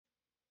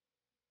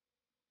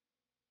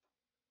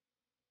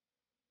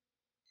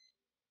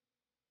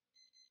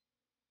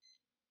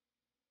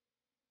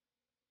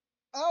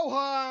Oh,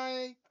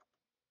 hi!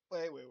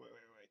 Wait.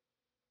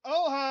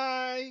 Oh,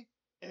 hi!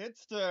 It's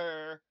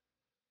Stir.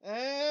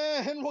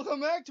 And welcome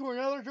back to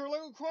another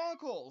Lego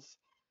Chronicles.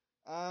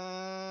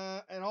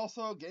 And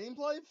also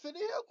gameplay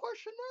video,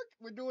 question mark?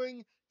 We're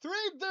doing 3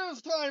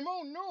 this time,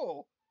 oh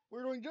no!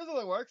 We're doing There's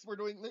Other Works, we're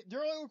doing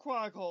Lego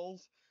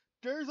Chronicles,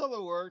 There's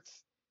Other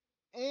Works,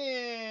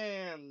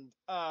 and,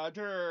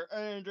 their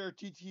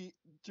TT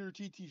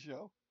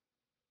show.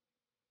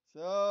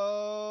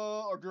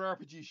 So, or their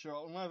RPG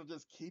show, I might as well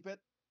just keep it.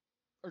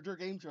 Or their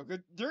game show.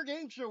 Good, their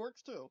game show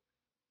works too.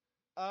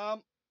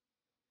 Um,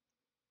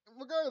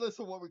 Regardless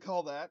of what we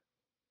call that,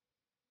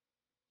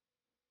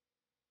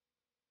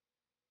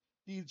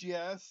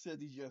 DGS, yeah,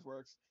 DGS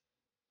works.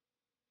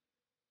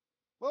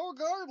 Well,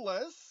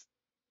 regardless,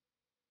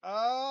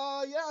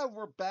 yeah,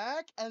 we're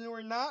back, and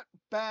we're not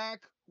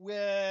back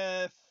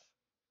with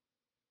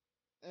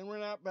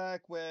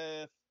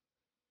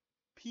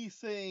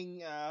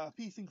piecing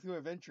through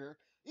adventure.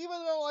 Even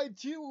though I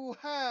do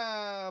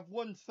have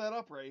one set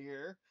up right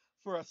here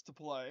for us to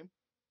play,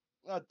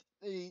 a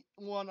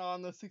one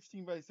on the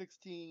 16 by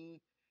 16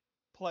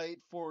 plate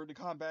for the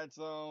combat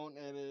zone.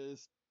 It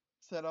is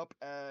set up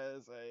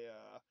as a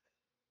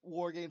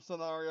war game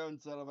scenario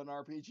instead of an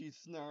RPG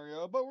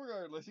scenario. But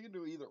regardless, you can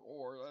do either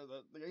or.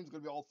 The game's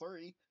gonna be all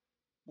three: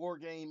 war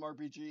game,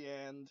 RPG,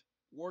 and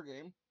war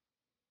game.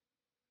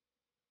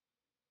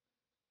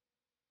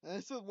 And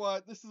this is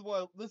what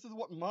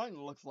mine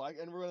looks like,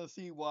 and we're gonna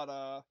see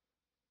we're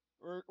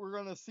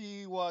gonna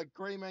see what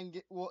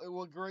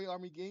what Gray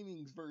Army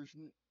Gaming's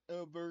version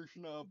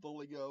of the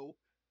Lego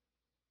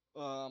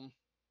um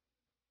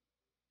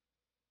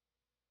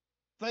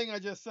thing I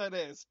just said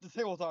is the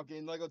tabletop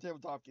game. Lego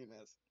tabletop game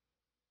is.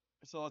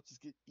 So let's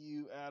just get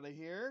you out of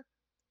here.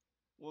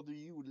 We'll do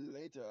you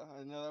later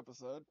on another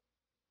episode.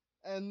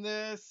 And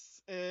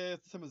this is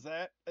the same as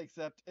that,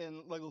 except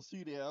in Lego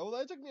Studio. Well,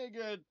 that took me a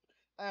good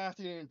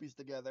afternoon to piece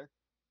together.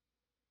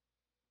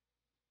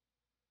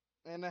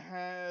 And it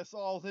has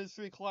all his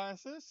 3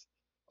 classes,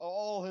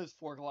 all his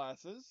 4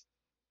 classes,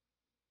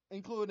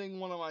 including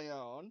one of my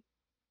own.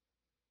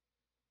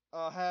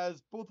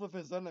 Has both of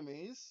his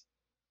enemies,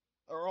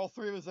 or all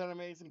 3 of his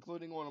enemies,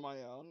 including one of my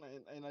own,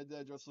 and I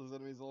did address those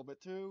enemies a little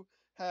bit too.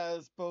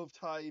 Has both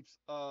types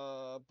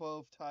of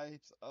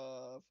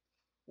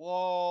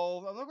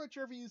walls. I'm not quite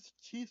sure if he used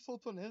cheese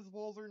slopes on his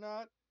walls or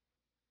not.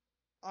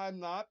 I'm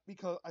not,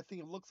 because I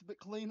think it looks a bit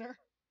cleaner.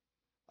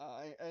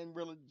 And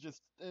really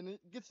and it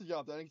gets the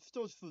job done. It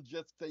still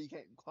suggests that you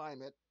can't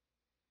climb it.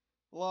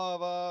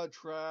 Lava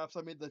traps.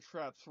 I made the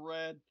traps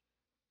red,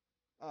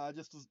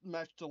 just to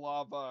match the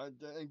lava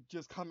and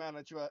just come out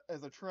at you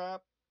as a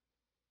trap.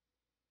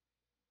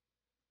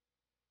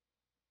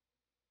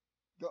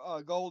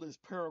 Gold is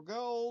pure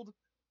gold.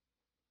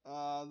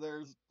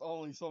 There's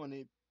only so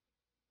many.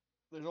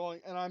 There's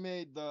only, and I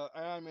made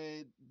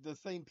the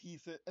same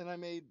pieces, and I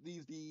made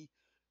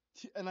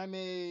and I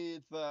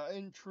made the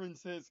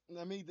entrances, and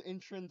I made the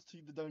entrance to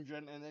the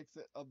dungeon and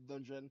exit of the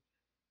dungeon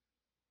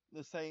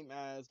the same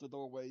as the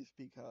doorways,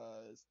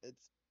 because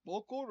it's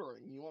bulk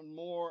ordering. You want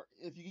more,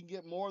 if you can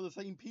get more of the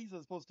same piece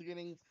as opposed to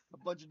getting a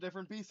bunch of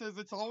different pieces,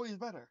 it's always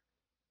better.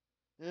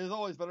 It is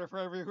always better for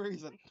every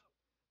reason.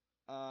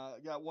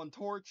 Got 1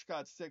 torch,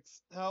 got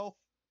 6 health.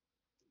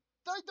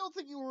 I don't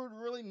think you would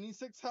really need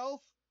 6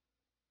 health.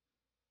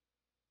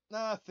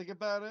 Now I think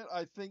about it,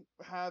 I think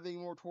having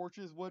more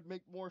torches would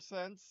make more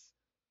sense.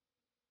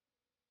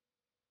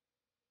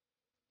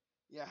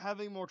 Yeah,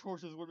 having more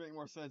torches would make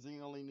more sense, and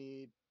you only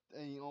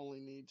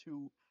need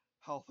 2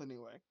 health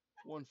anyway.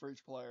 1 for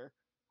each player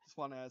to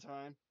spawn at a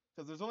time.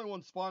 Because there's only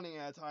 1 spawning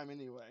at a time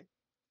anyway.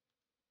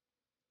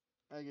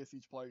 I guess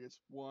each player gets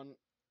 1.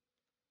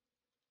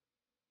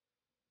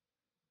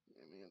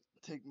 Let me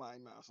take my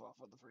mouse off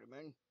of the freaking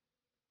thing.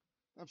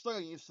 I'm still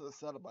getting used to the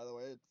setup, by the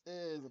way. It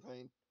is a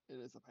pain.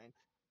 It is a pain.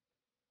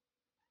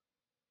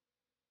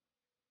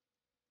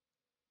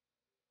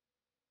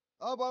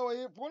 Oh, by the way, if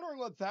you're wondering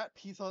what that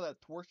piece of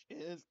that torch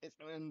is, it's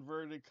an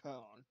inverted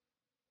cone.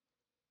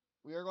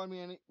 We are going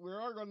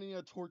to need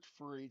a torch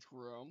for each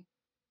room.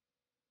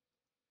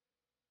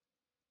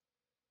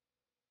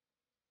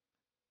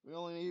 We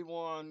only need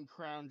 1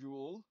 crown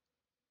jewel.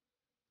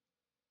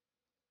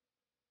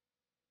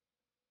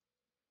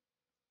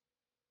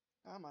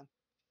 Come on.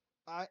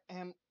 I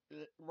am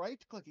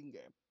right-clicking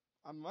game.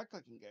 I'm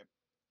right-clicking game.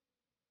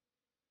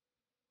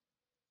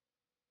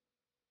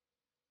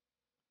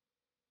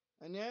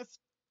 And yes,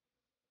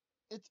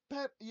 it's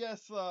pet.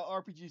 Yes,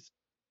 RPGs.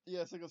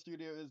 Yes, Lego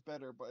Studio is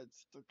better, but it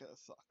still kind of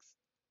sucks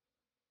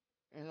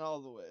in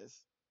all the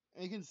ways.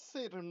 And you can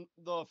see it in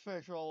the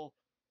official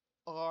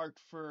art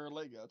for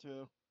Lego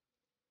too,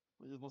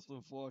 which is most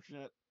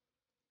unfortunate.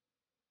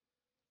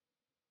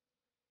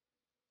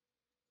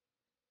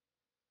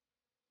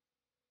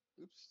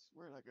 Oops,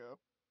 where'd I go?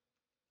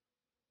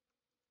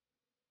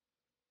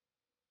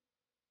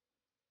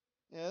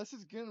 Yeah, this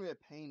is gonna be a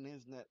pain,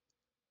 isn't it?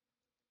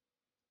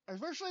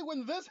 Especially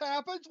when this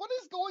happens. What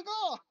is going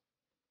on?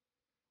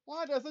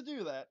 Why does it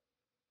do that?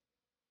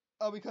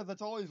 Oh, because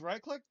it's always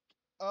right click?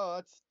 Oh,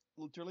 that's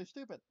literally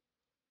stupid.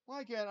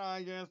 Why can't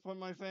I just put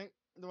my thing?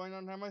 Do I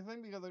not have my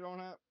thing because I don't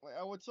have? Wait,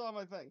 I would still have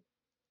my thing.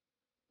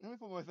 Let me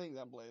put my thing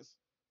down, please.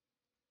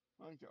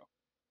 Thank you.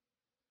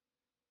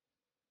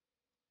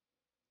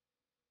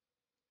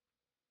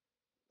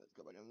 Let's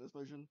go back into this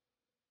position.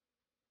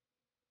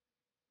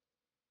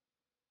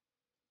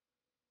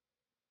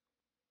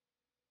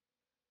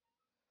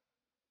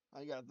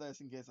 I got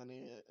this in case I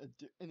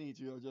need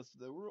to adjust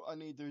the rule. I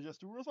need to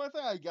adjust the rules. So I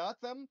think I got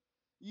them.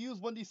 You use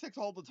 1d6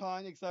 all the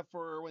time, except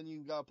for when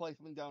you gotta place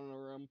something down in a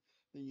room.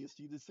 Then you use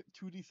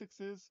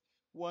 2d6s.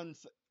 One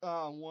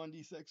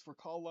d6 for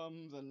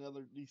columns, and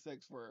another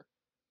d6 for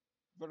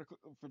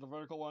the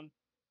vertical one.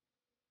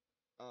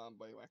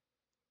 But anyway,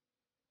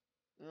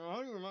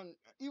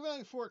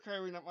 even for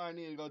carrying up, I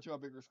need to go to a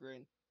bigger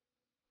screen.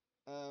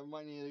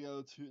 Might need to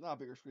go to not a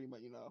bigger screen,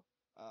 but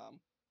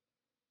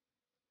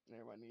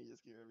there might need to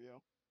just gear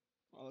review.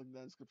 I'll look at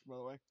that description by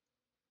the way.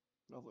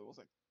 Hopefully we'll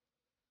see.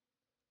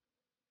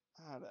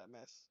 That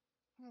mess.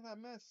 That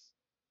mess.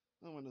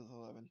 No, Windows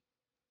 11.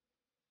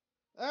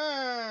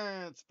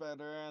 It's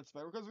better. It's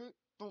better because we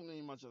don't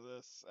need much of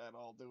this at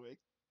all, do we?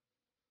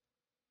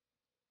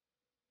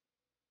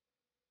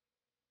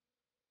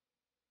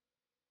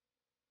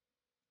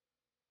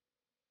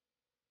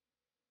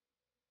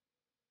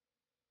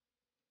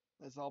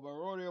 It's all about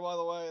rodeo, by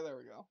the way. There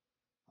we go.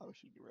 I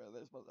wish you'd get rid of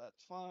this, but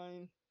that's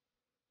fine.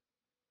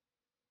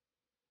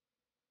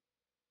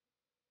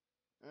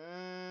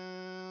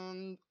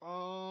 And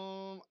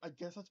I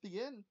guess let's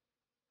begin.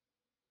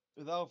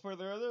 Without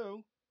further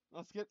ado,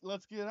 let's get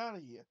out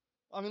of here.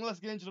 I mean, let's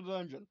get into the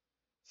dungeon.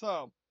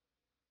 So,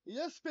 you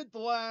just spent the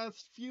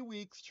last few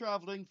weeks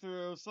traveling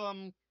through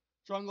some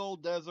jungle,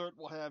 desert,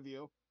 what have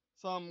you,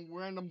 some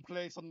random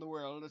place in the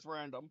world. It's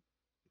random,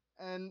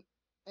 and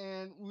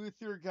with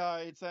your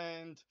guides,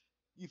 and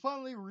you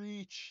finally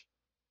reach.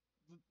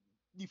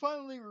 You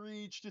finally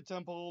reach the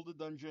temple, the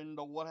dungeon,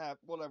 the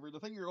whatever, the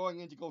thing you're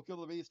going in to go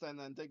kill the beast and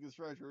then take his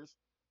treasures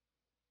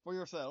for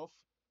yourself.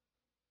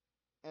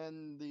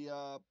 And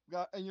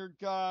your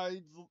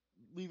guides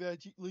leave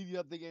you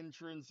at the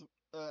entrance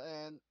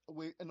and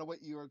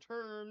await your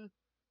turn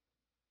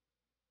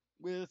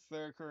with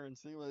their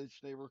currency, which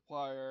they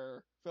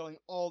require filling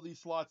all these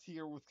slots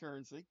here with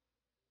currency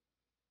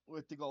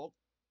with the gold.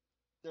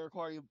 They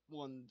require you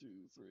 1, 2,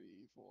 3,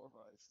 4,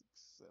 5, 6,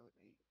 7,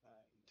 8, 9,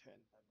 10,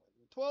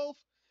 11, 12.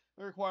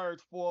 They require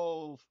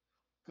 12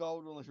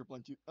 gold unless you're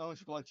playing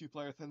two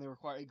players, then they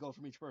require 8 gold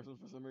from each person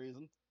for some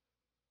reason.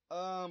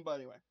 But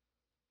anyway.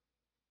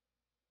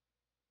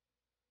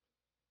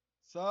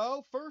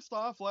 So first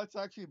off, let's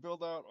actually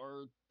build out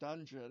our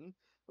dungeon,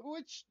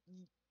 which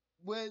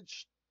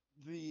which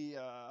the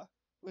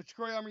which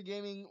Koei Army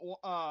Gaming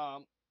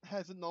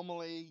has it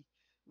normally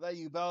that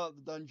you build out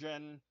the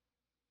dungeon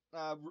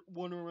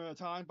one room at a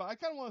time. But I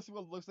kind of want to see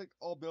what it looks like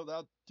all built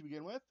out to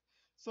begin with.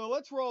 So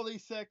let's roll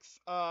these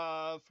 6.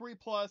 3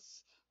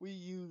 plus. We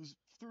use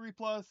 3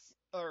 plus,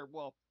 or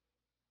well,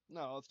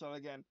 no, let's start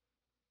again.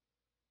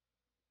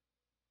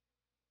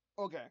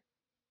 Okay.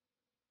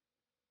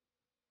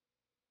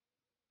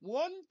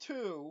 1,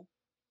 2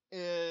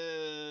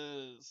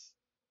 is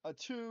a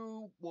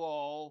 2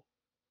 wall.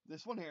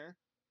 This one here.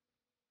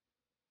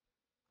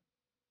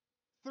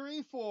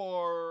 3,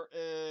 4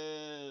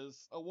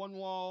 is a 1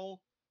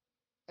 wall,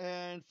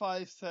 and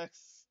 5,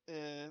 6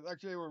 is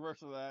actually a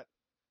reverse of that.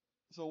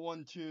 So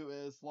 1, 2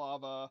 is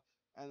lava,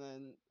 and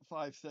then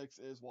 5, 6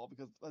 is wall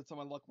because that's how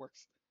my luck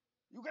works.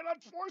 You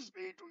cannot force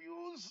me to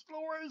use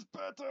slower is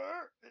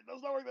better. It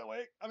does not work that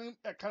way. I mean,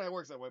 it kind of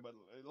works that way, but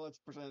let's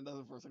pretend it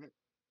doesn't for a second.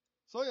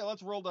 So yeah,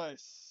 let's roll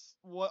dice.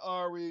 What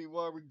are we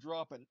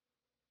dropping?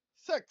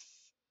 6.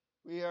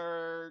 We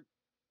are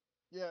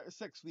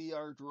 6. We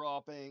are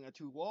dropping a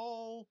 2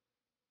 wall.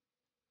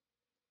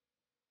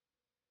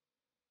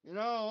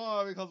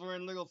 Because we're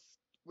in Lego,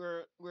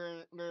 we're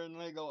in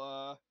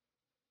Lego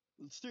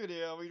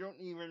studio. We don't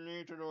even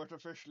need to do it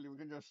officially. We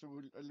can just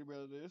do a little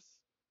bit of this.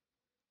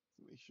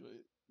 So we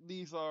should.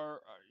 These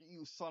are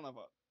you son of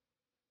a.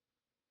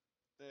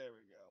 There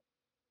we go.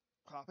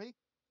 Copy.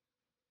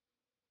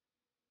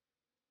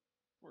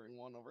 Bring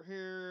one over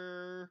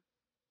here.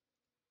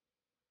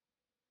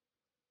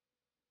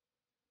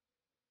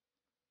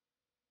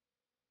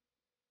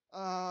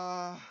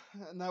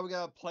 Now we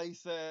gotta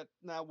place it.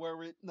 Now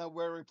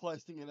we're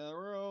placing it in a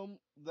room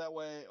that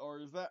way, or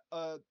is that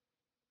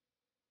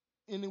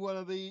any one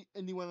of these,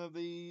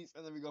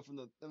 and then we go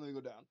and then we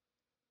go down.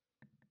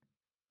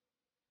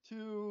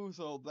 2,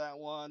 so that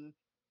one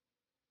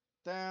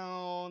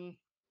down.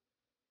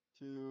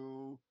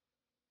 2,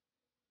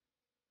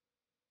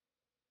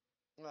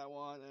 that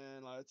one,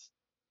 and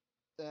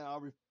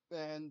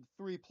and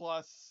 3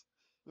 plus.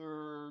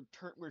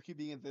 We're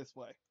keeping it this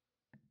way.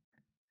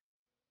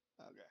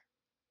 Okay.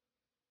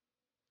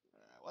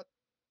 What?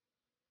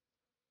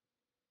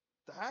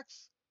 The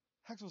hex?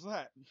 Hex was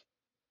that?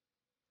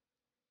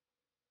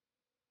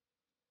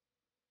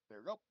 There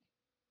we go.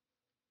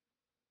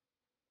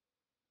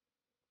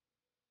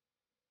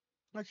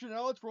 Actually,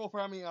 now let's roll for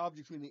how many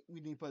objects we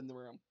need to put in the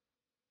room.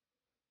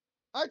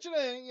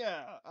 Actually,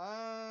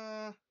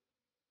 yeah.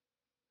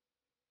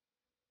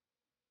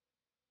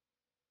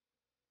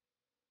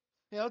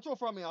 Yeah, let's roll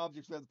for how many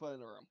objects we have to put in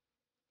the room.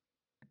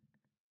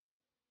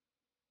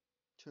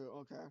 2,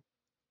 okay.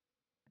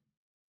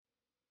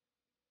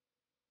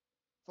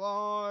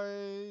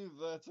 5,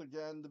 that's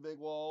again the big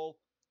wall.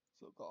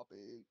 So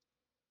copy.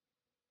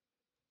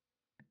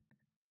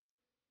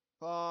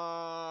 5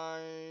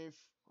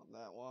 on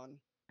that one.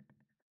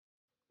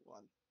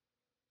 1.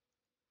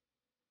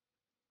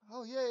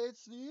 Oh yeah,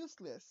 it's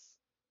useless.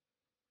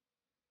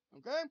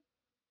 Okay.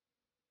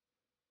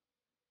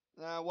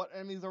 Now what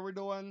enemies are we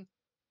doing?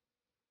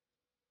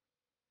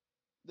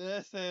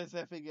 This is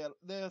if we get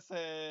this is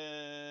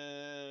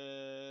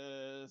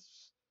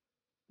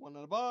 1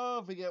 and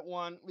above, we get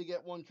one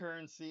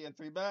currency and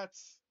 3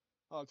 bats.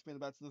 I'll explain the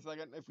bats in a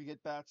second. If we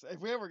get bats, if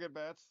we ever get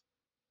bats.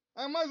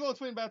 I might as well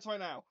explain bats right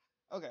now.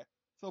 Okay.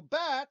 So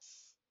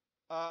bats,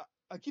 I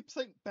keep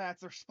saying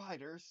bats are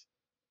spiders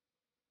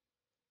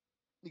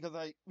because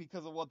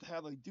of what the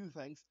hell they do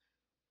things.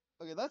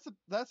 Okay,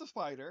 that's a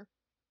spider.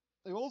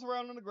 It rolls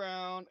around on the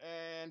ground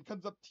and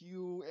comes up to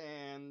you,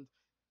 and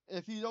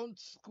if you don't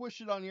squish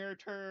it on your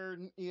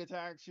turn, he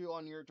attacks you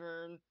on your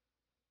turn.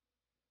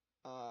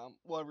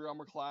 Whatever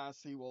armor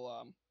class, he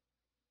will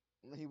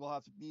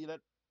have to beat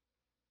it.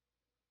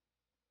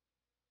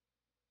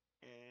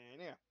 And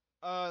yeah,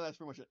 that's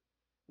pretty much it.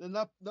 Then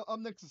up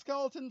next is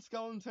skeleton.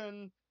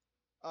 Skeleton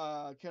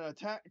can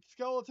attack.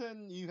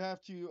 Skeleton, you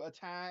have to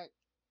attack.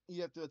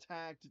 You have to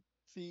attack to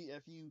see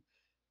if you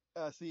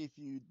see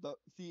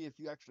if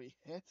you actually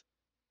hit.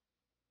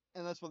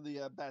 And that's what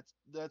the bats.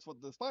 That's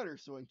what the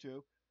spider's doing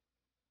too.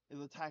 Is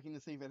attacking to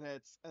see if it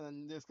hits, and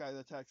then this guy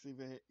attacks to see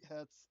if it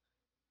hits.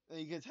 And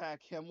you can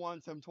attack him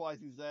once, him twice,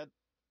 he's dead.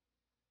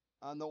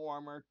 No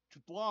armor to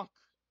block.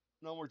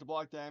 No more to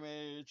block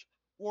damage.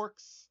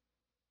 Orcs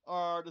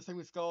are the same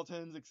as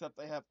skeletons, except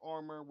they have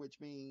armor, which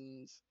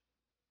means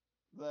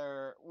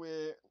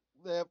they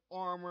have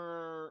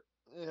armor.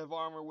 They have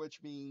armor,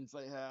 which means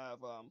they have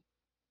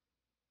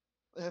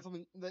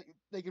something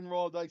they can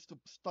roll dice to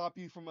stop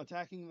you from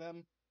attacking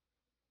them.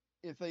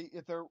 If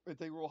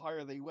they roll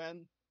higher, they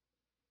win.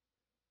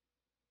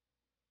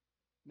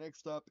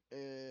 Next up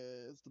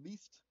is the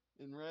beast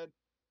in red.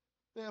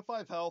 They have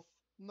 5 health,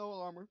 no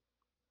armor,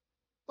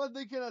 but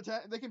they can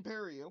attack. They can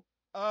parry you.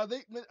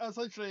 They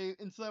essentially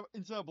instead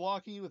of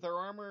blocking you with their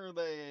armor,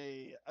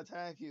 they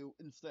attack you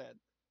instead.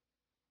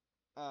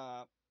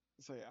 Uh,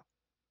 so yeah,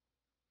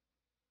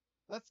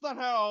 that's not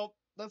how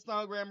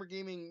Grammar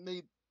Gaming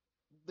made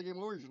the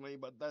game originally,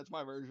 but that's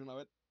my version of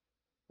it.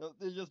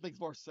 It just makes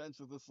more sense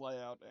with this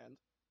layout,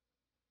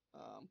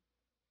 um,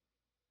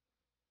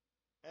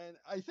 and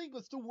I think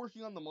was still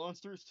working on the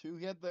monsters too.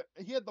 He had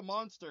the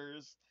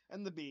monsters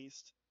and the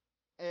beast,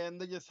 and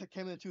they just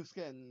came in 2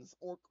 skins,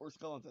 orc or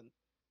skeleton.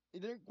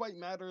 It didn't quite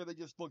matter; they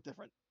just looked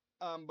different.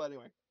 But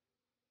anyway,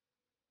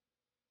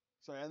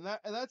 so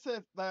that's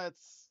if that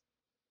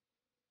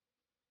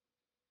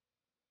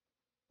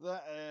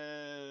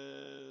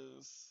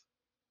is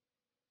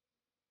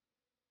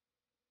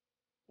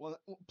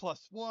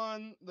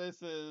 1+1.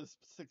 This is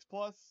 6+.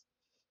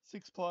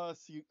 6+,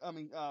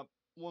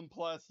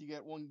 1+, you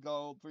get 1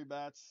 gold, 3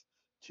 bats.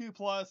 2+,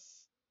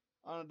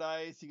 on a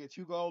dice, you get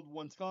 2 gold,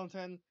 1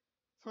 skeleton.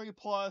 3+,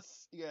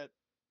 you get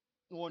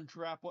 1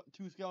 trap,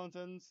 2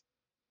 skeletons.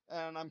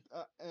 And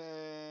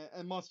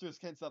monsters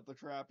can't set up the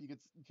trap. You can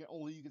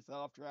set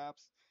off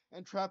traps.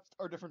 And traps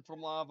are different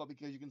from lava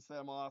because you can set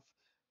them off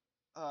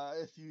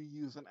if you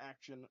use an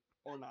action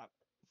or not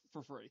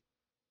for free.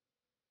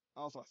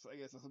 Also, I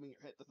guess assuming you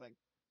hit the thing.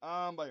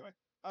 But anyway,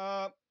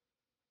 uh,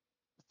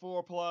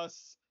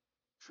 4+,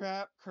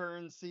 trap,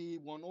 currency,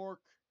 1 orc.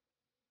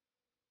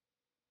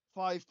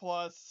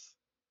 5+,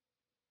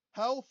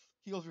 health,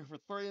 heals you for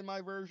 3 in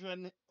my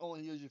version,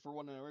 only heals you for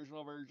 1 in the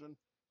original version.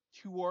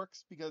 2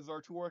 orcs, because there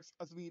are 2 orcs,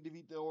 assuming you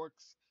defeat the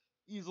orcs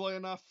easily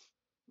enough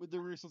with the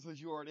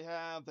resources you already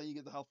have, then you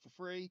get the health for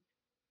free.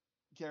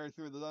 Carry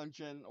through the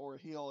dungeon or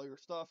heal your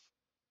stuff.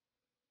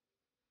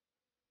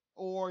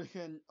 Or you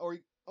can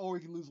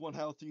lose 1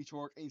 health to each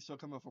orc and you still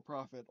come up for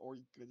profit, or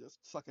you could just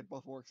suck at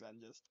both orcs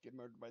and just get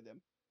murdered by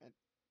them and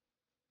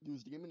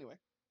lose the game anyway.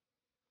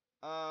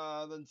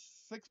 Then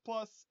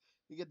 6+,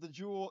 you get the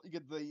jewel, you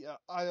get the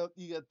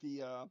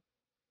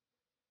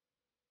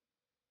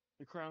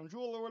crown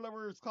jewel or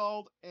whatever it's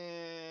called,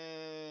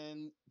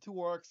 and 2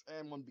 orcs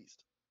and 1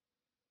 beast.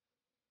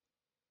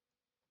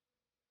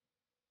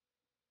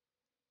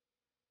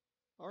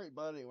 Alright,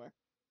 but anyway.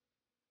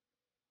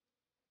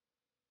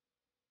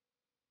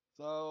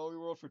 So we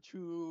rolled for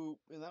 2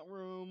 in that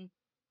room.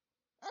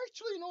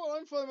 Actually, you know what?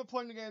 I'm fine with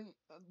playing the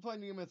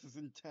game as it's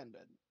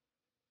intended.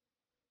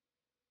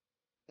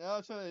 Yeah,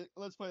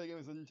 let's play the game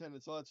as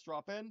intended. So let's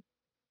drop in.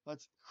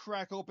 Let's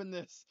crack open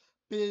this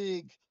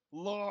big,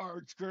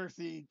 large,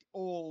 girthy,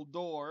 old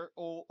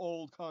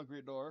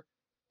concrete door,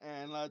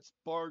 and let's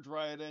barge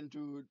right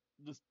into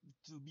the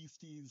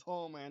beastie's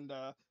home and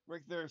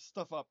break their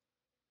stuff up.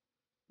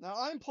 Now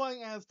I'm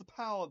playing as the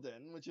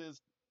paladin, which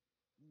is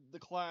the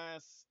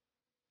class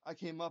I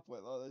came up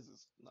with. Oh, this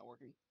is not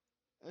working.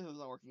 This is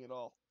not working at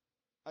all.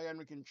 Again,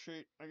 we can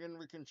cheat. We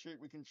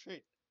can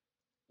cheat.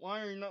 Why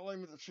are you not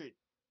letting me to cheat?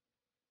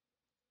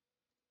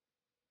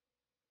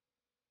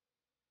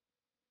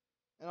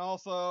 And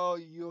also,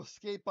 you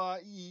escape by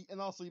E,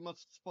 and also you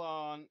must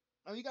spawn.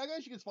 I mean, I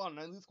guess you can spawn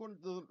in this corner,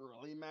 doesn't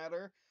really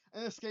matter.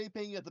 And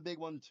escaping at the big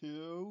one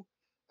too.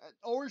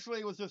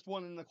 Originally, it was just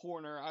one in the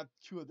corner. I have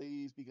two of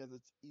these because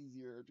it's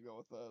easier to go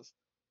with this.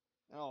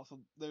 And also,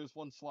 there's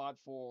one slot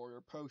for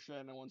your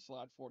potion and one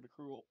slot for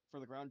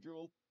the ground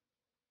jewel.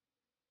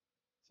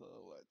 So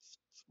let's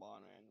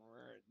spawn in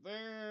right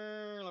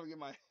there. Let me get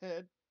my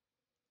head.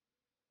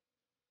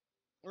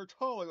 We're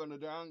totally going to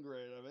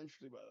downgrade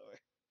eventually, by the way.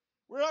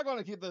 We're not going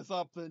to keep this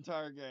up the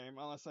entire game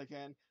unless I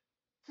can.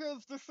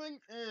 Because the thing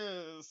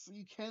is,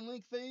 you can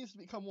link things to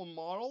become one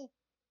model,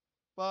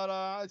 but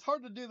it's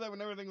hard to do that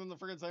when everything's on the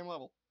freaking same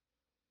level.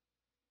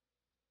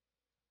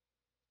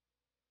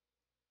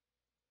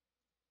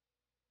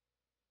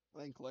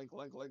 Link, link,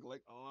 link, link,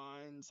 link,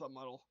 align,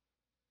 submodel.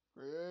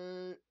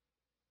 Great.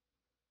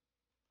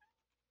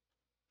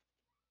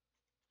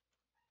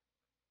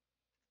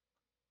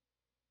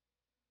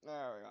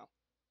 There we go.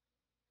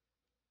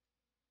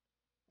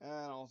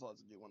 And also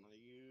let's do one of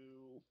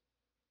you.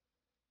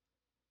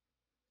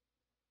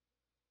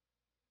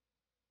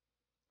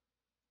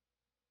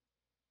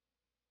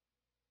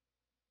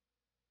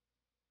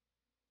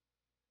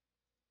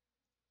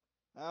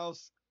 That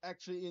was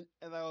actually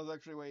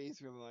way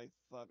easier than I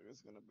thought it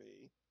was gonna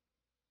be.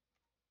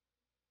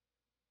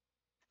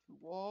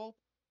 Wall.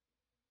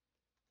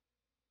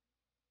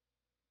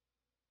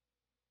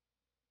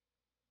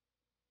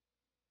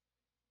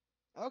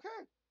 Okay.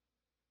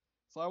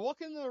 So I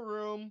walk into the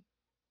room.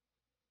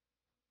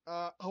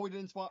 We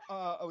didn't spawn.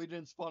 We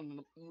didn't spawn.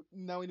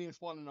 Now we need to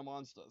spawn in the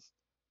monsters.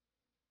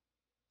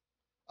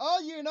 Oh,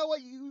 you know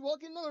what? You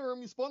walk into the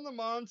room, you spawn the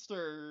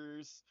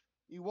monsters.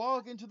 You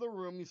walk into the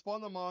room, you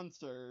spawn the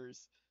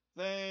monsters.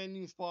 Then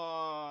you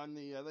spawn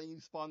the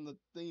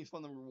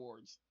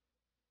rewards.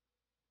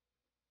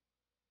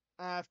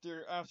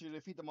 After you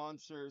defeat the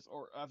monsters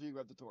or after you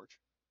grab the torch.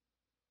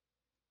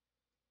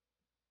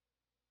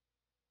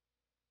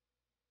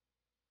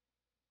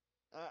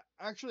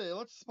 Actually,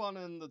 let's spawn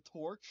in the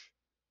torch.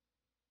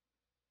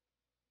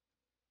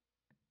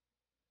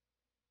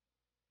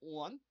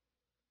 1.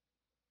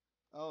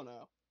 Oh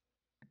no.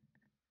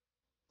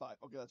 5.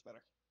 Okay, that's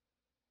better.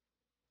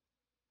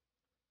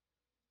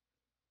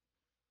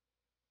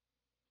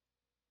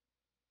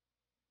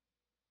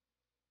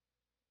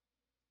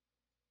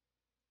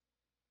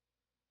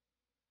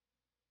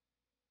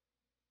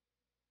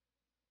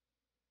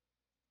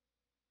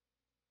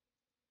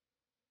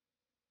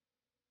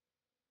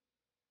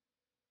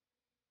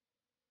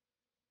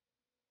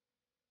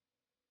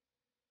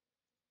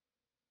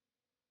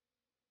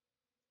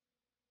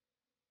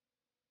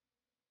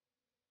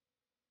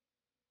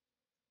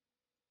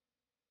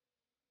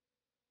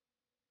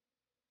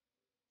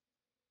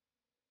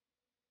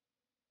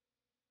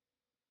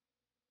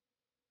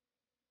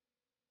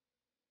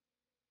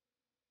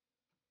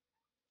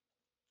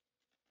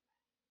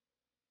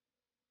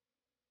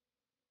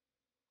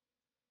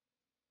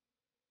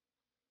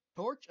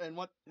 Torch, and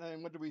what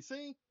do we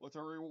see? What's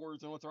our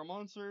rewards and what's our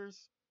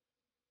monsters?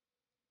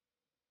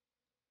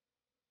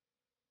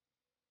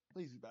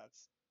 Please be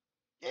bats.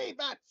 Yay,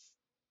 bats!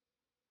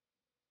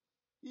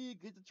 You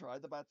get to try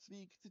the bats.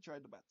 We get to try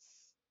the bats.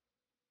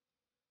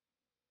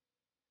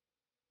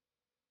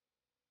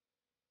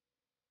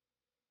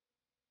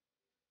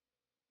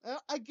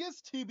 I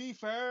guess to be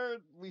fair,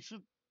 we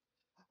should.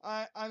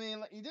 I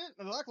mean, you didn't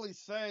exactly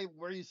say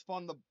where you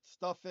spawn the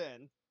stuff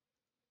in,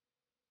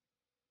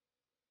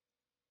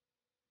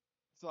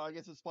 so I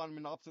guess it spawned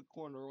in the opposite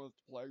corner with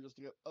the player just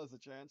to give us a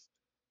chance.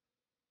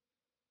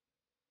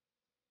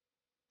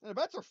 And the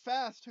bats are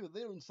fast too;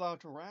 they don't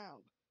slouch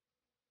around.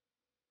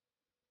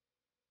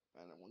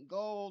 And then 1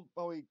 gold.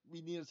 Oh,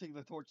 we need to take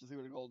the torch to see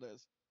what the gold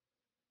is.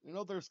 You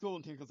know there's gold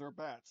in here because there are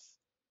bats.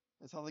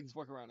 That's how things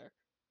work around there.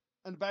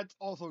 And the bats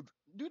also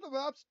do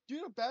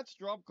the bats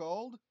drop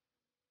gold?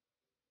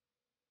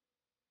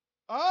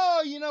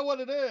 Oh, you know what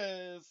it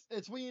is.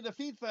 It's when you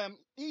defeat them,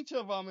 each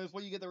of them is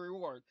when you get the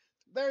reward.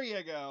 There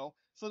you go.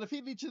 So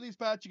defeat each of these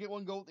bats, you get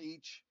 1 gold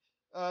each.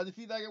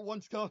 Defeat that, get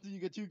 1 skeleton, you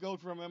get 2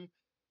 gold from him.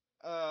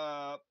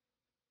 Uh,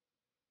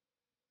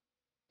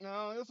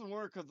 no, it doesn't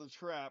work because of the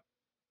trap.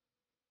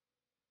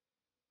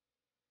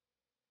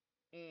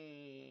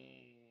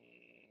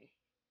 Mm.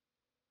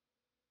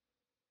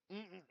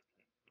 Mm-mm.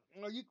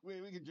 No, we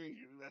can drink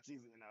it. That's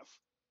easy enough.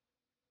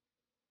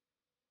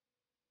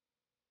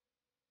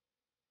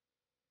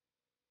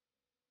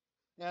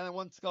 Yeah, and then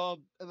 1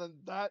 skull, and then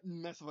that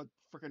mess of a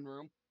freaking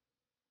room.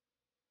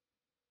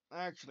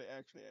 Actually.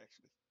 Actually.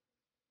 Actually.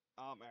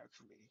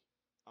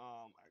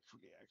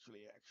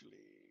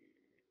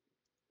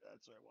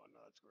 That's the right one. No,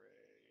 that's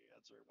great.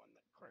 That's the right one.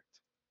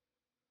 Correct.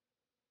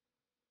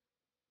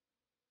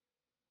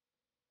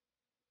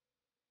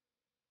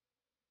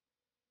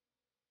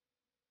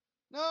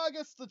 No, I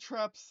guess the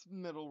trap's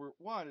middle.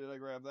 Why did I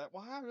grab that?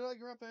 Well, how did I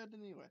grab that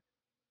anyway?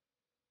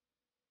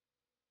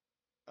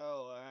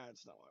 Oh,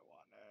 that's not what I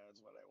want.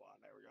 That's what I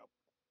want. There we go.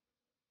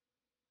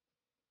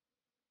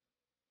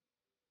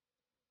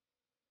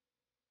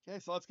 Okay,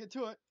 so let's get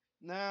to it.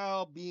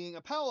 Now, being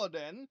a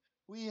paladin,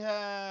 We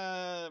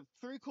have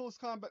 3 close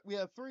combat. We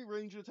have 3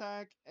 range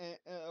attack,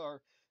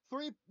 or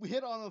 3. We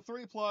hit on the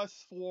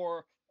 3+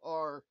 for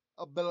our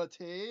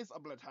abilities.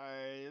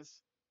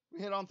 We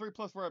hit on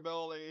 3+ for our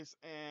abilities,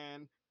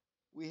 and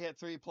we hit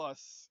 3+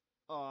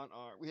 on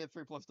our. We hit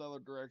 3+ the other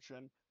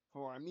direction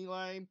for our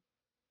melee.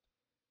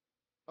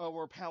 Oh,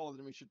 we're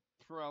paladin. We should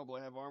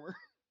probably have armor.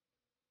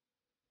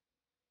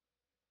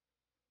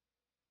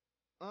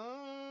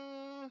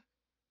 uh,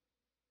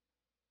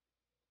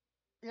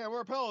 yeah,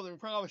 we're a paladin. We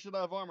probably should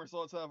have armor, so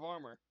let's have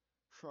armor.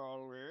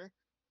 Probably.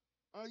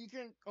 You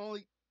can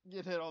only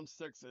get hit on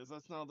 6s.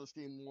 That's not how this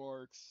game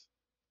works.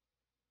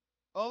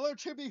 Although,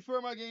 to be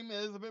fair, my game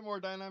is a bit more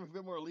dynamic, a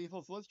bit more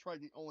lethal, so let's try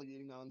only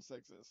getting on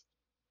 6s.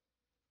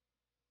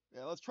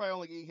 Yeah, let's try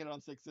only getting hit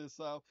on 6s,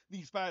 so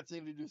these bats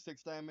seem to do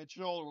 6 damage.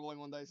 They're all rolling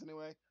 1 dice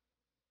anyway.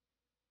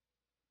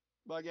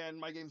 But again,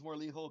 my game's more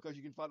lethal because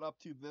you can fight up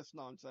to this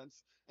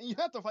nonsense. And you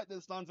have to fight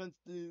this nonsense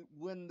to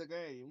win the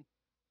game.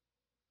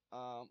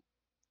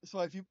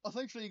 So if you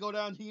essentially go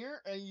down here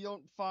and you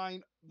don't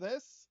find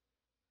this,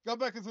 go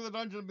back into the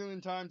dungeon a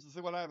million times to see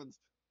what happens.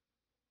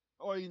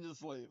 Or you can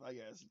just leave, I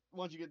guess.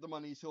 Once you get the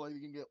money, so like you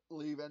can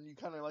leave, and you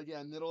kind of like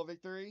middle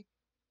victory.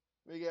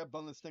 We get a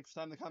bonus next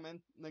time to come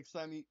in. Next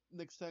time you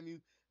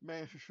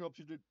manage to show up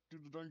to the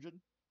dungeon.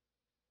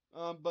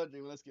 But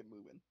anyway, let's get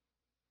moving.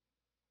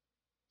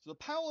 So the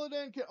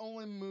paladin can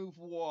only move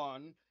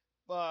 1,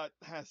 but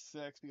has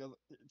 6 because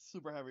it's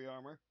super heavy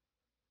armor.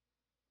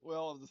 We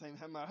all have the same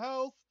amount of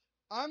health.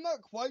 I'm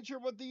not quite sure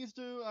what these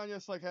do. I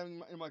just like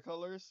having in my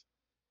colors.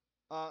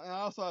 And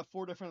I also have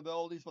 4 different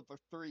abilities, but they're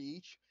 3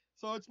 each.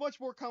 So it's much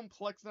more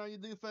complex than how you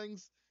do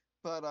things.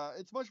 But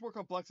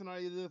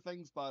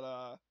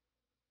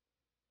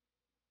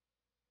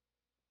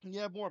you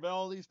have more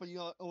abilities, but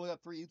you only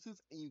have 3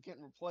 uses, and you can't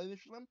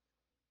replenish them.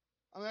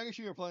 I mean, I guess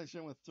you replenish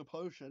them with a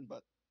potion,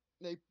 but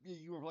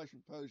you replenish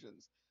with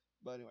potions.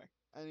 But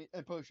anyway,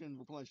 and potions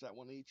replenish that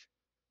 1 each.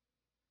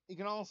 You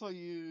can also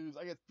use,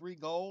 I guess, 3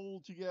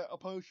 gold to get a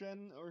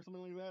potion or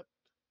something like that,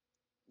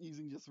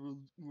 using just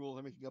rules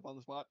I'm making up on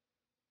the spot.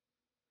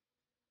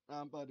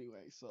 But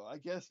anyway, so I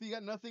guess we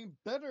got nothing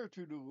better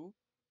to do.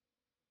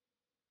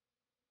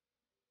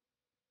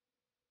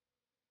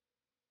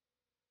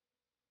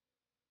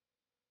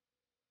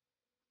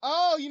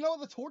 Oh, you know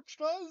what the torch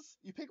does?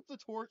 You pick up the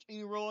torch and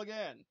you roll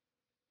again.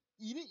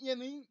 You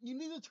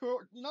need a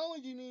torch. Not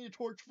only do you need a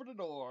torch for the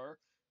door,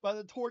 but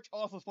the torch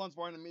also spawns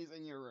more enemies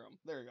in your room.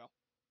 There you go.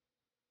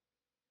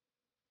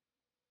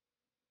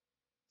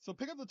 So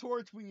pick up the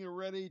torch when you're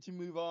ready to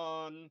move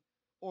on,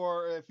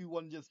 or if you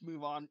want to just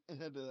move on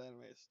and head to the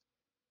enemies.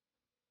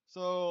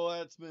 So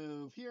let's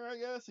move here, I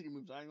guess. You can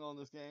move diagonal in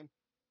this game.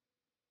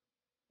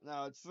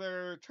 Now it's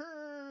their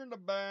turn to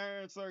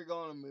bounce. They're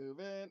going to move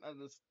in. And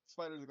the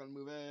spiders are going to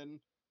move in.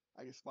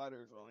 I guess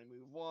spiders only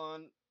move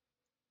 1.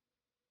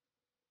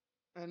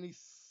 And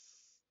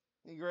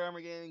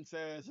Grammar Gaming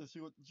says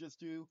just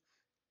do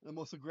the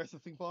most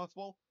aggressive thing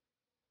possible.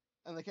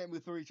 And they can't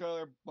move through each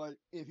other, but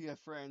if you have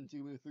friends,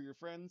 you move through your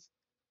friends.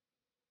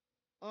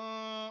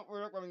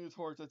 We're not running the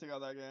torch. Let's take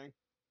out that gang.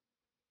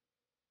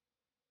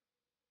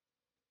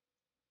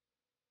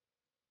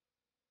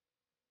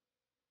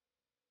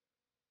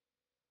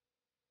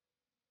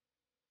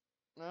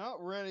 I'm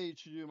not ready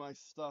to do my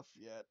stuff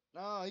yet.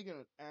 No, he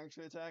can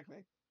actually attack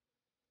me.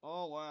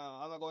 Oh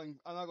wow, I'm not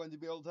going to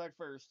be able to attack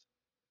first.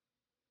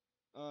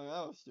 That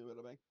was stupid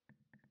of me.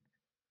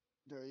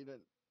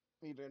 Dude,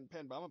 he didn't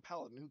pin, but I'm a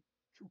paladin.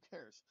 Who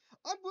cares?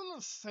 I'm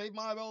gonna save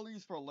my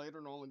abilities for later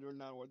and only do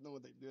not know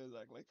what they do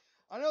exactly.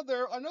 I know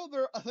they're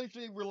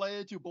essentially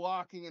related to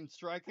blocking and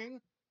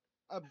striking.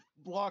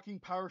 Blocking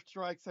power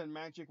strikes and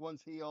magic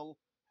one's heal.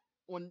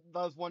 One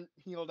does one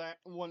heal that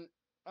one.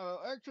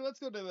 Actually, let's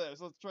go do this.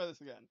 Let's try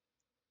this again.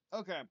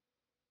 Okay.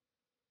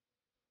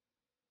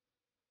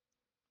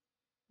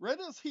 Red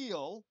is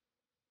heal.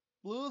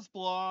 Blue is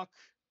block.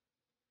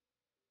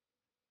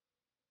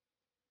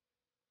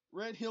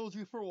 Red heals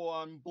you for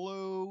 1.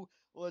 Blue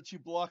lets you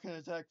block an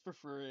attack for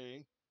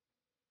free.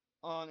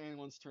 On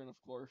anyone's turn, of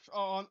course.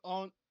 On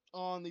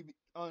the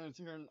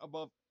turn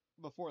above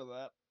before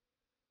that.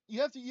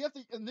 You have to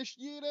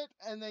initiate it,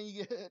 and then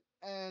you get it,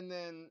 and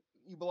then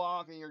you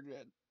block, and you're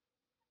good.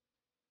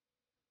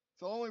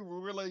 So only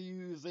really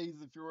use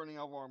these if you're running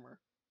out of armor.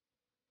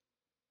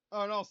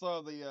 Oh, and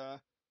also the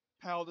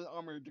paladin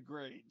armor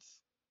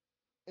degrades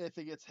if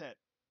it gets hit.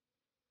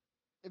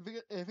 If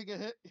it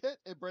gets hit,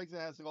 it breaks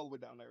and has to go all the way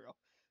down. There you go.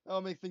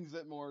 That'll make things a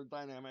bit more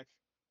dynamic.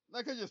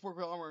 That could just work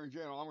with armor in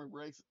general.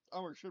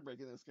 Armor should break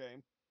in this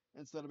game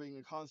instead of being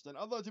a constant.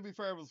 Although to be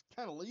fair, it was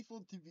kind of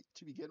lethal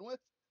to begin with.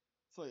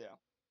 So yeah.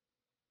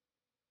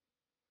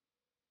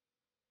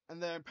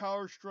 And then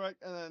power strike,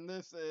 and then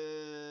this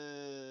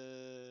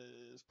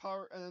is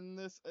power, and then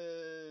this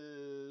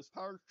is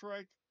power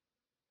strike.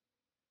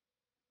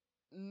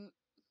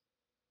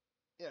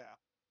 Yeah.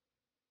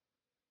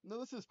 No,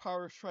 this is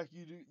power strike.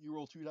 You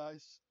roll 2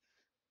 dice,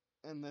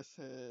 and this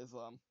is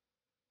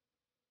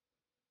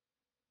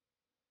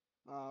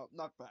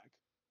knockback.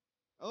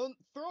 Oh,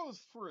 throw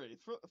is free.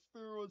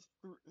 Throw is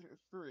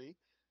free.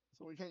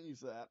 So we can't use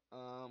that.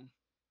 Well,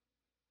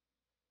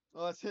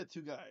 let's hit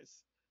 2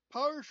 guys.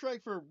 Power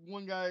strike for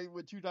 1 guy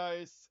with 2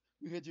 dice.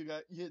 You hit 2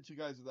 guys. You hit 2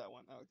 guys with that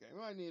one. Okay, we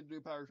might need to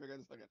do power strike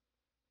in a second.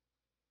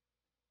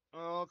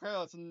 Okay,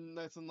 let's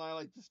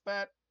annihilate this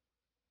bat.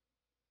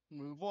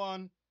 Move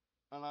on.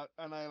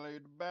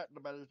 Annihilate the bat. The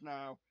bat is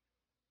now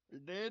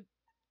dead.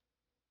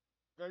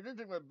 I didn't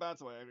take my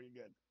bats away. I did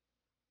good.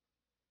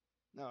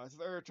 No, it's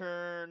their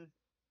turn.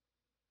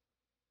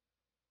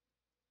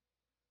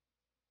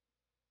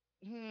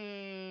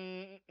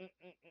 We're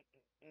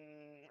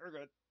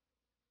good.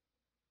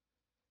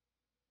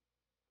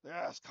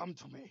 Yes, come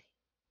to me.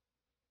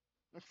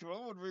 Actually,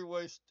 why would we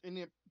waste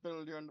any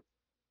ability on?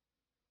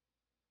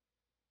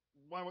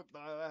 Why would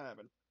that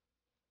happen?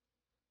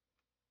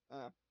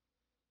 Uh,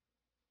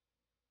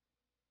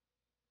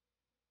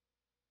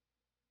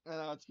 and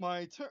now it's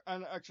my turn.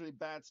 And actually,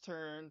 Bat's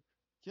turn.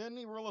 Can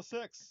he roll a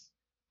 6?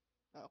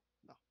 Oh,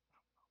 no.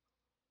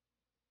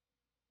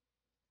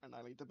 And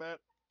I lead the Bat.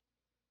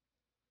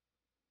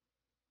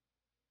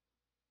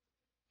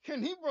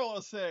 Can he roll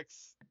a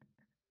 6?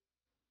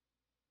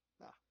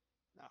 No,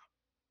 no,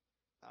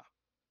 no.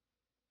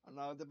 And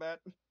now the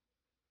Bat.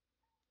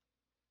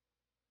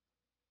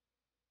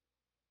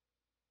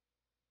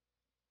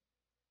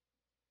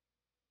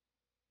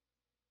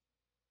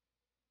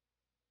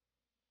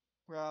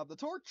 Grab the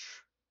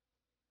torch.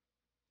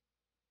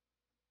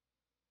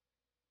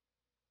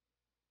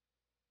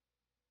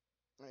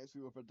 I guess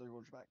we will put the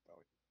torch back,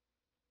 probably.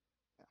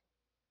 Yeah.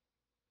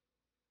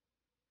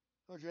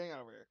 Torch, hang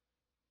out over here.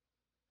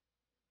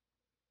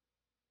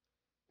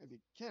 If you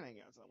can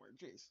hang out somewhere,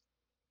 jeez.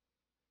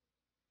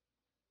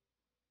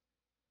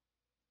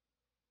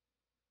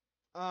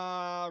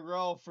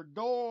 Roll for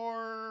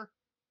door.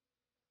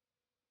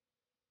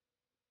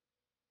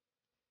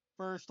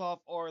 First off,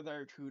 are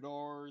there 2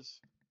 doors?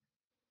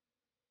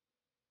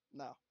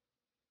 No.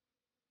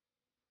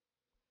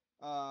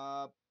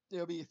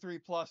 It'll be 3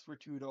 plus for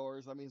 2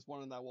 doors. That means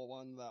 1 in that wall,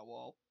 1 in that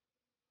wall.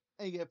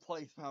 And you get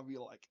placed however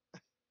you like.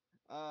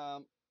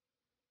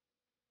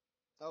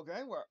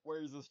 Okay,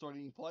 where is this door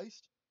being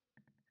placed?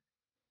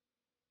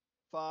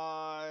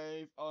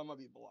 5. Oh, it might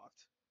be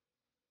blocked.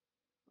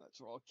 Let's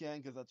roll again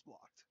because that's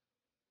blocked.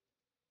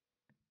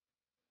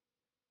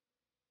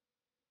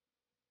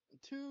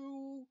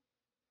 2.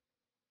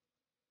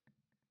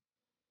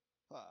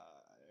 5.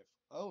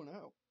 Oh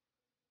no.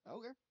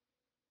 Okay.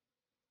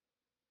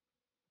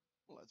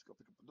 Well, let's go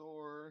pick up the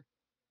door.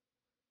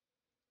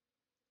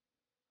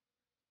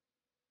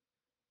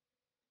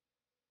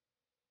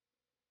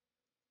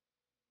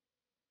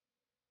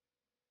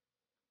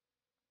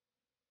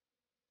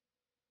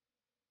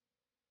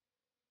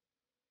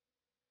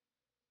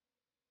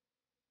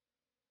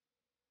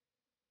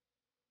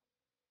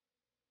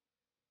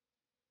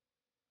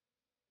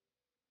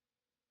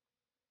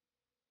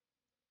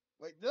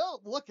 Wait, no,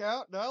 look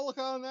out. Did I look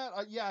out on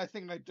that? Yeah, I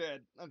think I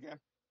did. Okay.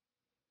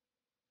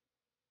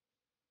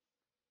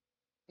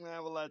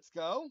 Now, well, let's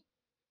go.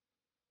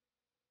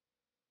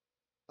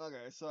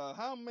 Okay, so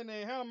how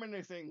many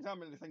things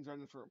are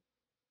in this room?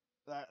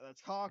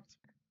 That's cocked.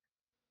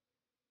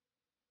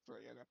 3,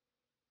 okay.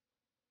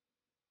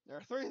 There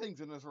are 3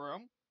 things in this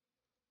room.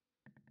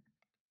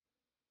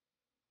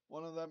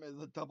 One of them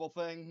is a double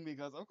thing,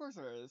 because of course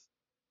there is.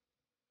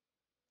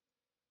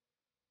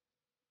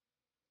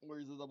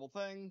 Where's the double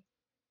thing?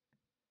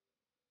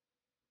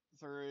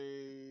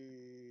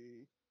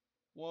 3,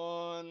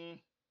 1.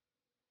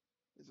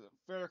 Is it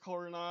vertical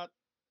or not?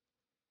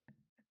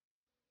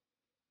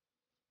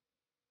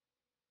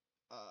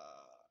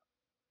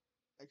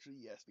 Actually,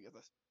 yes, because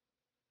that's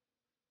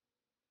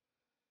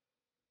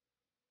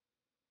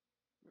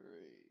 3.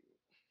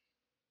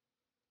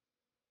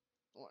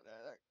 What?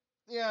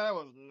 Yeah, that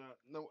was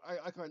no.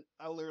 I couldn't.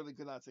 I literally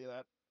could not see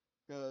that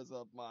because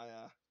of my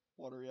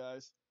watery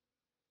eyes,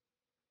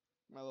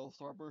 my little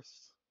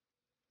starbursts,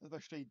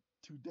 especially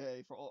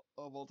today for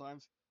all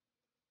times.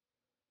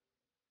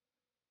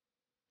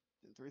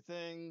 Did 3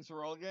 things.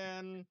 Roll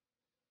again.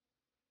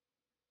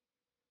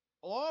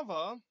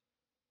 Lava.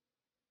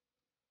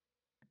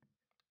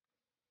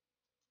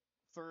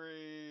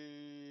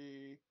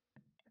 3,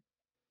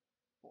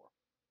 4.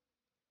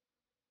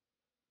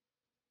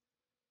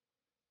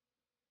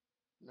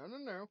 No, no,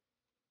 no.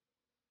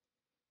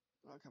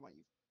 Oh, come on,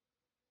 you.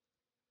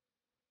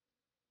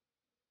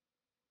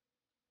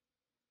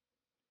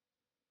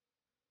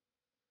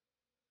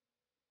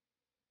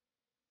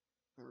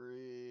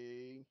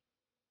 3,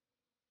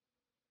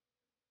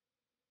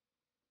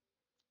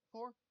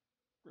 4.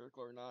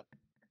 Critical or not?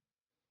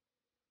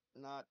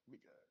 Not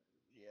because,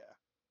 yeah.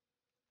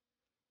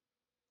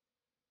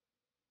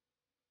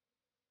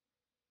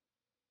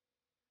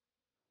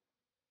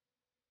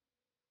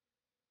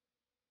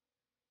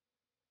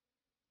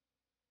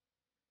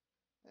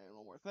 And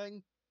one more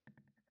thing.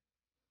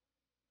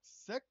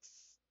 6.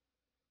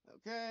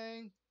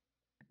 Okay.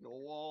 No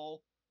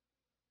wall.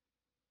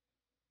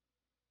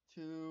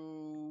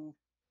 2,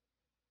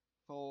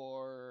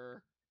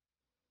 4.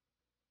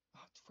 Oh,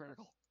 it's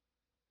critical.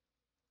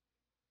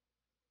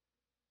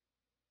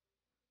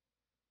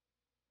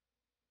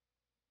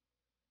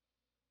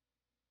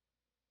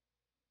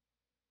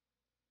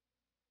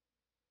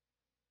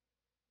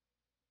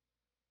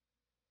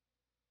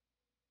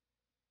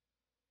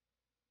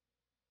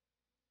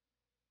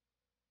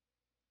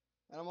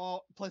 And I'm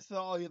all placed it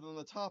all either on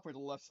the top or the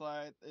left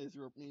side is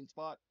your mean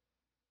spot.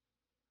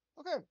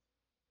 Okay.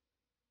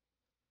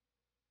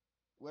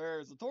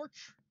 Where's the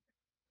torch?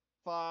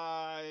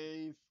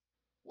 5,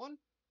 1.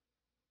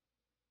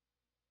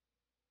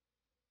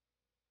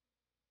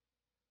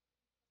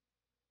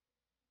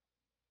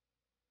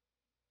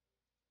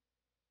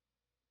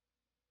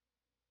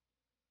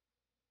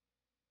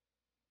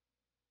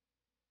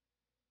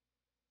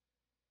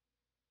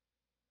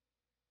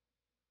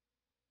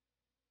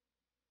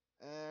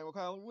 And what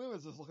kind of room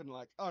is this looking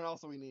like? Oh, and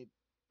also we need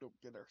to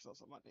get ourselves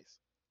some monies.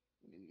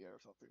 We need to get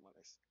ourselves 3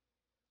 monies.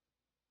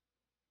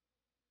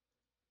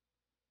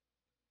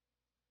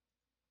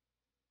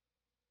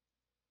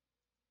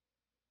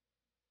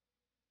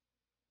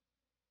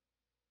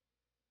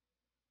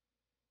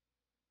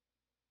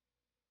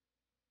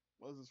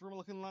 What is this room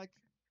looking like?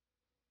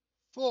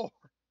 4.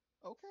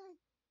 Okay.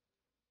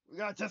 We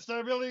gotta test our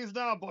abilities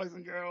now, boys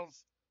and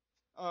girls.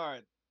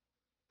 Alright.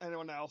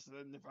 Anyone else?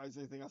 And if there's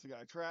anything else, we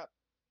got a trap.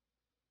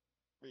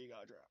 Where you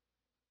got a trap?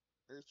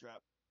 There's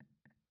trap.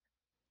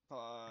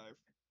 5,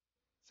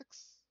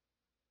 6.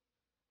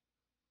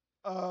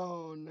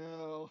 Oh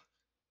no.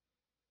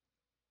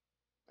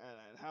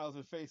 And how's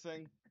it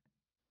facing?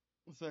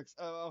 6.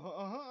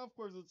 Of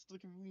course, it's the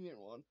convenient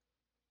one.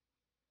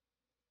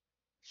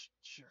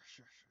 Sure.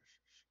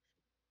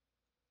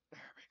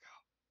 There we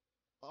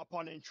go. Up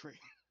on entry.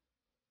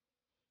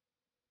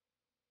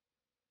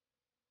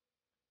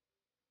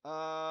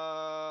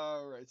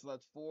 Right, so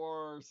that's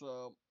 4,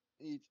 so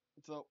each,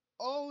 so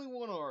only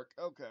 1 orc,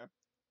 okay.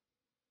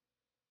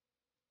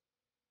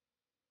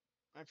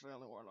 Actually,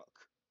 only 1 orc.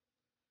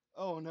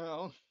 Oh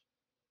no.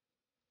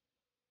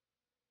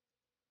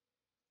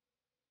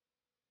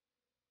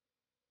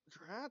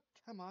 Trap?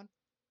 Come on.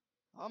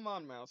 Come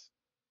on, mouse.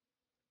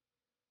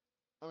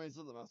 I mean,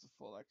 so the mouse is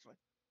full, actually.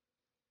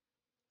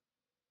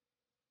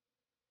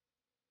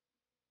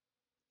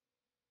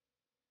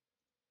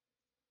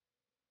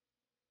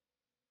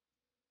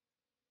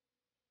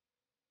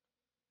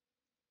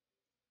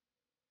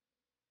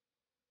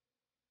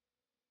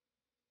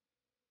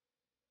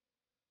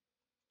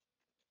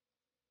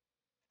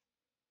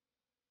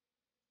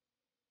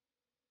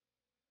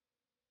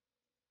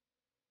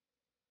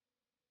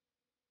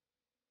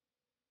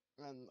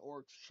 And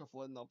orcs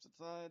shuffle in the opposite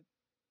side.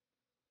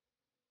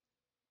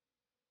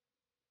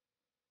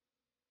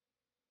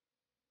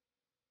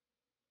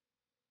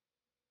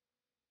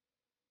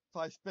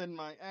 If I spend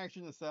my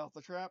action to set off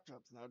the trap,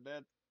 trap's now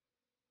dead.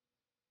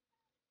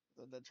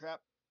 The dead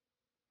trap.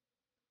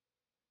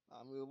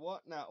 I move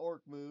what? Now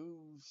orc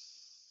moves.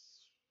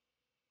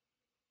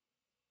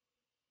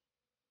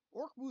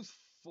 Orc moves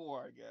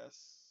 4, I guess.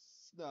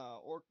 No,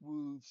 orc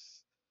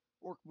moves.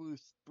 Orc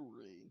moves 3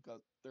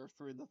 because there are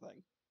 3 in the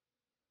thing.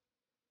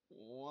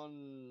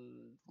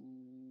 1,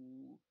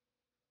 2.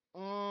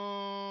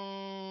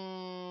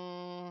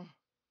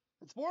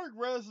 It's more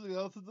aggressive to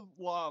go through the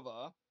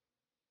lava,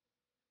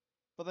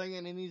 but then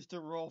again, he needs to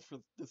roll for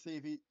to see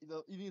if he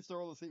needs to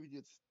roll to see if he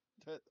gets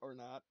hit or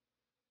not.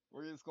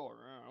 Or you just go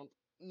around.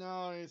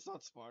 No, he's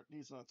not smart.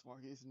 He's not smart.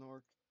 He's an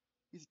orc.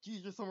 He's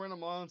just some random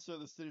monster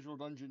this digital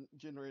dungeon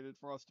generated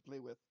for us to play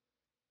with.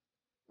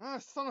 Ah,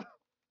 son of...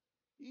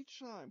 Each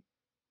time.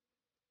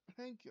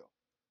 Thank you.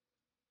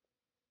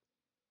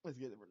 Let's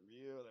get a different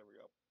view. There we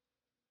go.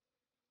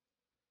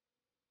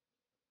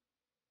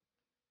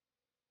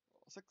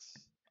 6.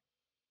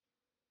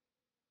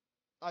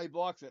 Ah, he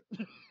blocks it.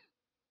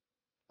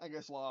 I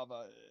guess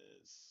lava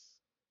is...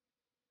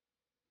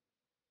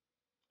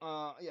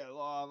 yeah,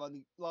 lava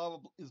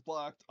is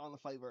blocked on the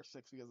 5 or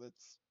 6 because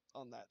it's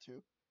on that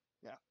too.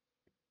 Yeah.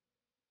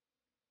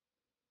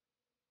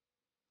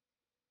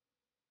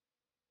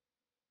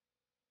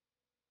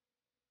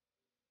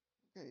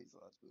 Okay, so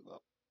let's move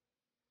up.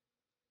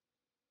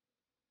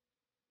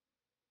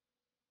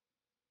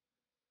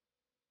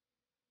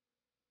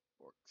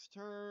 Orc's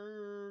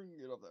turn.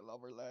 Get up that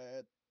lava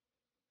lad.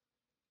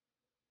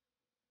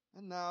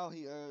 And now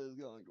he is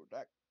going to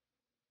attack.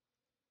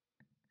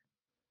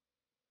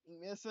 He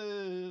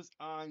misses.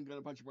 I'm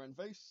gonna punch him right in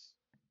the face.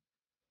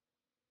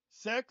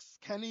 6.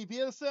 Can he be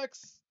a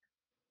 6?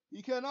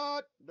 He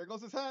cannot. There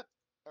goes his hat.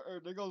 Or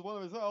there goes one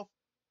of his health.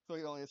 So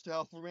he only has 2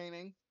 health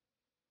remaining.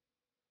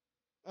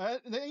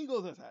 There he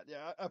goes his hat.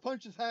 Yeah, I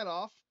punched his hat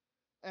off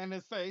and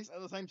his face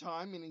at the same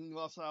time, meaning he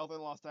lost health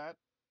and lost hat.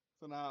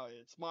 So now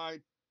it's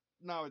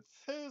now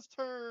it's his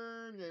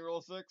turn. Yeah,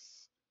 roll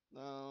 6.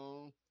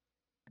 No.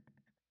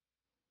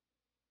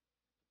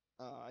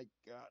 I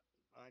got.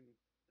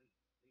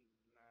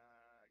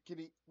 Can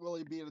he? Will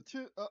he be at a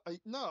 2?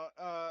 No.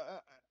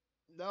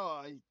 No,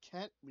 I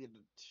can't be at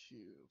a 2.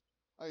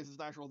 I guess his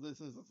natural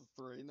distance is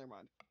a 3. Never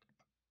mind.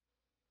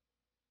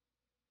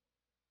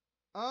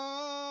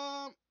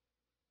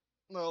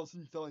 No,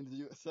 I'm failing to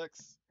do a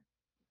 6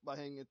 by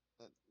hanging it.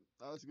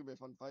 That was gonna be a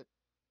fun fight.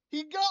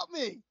 He got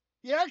me.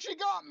 He actually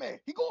got me.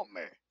 He got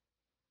me.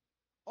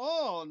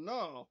 Oh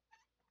no.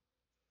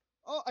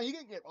 Oh, and you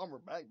can get armor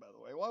back, by the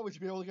way. Why would you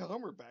be able to get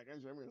armor back?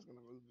 Actually, I'm just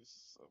gonna move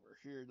this over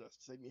here just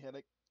to save me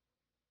headache.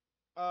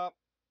 Uh,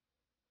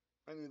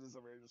 I knew this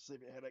over here just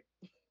save me a headache.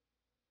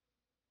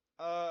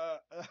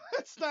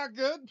 It's not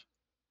good.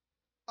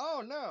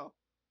 Oh no.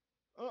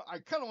 Oh, I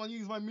kind of want to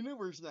use my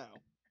maneuvers now.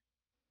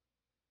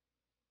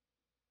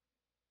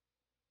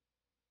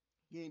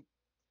 Game.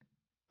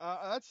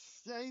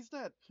 That's yeah. He's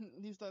dead.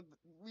 He's dead.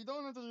 We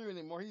don't have to do it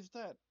anymore. He's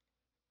dead.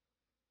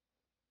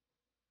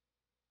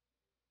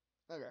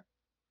 Okay.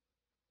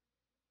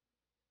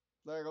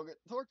 There, go get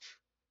the torch.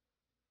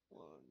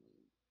 1,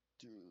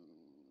 2,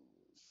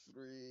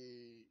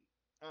 3.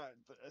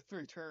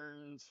 3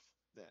 turns.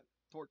 Then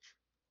torch.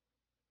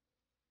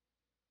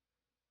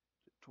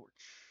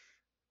 Torch.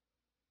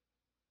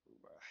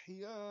 Over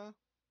here.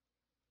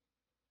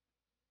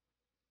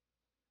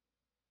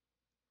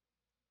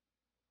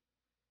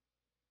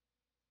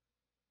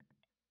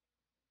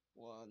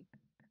 1,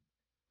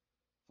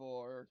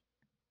 4,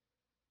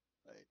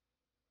 8.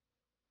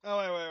 Oh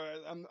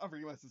wait. I'm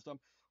forgetting my system.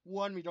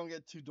 1, we don't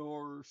get 2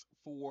 doors.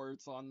 4,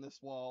 it's on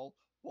this wall.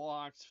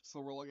 Blocked.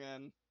 So roll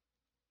again.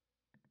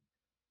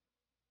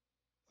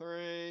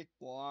 3,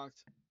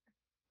 blocked.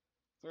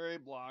 3,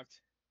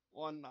 blocked.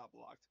 1, not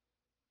blocked.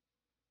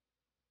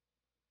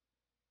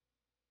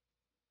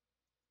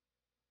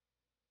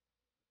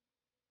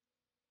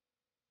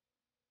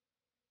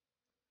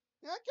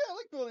 Yeah, I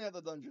like building out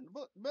the dungeon.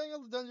 But building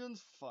out the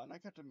dungeon's fun. I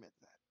got to admit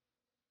that.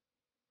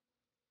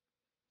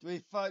 Do we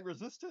fight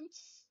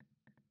resistance?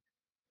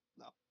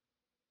 No.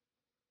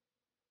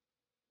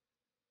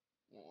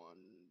 1,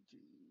 2,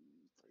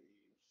 3,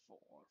 4,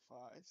 5,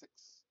 6.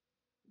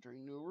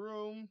 Entering new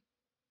room.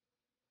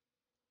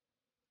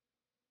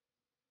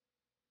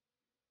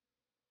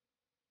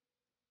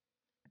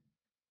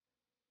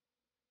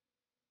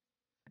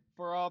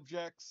 For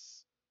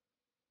objects.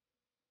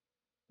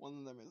 One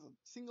of them is a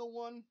single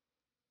one.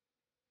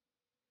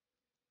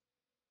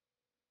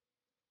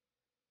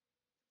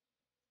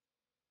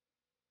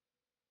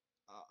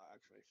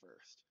 Actually,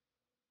 first.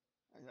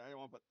 I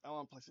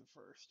want to place it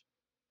first.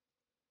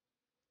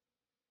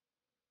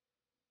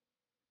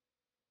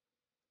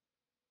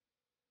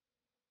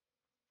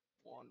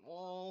 One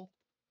wall.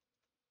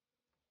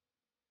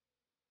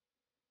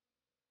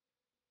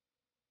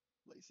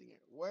 Placing it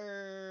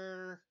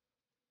where?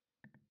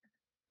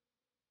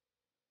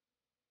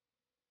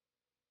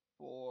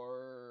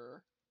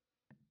 4,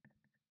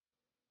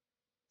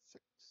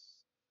 6.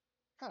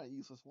 Kind of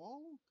useless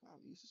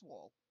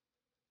wall.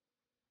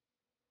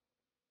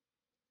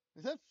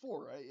 Is that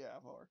 4, right? Yeah,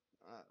 4.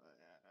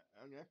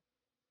 Okay.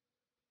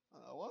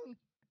 1.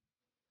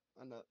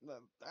 And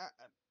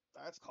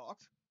that's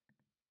cocked.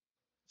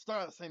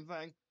 Start the same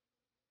thing.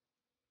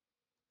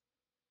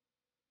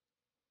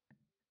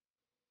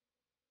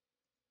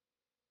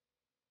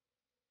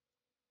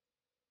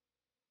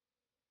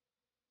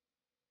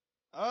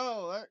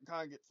 Oh, that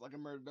kind of gets like a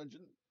murder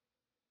dungeon.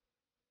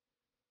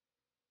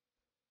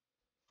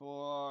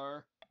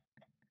 4.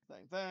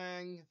 Same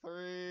thing.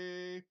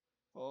 3,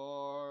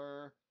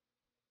 4.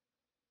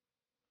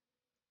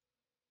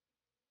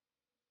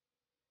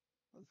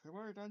 Let's go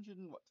murder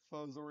dungeon. What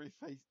foes are we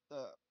face?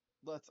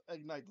 Let's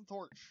ignite the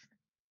torch.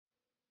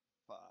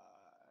 5.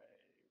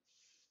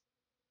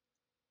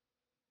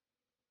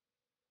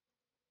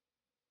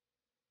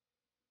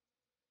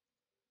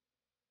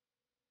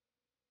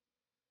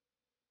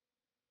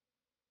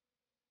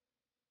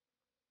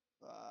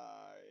 5.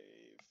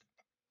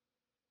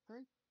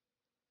 3.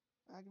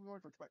 Give me my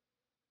torch back.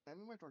 Give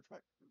me my torch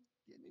back.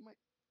 Give me my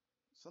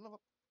son of a.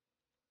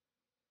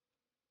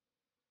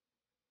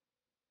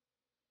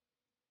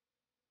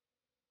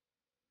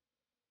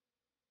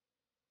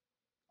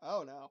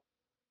 Oh no.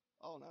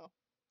 Oh no.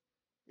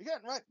 You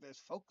can't write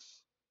this,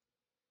 folks.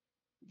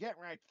 You can't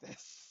write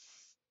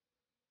this.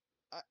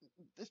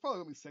 There's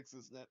probably gonna be 6,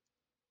 isn't it?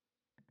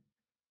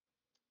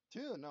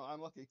 2? No, I'm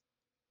lucky.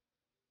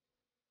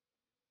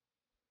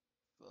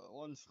 So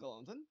 1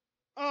 skeleton.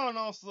 Oh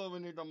no, so we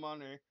need the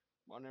money.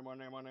 Money.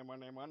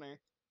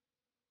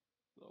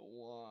 So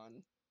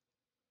 1.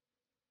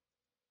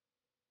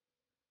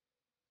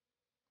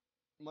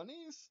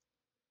 Monies?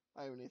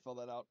 I even need to fill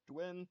that out to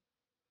win.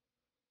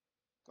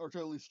 Or to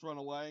at least run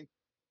away.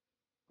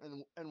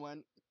 And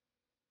win.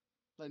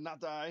 Like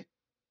not die.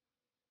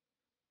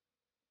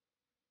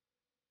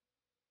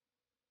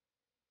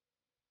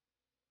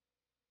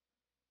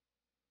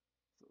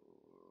 So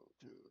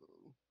 2.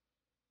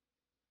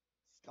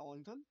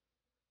 Skeleton.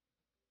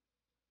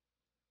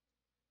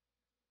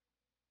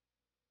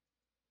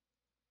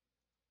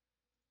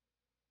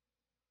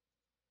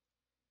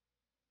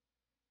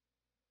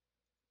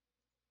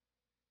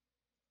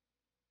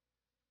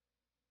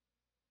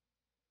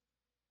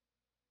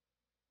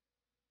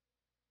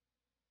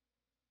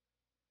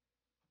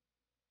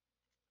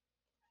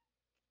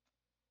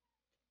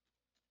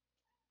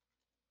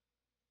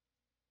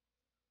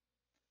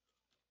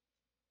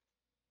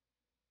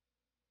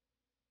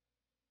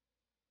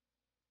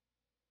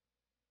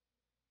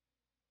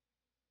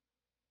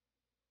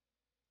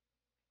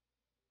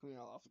 Clean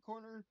out off the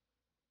corner.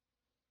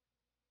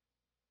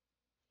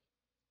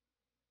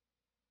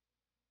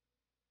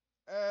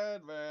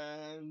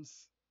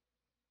 Advance.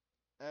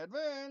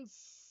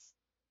 Advance.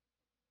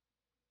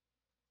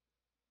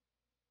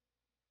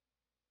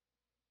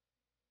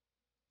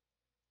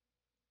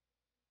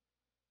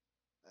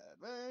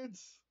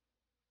 Advance.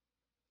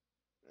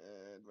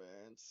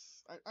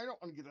 Advance. I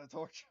don't want to get that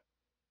torch.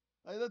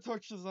 That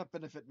torch does not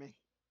benefit me.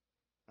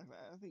 I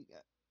think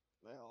that.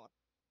 Well,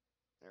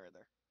 there, right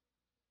there.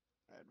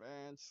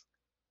 Advance.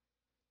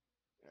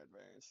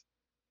 Advance.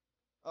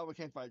 Oh, we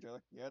can't fight each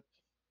other yet.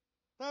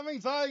 That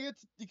means I get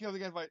because we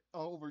can't fight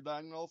over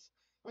diagonals.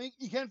 I mean,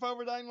 you can fight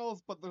over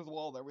diagonals, but there's a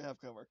wall there. We have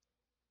cover.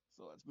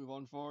 So let's move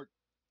on forward.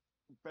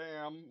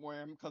 Bam,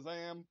 wham,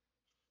 kazam.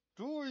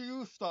 Do we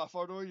use stuff,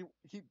 or do we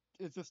keep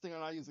insisting on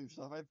not using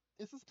stuff?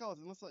 It's a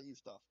skeleton. Let's not use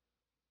stuff.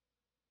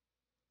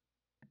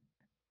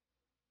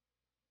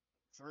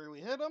 3, we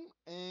hit him,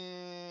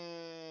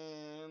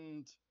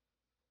 and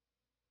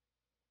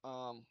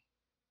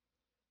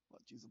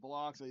let's use a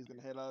block. So he's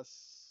gonna hit us.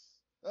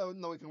 Oh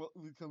no, we can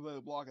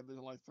block it. There's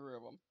only 3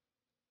 of them.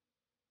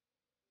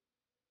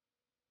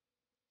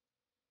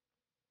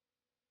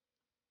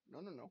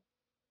 No, no, no.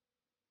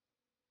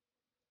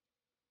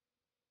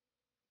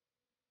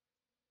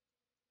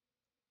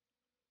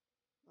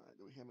 All right,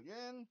 do we hit him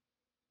again?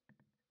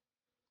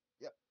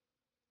 Yep,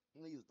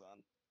 he's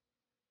done.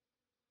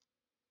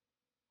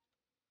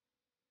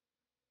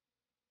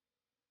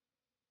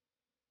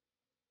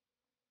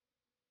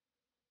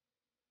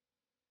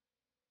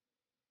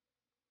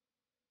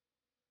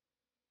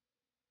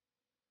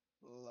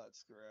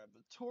 Let's grab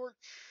the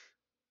torch.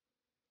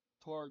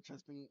 Torch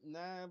has been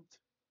nabbed.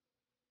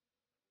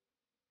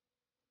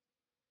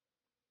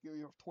 Give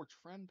your torch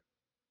friend.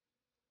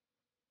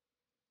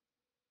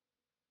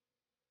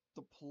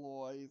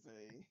 Deploy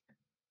the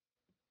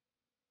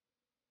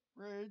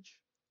bridge.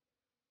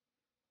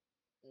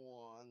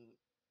 1.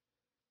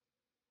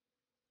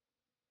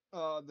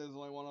 There's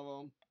only one of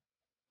them.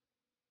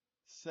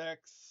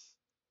 6.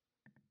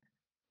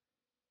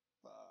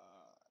 5.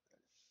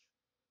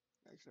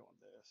 Actually, I want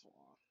this one.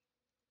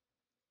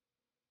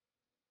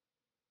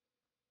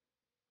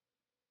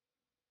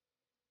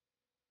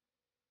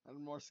 And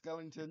more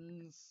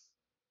skeletons.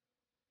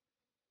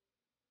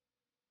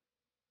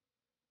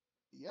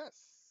 Yes.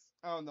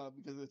 Oh no,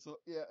 because it's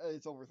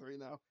over 3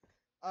 now.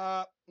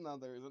 No,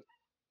 there isn't.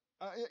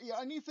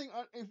 Yeah, anything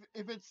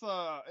if it's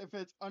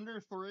under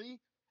 3,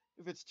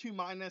 if it's 2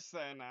 minus,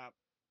 then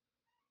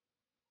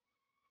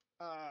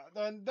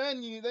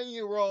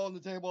you roll on the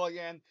table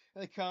again,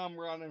 and they come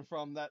running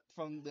from the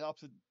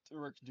opposite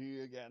direction to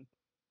you again,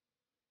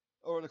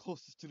 or the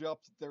closest to the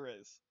opposite there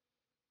is.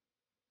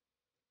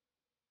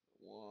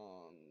 1,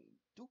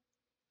 2.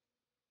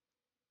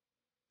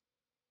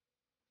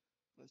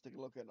 Let's take a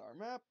look at our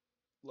map.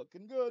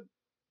 Looking good.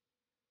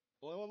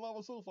 Only 1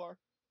 level so far.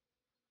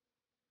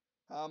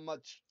 How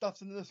much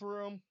stuff's in this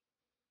room?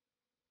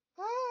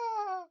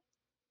 Ah!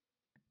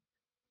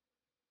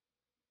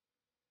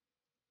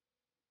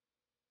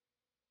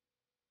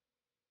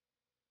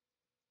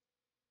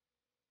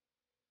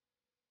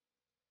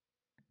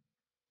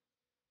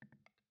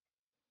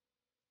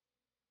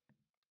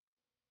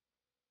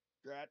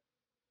 Drat.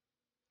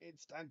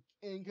 It's an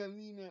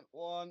inconvenient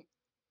one.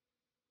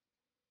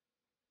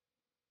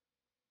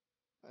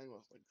 I think it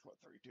was like, what,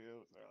 32?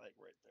 They're like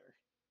right there.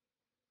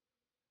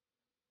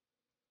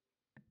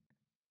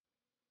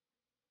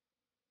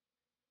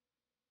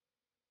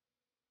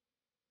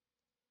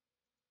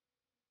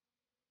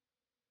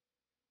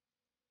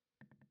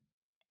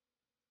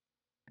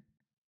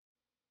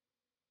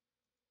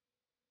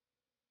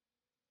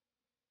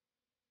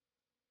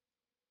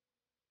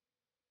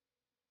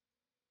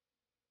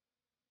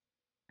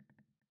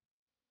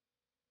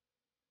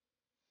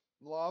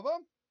 Lava?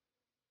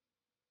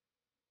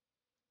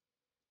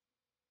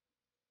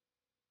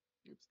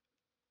 Oops.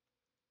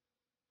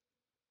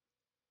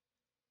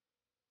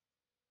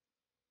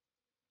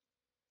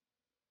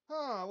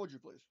 Huh, would you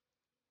please?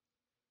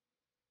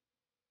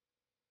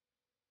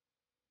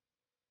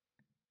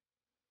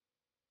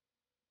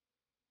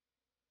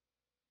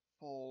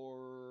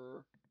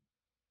 For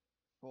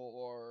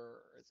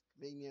it's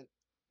convenient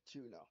to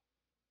know.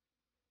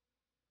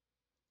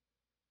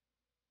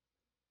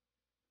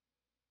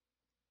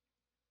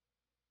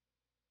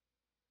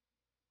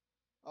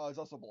 Oh, it's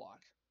also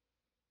blocked.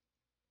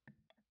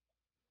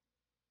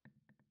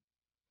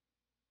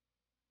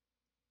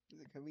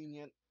 Is it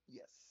convenient?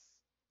 Yes.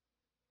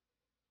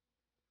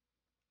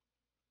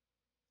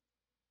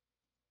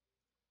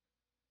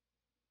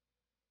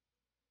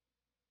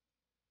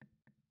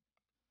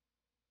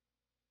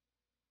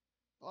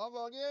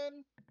 Lava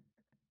again.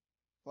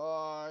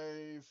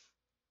 5,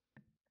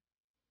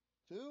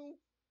 2.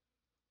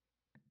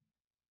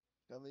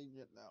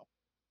 Convenient now.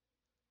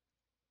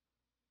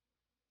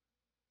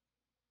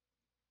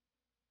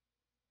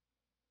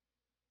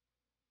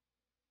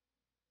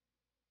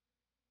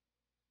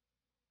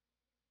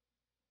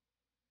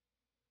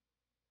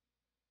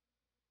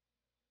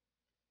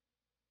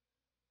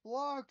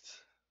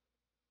 Blocked.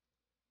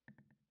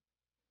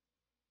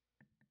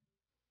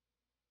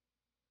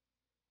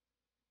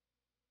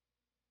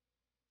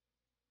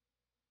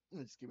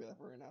 Let's give me that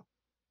for right now.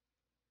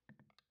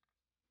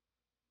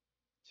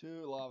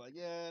 2, lava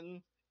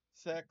again.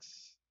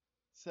 6.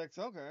 6,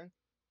 okay.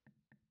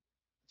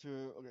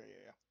 2, okay,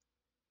 yeah.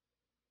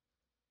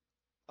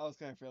 I was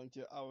kind of feeling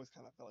too. I was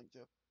kind of feeling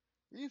too.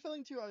 Were you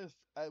feeling too? I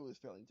was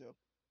feeling too.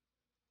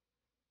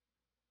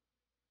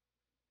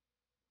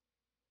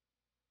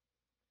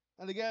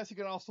 And I guess you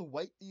can also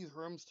wipe these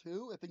rooms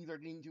too if things are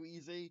getting too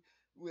easy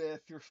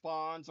with your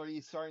spawns, or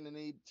you starting to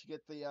need to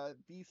get the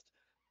beast.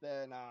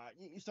 Then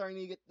you starting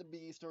to get the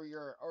beast, or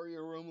your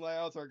room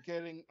layouts are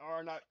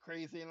not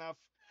crazy enough.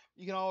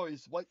 You can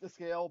always wipe the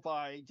scale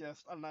by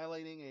just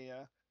annihilating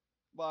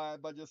by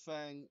just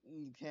saying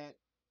you can't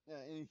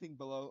anything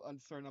below a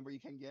certain number you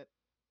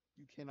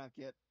cannot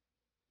get,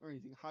 or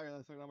anything higher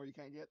than a certain number you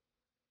can't get.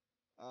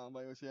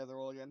 But you have the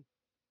roll again.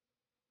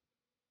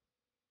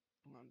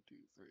 1, 2,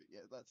 3.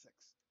 Yeah, that's 6.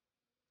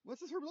 What's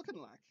this room looking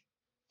like?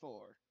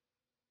 4.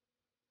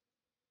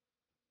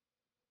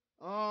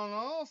 And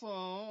also.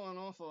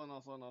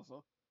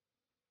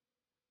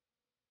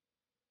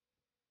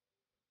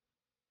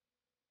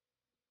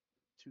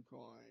 2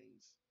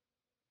 coins.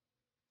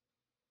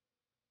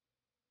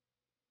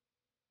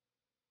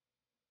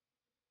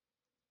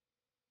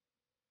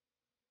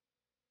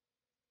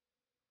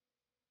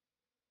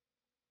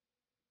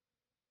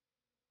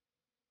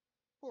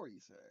 Four, you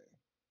say?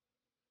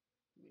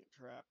 Need a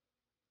trap.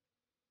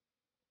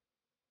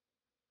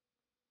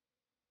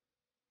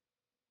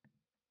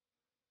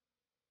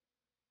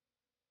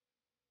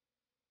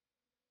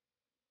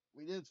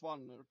 We did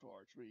spawn another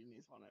torch. We need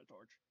to spawn another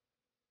torch.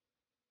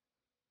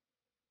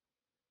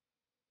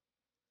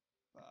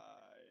 5,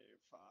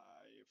 5.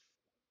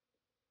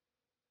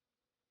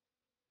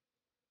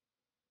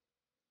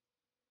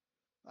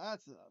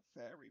 That's a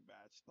very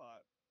bad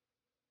spot.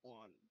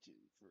 1, 2,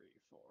 3,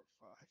 4,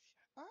 5.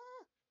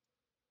 Ah,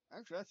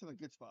 actually, that's in a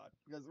good spot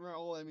because we're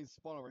all enemies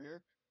spawn over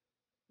here.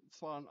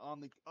 Spawn on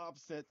the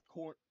opposite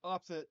corner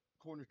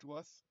to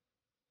us.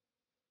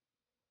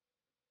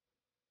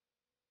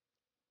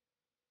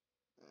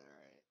 All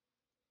right.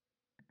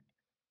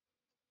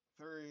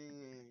 3,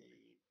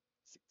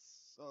 6.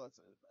 Oh, that's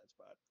a bad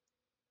spot.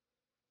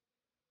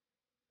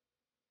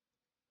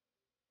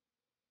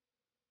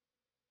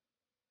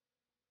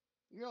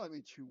 It can only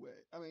be 2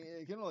 ways. I mean,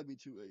 it can only be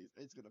 2 ways.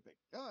 It's gonna pick.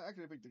 Oh,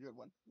 actually, I picked a good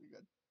one. We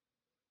good.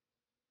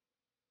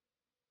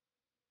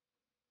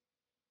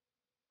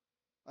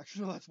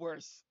 Actually, no, that's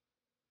worse.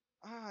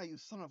 Ah, you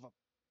son of a.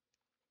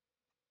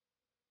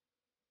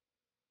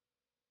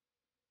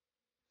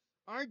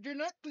 I did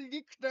not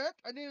click that.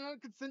 I did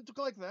not consent to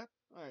click that.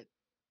 Alright.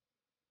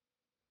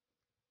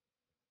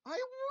 I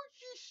want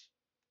you.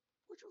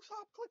 Would you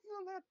stop clicking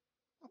on that?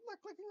 I'm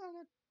not clicking on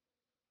it.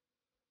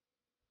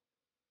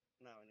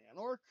 Now I need an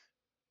orc.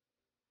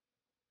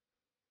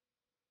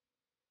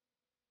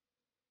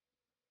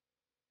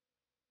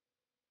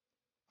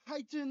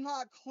 I did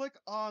not click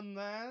on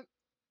that.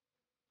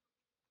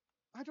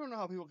 I don't know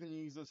how people can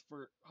use this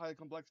for high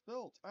complex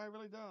builds. I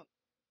really don't.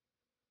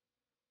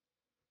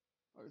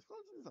 Oh, these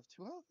closings have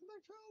 2 health in their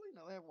Charlie?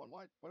 No, they have 1.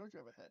 Why don't you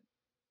have a head?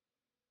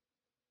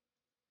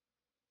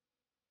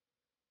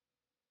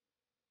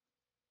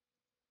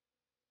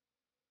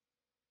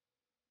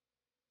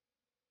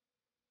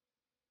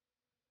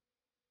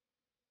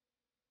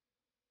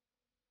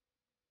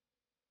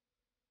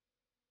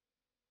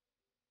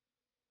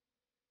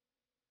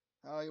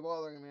 How are you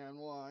bothering me, and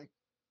why?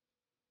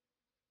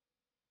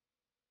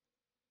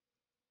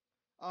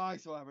 Oh, I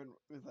still haven't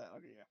with that.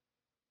 Okay, yeah.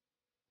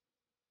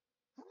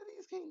 How are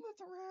these getting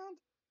moved around?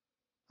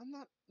 I'm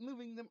not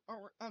moving them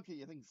around.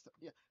 Okay, I think so.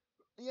 Yeah.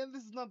 Yeah,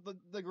 this is not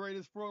the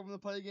greatest program to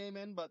play a game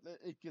in, but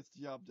it gets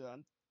the job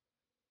done.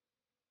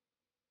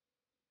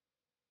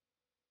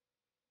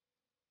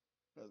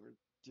 Because we're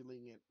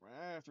dealing it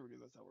right after we do.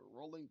 That's how we're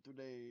rolling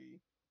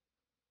today.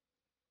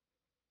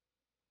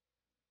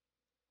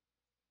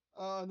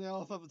 And they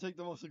also have to take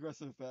the most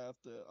aggressive path.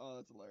 Oh,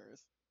 that's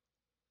hilarious.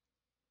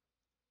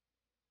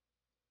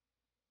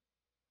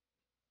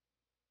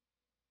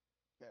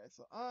 Okay,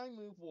 so I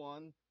move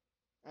 1,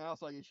 and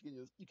also I guess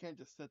you can't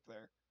just sit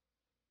there.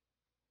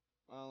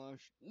 No,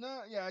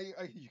 yeah,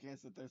 you can't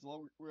sit there.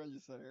 So we're gonna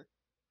just sit here.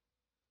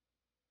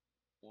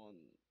 1,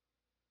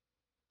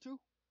 2.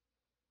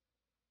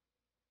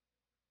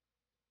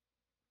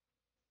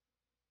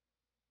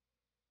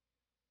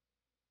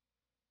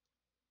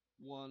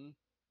 1,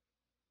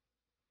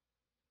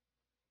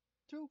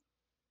 2.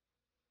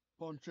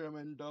 Punch him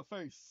in the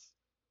face.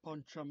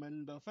 Punch him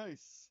in the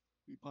face.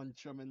 We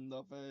punch him in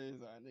the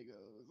face, and he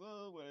goes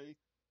away.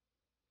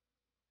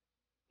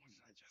 What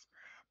did I just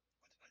grab?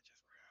 What did I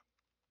just grab?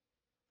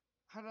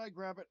 How did I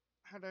grab it?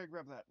 How did I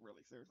grab that?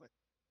 Really, seriously.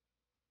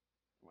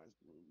 I might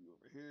just move you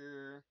over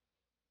here.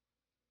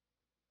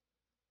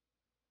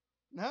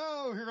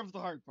 No, here comes the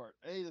hard part.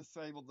 A,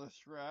 disable the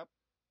strap.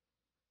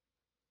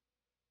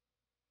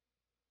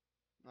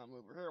 Now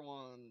move over here.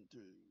 1,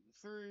 2,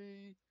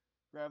 3.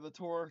 Grab the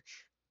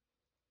torch.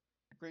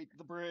 Create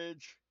the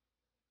bridge.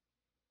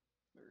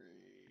 3,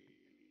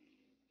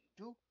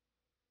 2.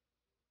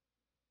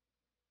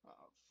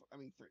 I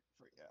mean 3,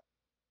 3. Yeah.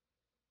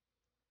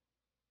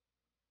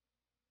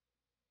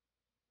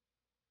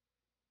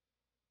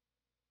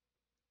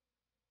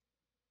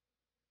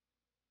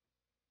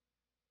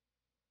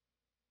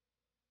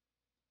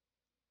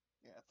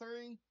 Yeah,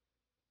 3.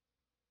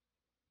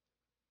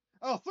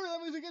 Oh, 3,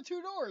 that means we get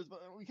 2 doors, but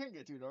we can't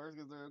get 2 doors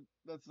because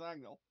that's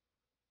diagonal,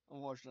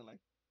 unfortunately.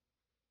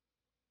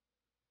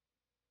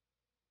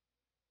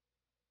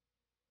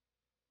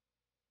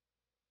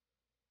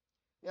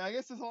 Yeah, I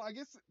guess this whole, I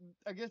guess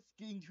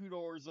getting 2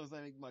 doors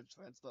doesn't make much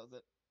sense, does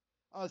it?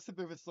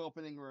 Simply if it's the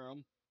opening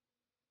room.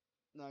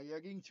 No, yeah,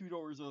 getting 2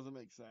 doors doesn't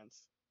make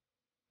sense.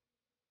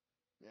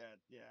 Yeah,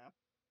 yeah.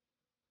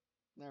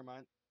 Never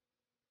mind.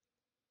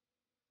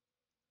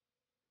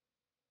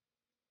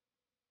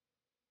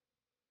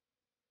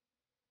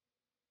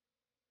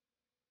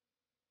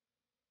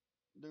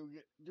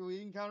 Do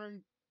we encounter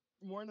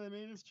more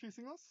enemies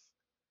chasing us?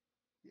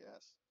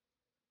 Yes.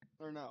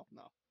 Or no,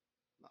 no,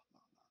 no, no,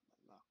 no,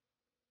 no, no.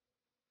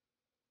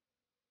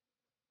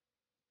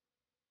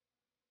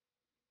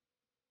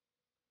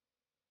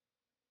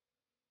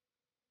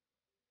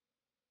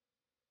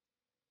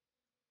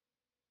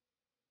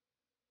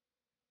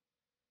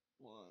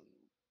 1,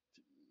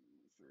 2,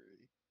 3,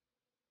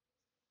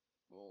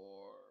 4,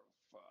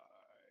 5,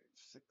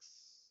 6.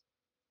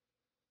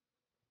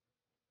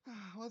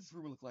 What does this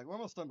room look like? We're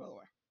almost done, by the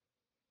way.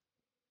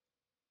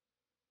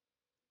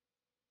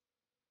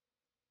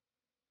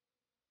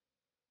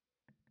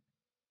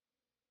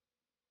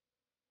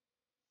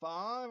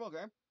 5,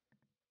 okay.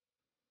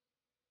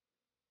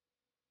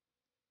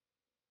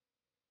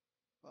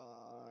 5,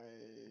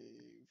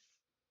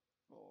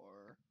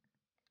 4,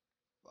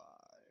 5,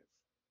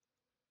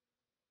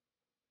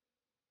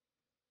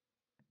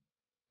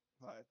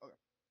 5. Okay.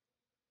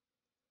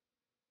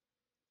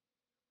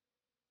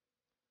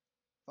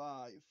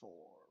 5, 4,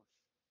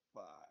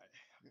 5.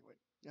 Okay, wait.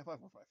 Yeah, 5,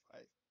 4, 5,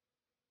 5.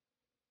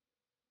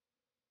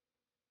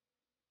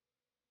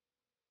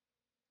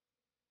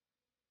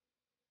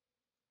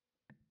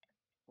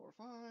 4,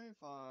 5,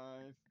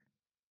 5.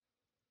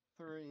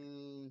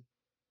 3,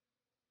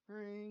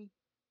 3.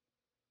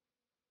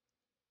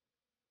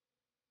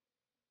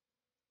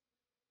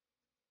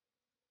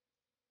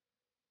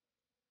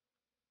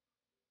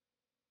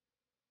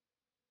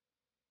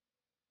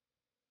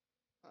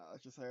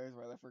 Let's just say it's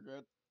right there for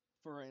good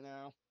for right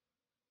now.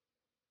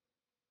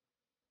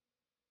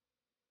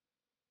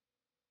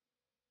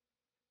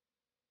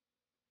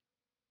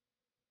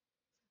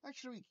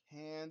 Actually, we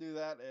can do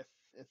that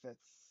if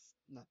it's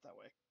not that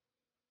way.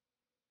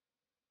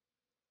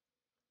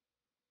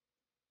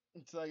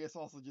 So I guess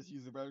also just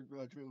use the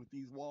regiment with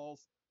these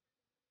walls.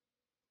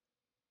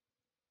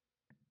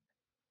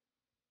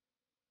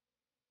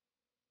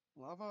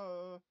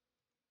 Lava.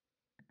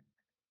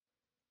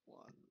 1,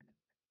 1.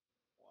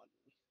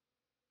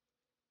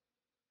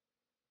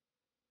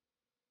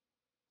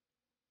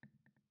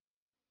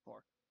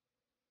 4.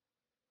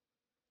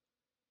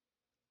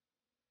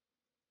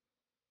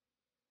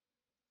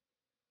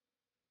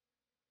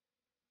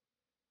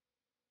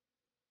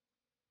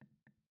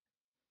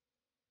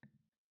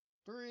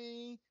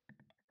 3,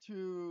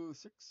 2,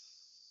 6.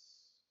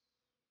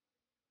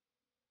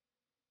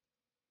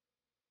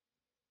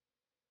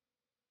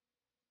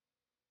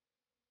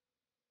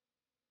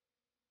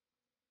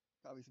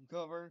 Got me some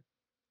cover.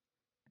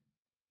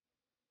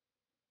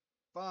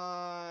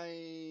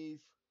 5.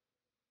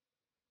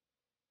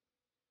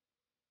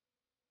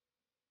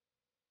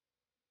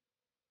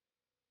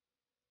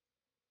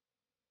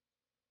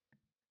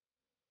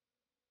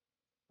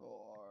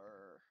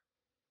 4,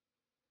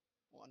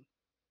 1,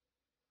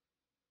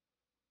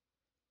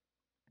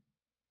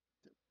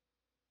 2.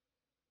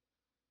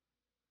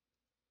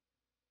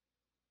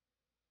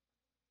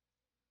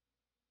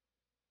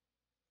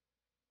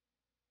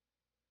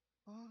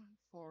 5,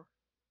 4.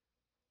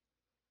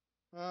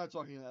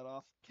 Talking that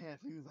off.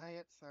 Can't do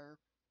that, sir.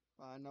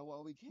 I know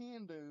what we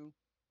can do.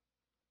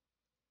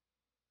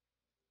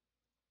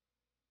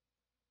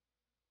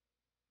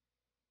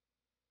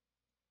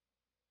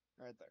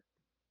 Right there.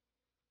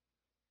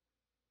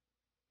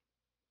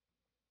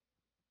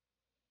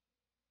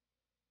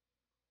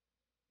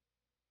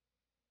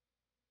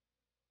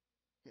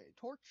 Okay,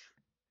 torch.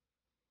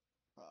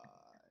 5,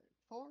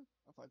 4.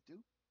 5, 2.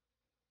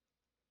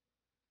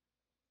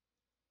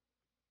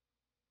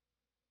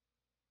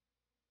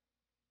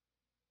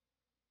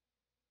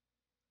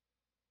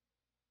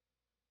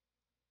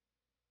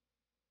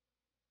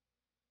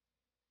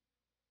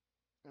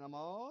 And I'm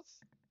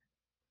almost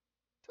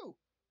 2.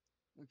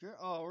 Okay.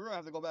 Oh, we're gonna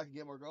have to go back and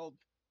get more gold.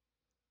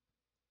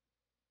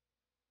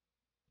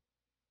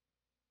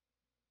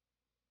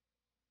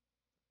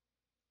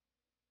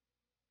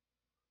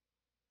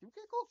 Did we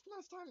get gold from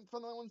last time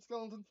from that one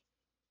skeleton?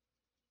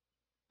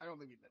 I don't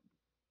think we did.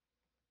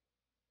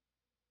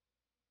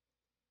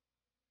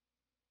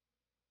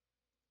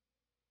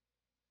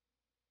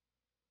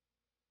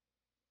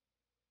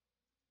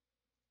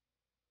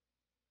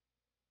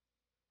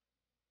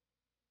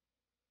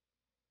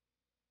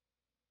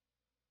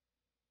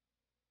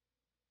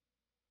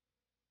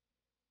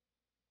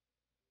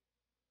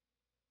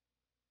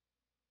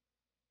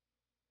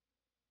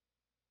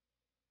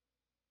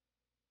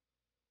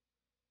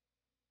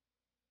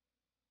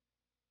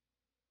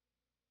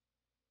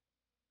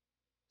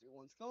 Do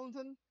one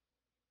skeleton.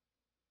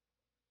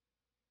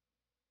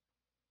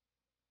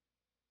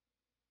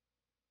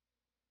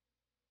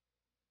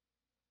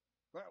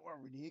 Right where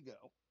we need to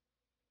go.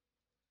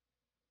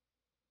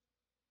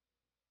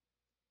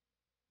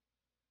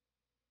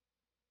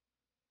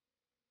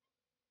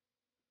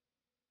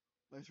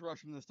 Let's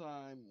rush him this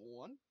time.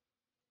 One.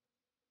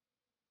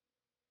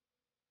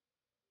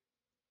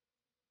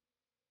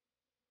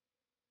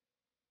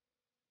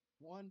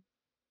 One.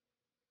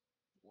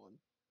 One.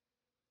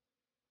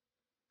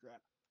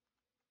 Drop.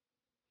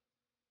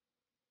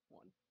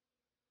 One.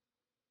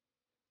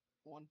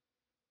 One.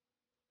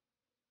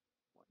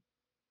 One.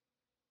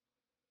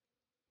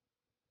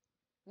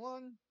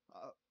 One.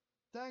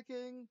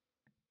 Attacking.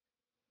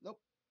 Nope.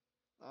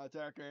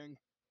 Attacking.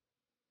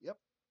 Yep.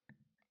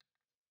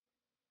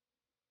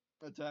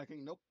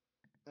 Attacking. Nope.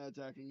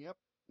 Attacking. Yep.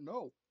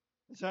 No.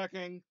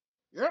 Attacking.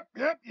 Yep.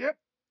 Yep. Yep.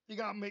 You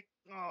got me.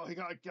 Oh, he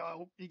got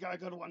go. He got a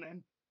good one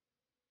in.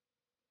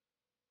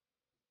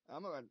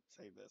 I'm gonna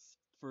save this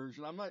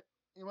version. I'm not.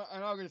 You know,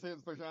 I'm not gonna save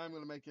this version. I'm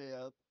gonna make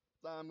a.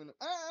 I'm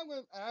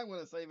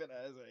gonna save it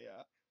as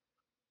a.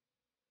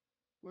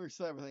 We're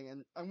set everything,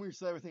 and I'm gonna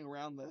set everything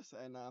around this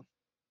and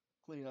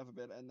clean it up a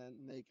bit, and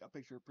then make a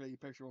pretty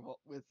picture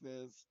with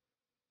this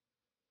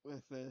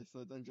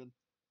dungeon.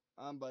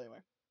 But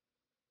anyway.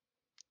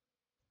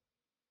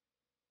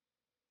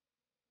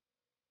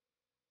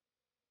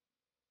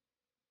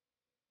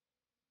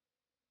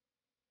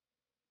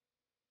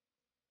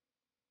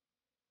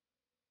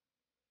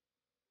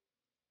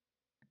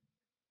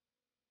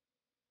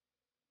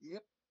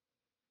 Yep.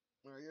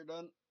 All right, you're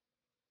done.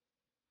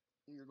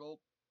 You're gold.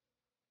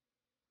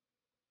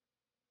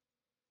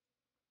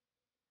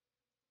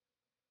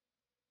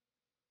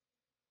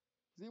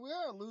 See, we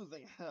are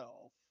losing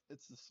health.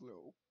 It's the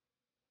slow.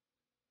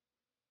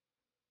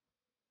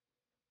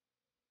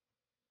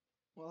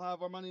 We'll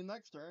have our money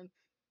next turn.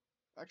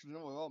 Actually,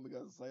 no, we won't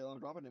because they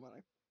don't drop any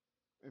money.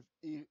 If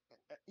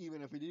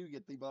even if we do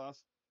get the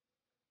boss.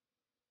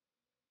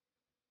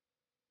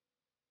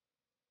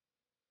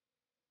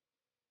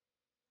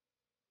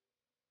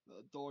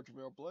 The Dodge of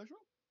your pleasure.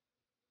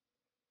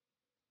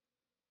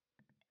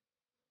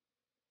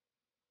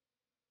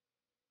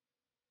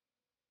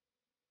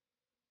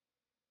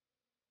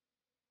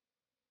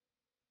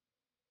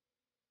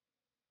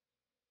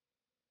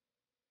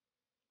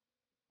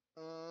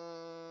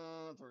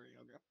 Three,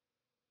 okay.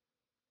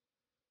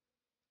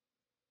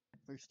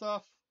 Three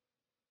stuff.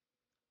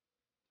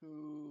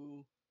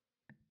 2,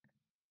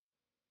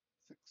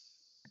 6.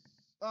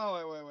 Oh,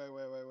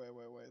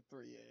 wait.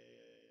 3, yeah.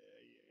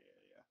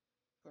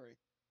 3.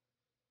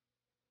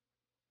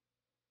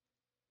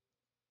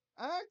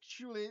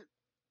 Actually,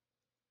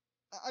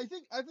 I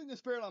think the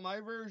spirit on my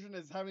version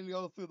is having to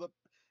go through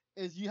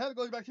you have to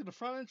go back to the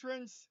front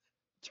entrance,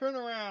 turn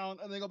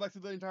around, and then go back to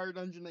the entire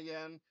dungeon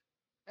again,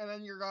 and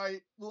then your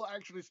guy will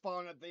actually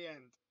spawn at the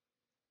end.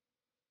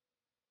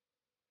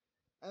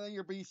 And then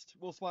your beast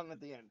will spawn at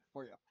the end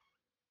for you.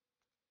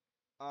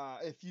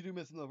 If you do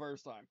miss him the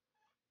first time.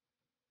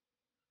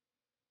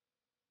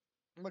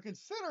 But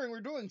considering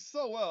we're doing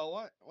so well,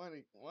 why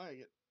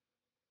get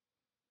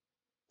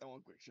that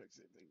one quick check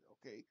save thing?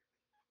 Okay.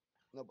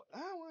 No, but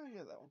I want to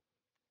get that one.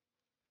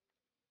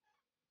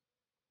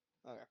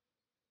 Okay.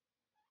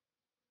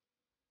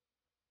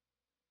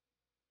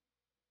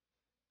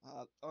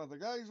 Are the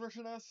guys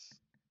rushing us?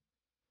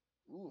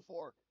 Ooh,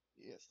 4.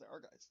 Yes, there are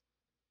guys.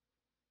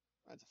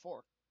 That's a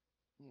 4.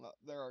 No,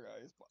 there are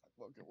guys.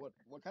 What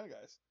kind of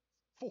guys?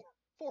 4.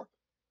 4.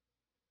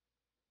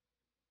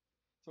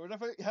 So we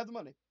definitely have the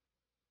money.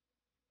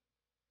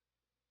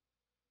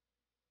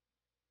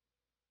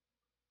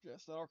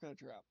 Just an Arcana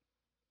trap.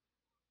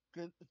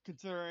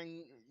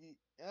 Considering,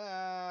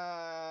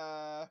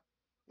 yeah,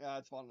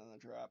 it's fun in the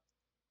trap.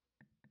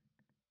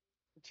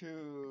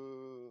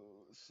 2,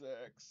 6,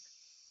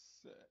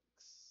 6.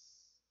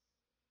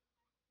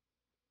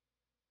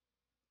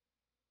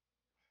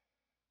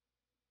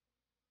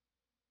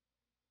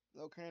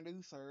 No can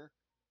do, sir.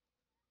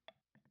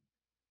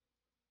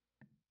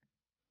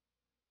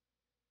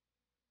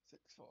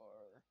 6, 4.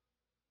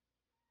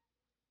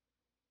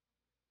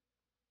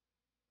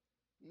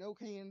 No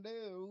can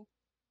do.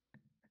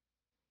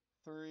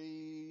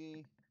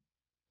 3,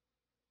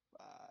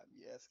 5.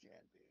 Yes, can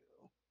do.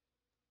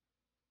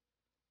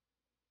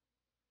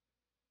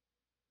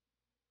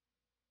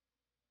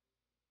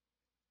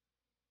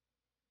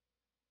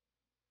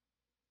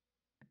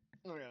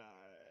 Oh yeah,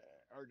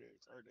 our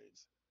dudes.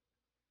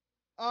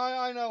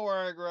 I know where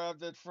I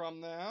grabbed it from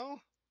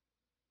now.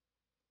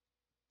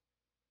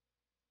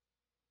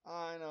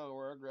 I know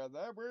where I grabbed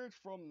that bridge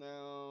from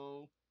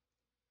now.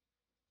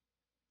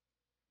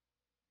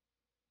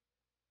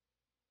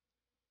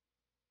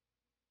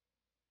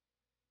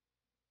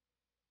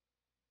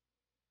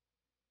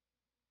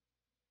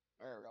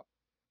 There we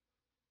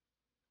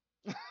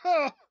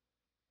go.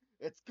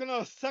 It's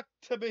gonna suck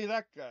to be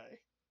that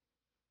guy.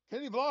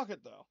 Can he block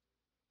it though?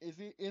 Is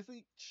he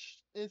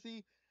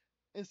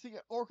an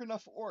orc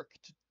enough orc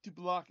to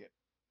block it?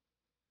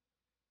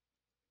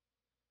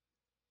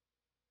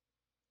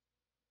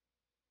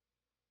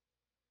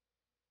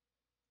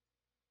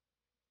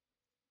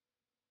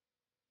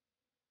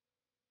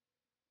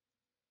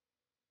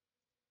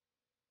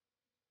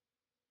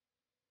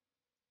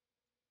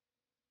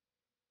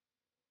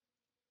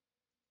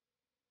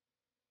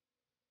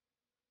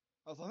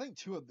 Also, I think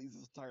 2 of these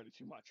is entirely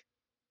too much,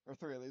 or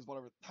 3 of these,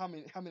 whatever. How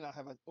many I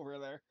have over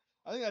there?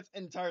 I think that's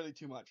entirely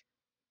too much.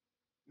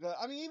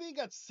 I mean, even you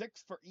got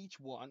 6 for each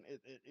one,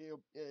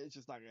 it's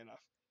just not good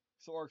enough.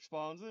 So orc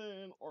spawns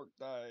in, orc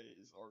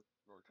dies, orc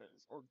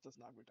dies, orc does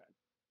not go down.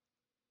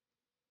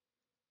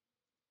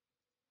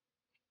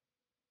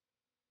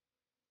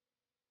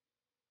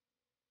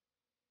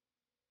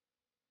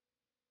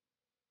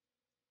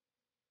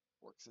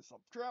 Orc sets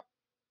up trap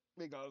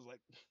because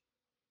like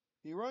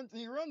he runs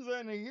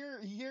in and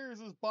he hears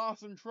his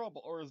boss in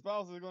trouble, or his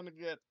boss is going to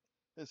get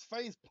his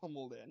face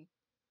pummeled in.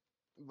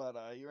 But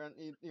he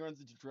runs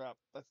into trap.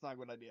 That's not a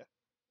good idea.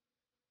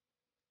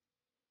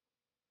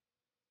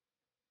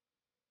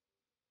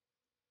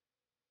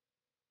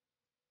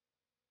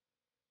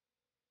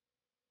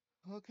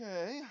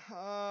 Okay.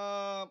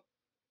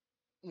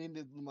 We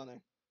need the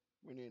money.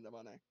 We need the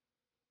money.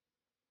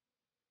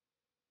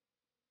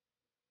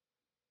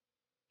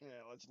 Yeah,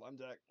 let's lime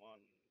deck 1,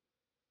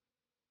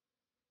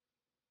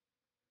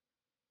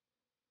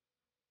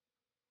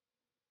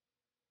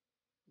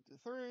 2,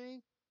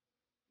 3.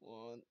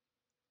 1.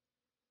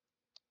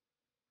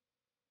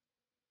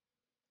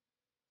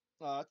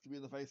 It could be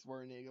the face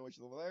where Inigo, which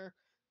is over there.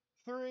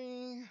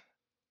 3.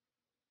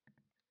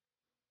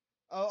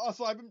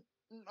 Also, I've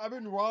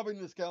been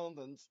robbing the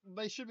skeletons.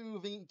 They should be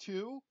moving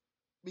 2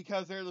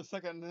 because they're the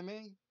second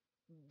enemy.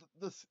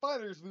 The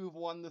spiders move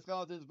 1, the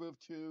skeletons move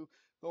 2,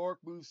 the orc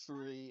moves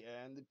 3,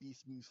 and the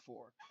beast moves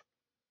 4.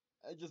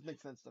 It just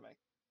makes sense to me.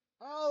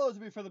 Oh, to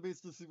be fair, the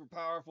beast is super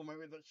powerful.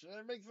 Maybe that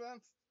should make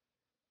sense.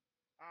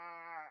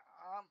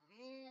 Uh, um,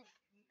 mm,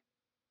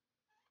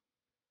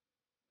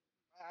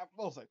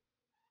 we'll see.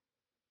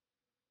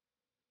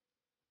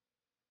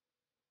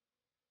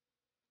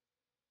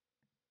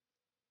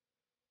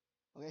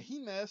 Okay, he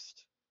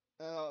missed.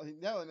 He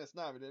definitely missed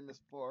now, but he didn't miss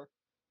before.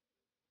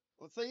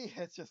 Let's say he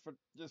hits just for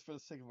the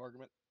sake of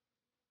argument,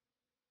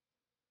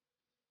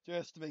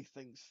 just to make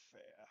things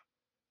fair.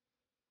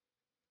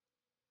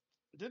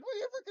 Did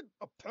we ever get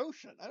a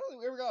potion? I don't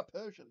think we ever got a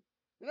potion.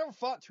 We never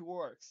fought 2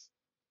 orcs,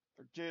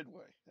 or did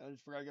we? I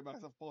just forgot to get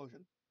myself a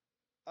potion.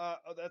 Oh,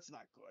 that's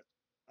not good.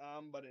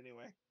 But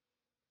anyway.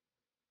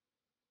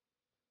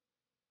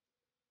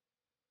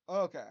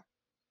 Okay.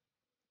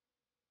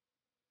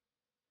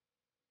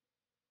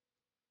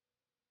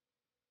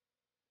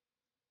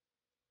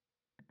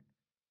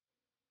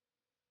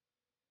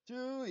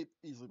 2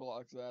 easily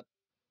blocks that.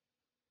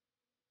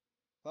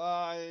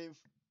 5,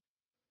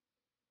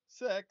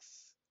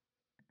 6.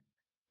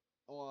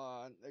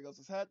 1. There goes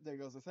his head. There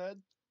goes his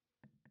head.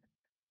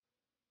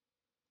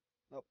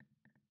 Nope.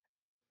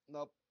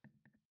 Nope.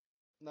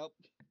 Nope.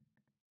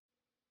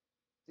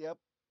 Yep.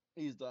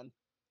 He's done.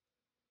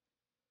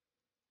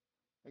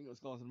 I think it was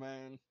Skeleton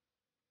Man.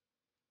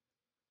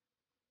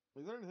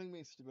 Is there anything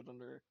being stupid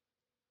under?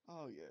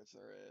 Oh, yes,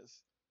 there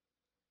is.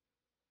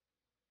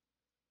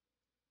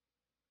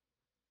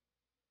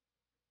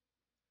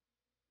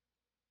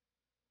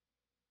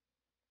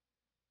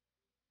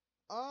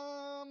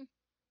 Um.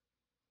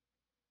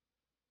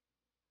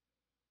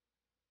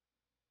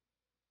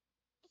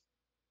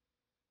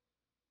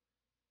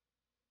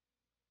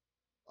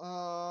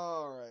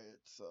 Alright,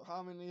 so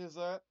how many is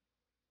that?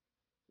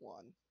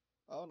 1.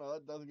 Oh no,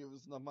 that doesn't give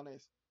us enough money.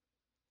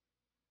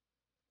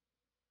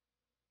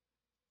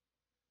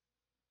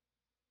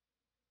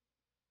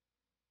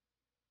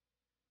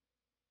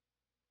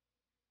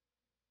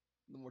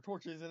 No more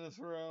torches in this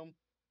room.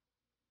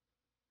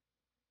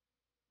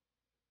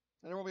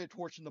 And there will be a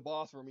torch in the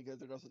boss room because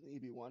there doesn't need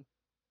to be one.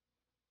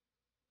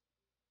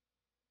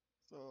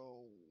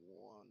 So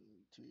 1,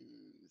 2,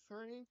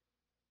 3.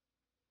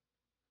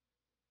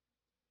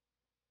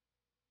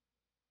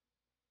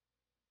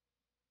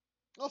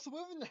 Also,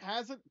 movement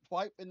hasn't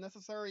quite been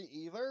necessary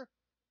either.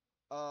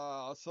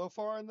 So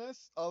far in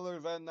this, other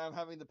than them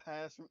having to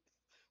pass,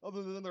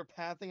 other than their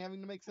pathing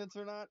having to make sense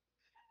or not.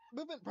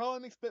 Movement probably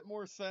makes a bit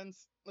more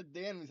sense. Like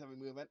the enemies having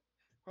movement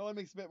probably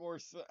makes a bit more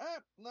sense.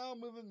 No,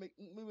 movement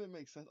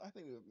makes sense. I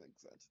think movement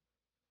makes sense.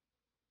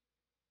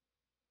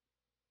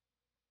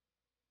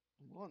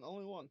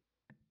 Only one.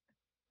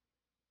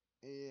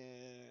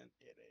 And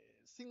it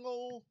is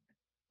single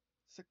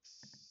 6,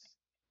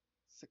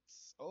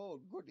 6. Oh,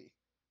 goody.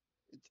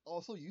 It's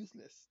also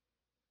useless.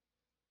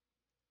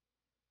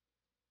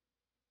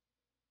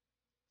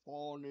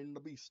 Spawn in the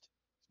beast.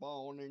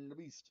 Spawn in the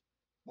beast.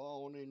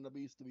 Spawn in the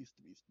beast. The beast.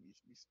 The beast. The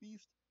beast. Beast.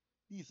 Beast.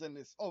 Beast and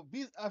this. Oh,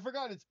 beast. I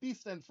forgot. It's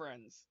Beast and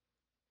Friends.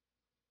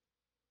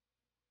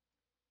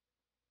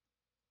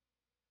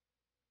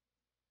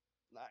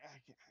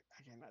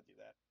 I cannot do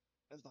that.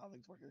 That's not how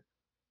things work here.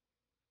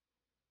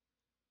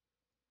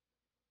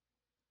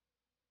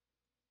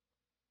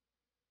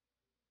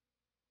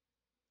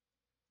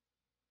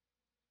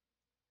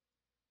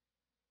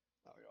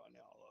 Oh, yeah, I know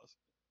all those.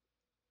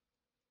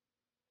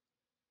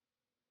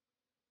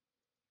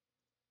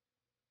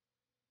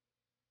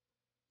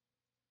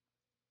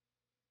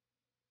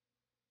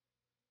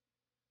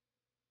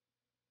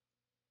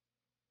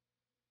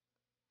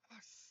 Ah,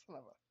 son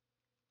of a.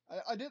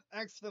 I did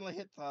accidentally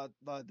hit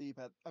the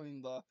D-pad. I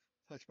mean the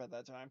touchpad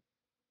that time.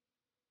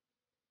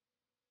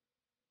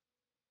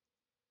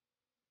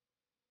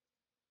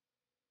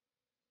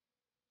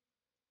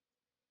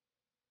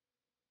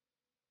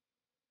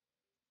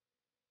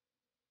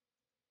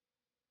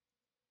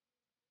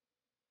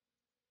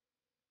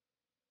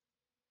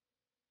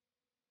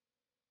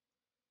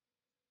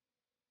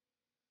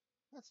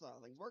 That's not how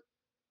things work.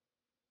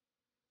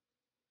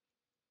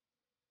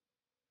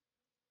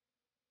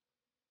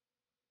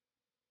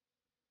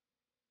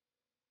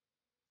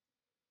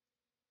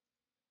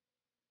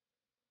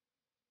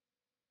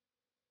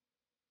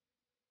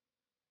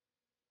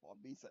 Well,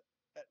 beast at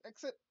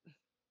exit.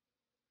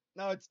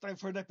 Now it's time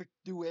for an epic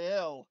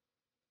duel.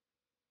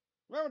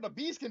 Remember, the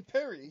beast can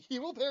parry. He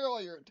will parry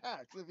all your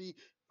attacks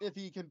if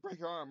he can break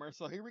your armor.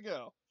 So here we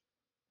go.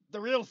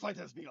 The real fight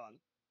has begun.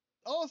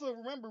 Also,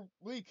 remember,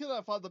 we could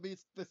have fought the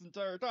beast this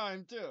entire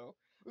time too.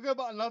 We could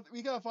have nothing.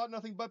 We could have fought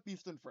nothing but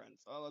beast and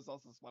friends. Oh, let's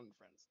also spawn in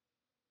friends.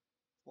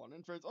 Spawn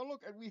in friends. Oh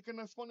look, and we can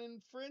have spawn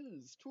in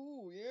friends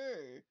too.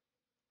 Yay!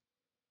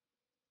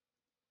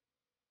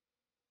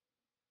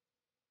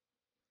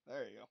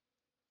 There you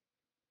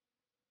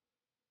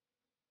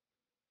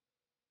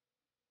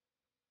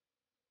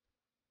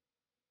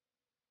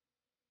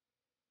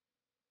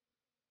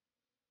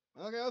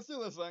go. Okay, let's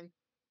do this thing.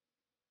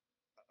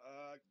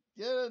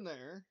 Get in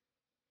there.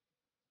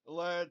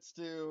 Let's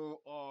do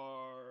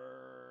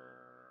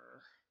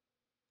our.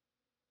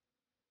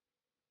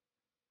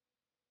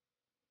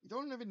 You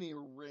don't have any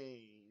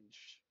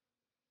range.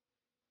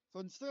 So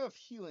instead of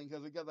healing,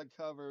 because we got that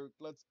covered,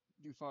 let's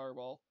do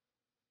fireball.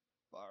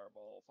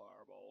 Fireball,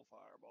 fireball,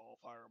 fireball,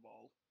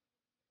 fireball.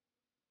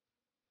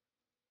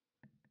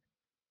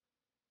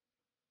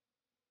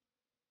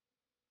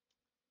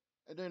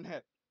 It didn't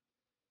hit,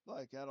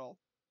 like, at all.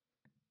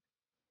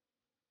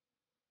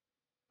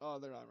 Oh,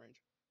 they're not in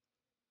range.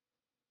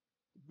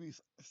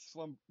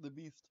 The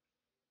beast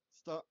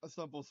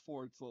stumbles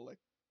forward slowly.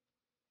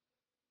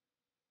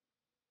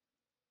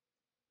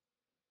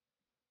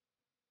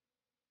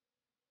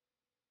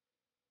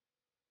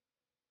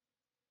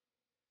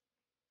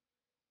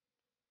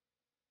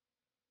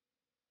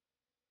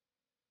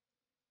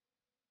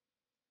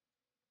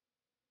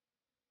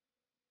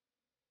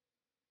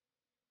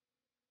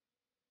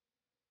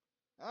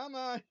 Come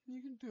on,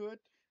 you can do it.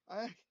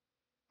 I,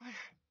 I,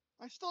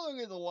 I still don't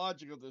get the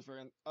logic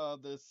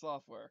of this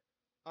software.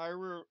 I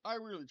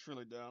really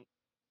truly don't.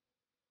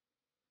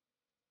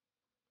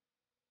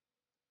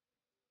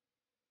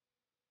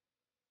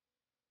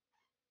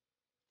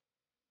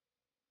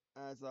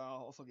 As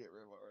I'll also get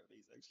rid of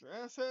these extra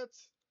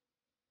assets.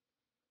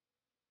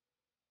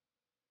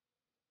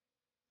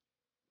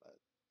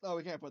 But, oh,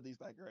 we can't put these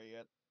back right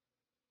yet.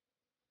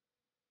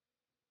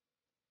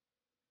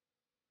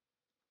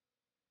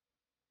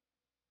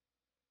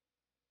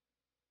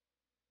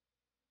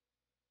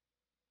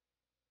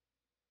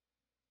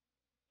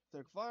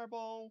 Take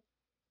fireball.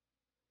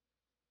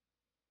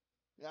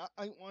 Yeah,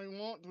 I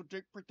want to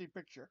take pretty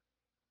picture.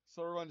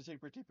 So we're going to take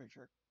pretty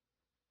picture.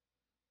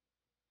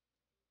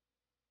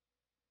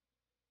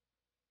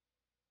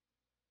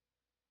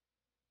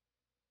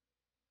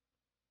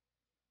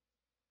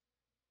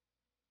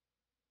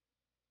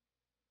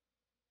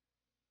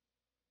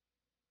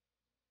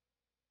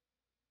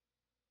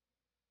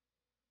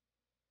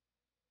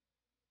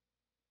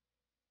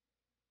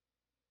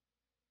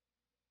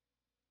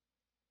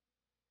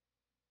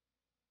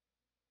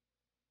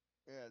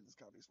 Yeah, this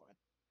copy's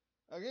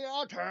fine. Okay,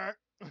 I'll attack.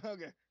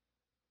 Okay.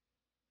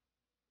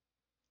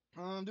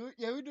 Do it.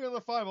 Yeah, we do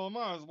another fireball.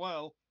 Might as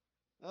well.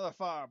 Another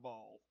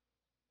fireball.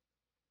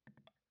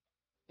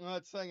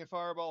 It's saying if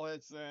fireball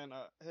hits, then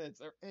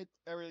hit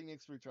everything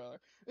next to each other.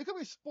 It could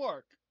be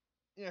spark.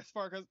 Yeah,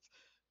 spark.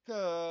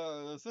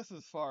 Cause this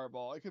is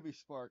fireball. It could be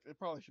spark. It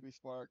probably should be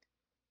spark.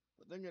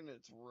 But then again,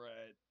 it's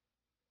red.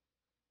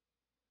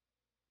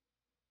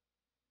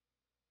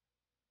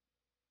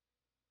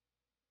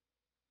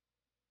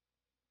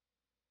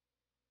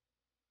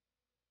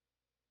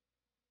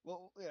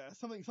 Well, yeah,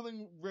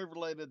 something red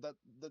related that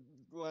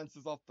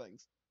glances off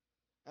things,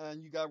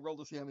 and you gotta roll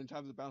to see how many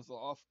times it bounces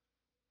off.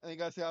 And you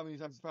gotta see how many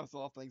times it bounces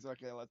off things.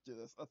 Okay, let's do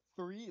this. A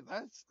 3,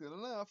 that's good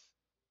enough.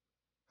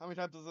 How many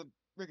times does it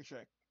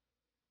ricochet?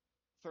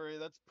 3,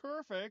 that's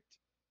perfect.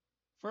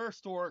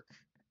 First orc.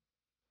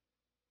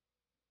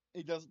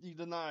 He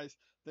denies.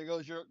 There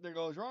goes your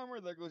armor,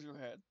 there goes your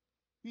head.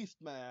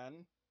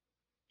 Beastman.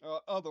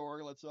 Other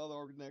orc, let's do other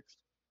orc next.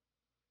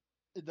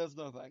 It does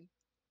nothing.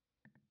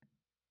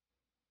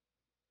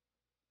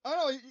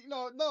 Oh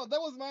no,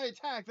 that was my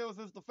attack. That was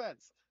his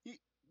defense.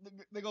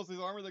 There goes his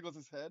armor, there goes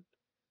his head.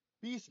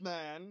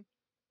 Beastman,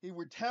 he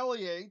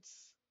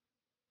retaliates.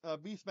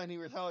 Beastman, he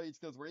retaliates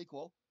because we're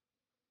equal.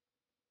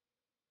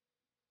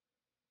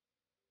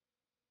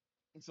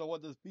 And so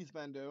what does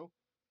Beastman do?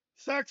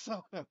 Sex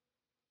on him.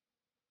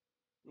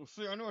 You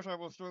see, I knew what I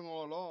was doing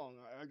all along.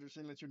 I just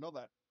didn't let you know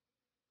that.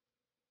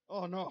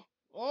 Oh no!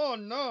 Oh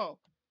no!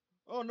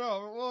 Oh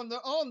no! Oh no!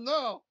 Oh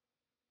no!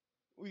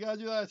 We gotta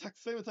do that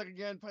same attack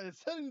again, but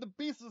it's hitting the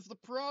beast is the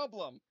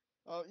problem.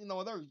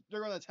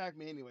 They're gonna attack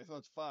me anyway, so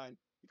it's fine.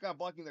 You're kind of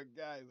blocking their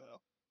guy, though.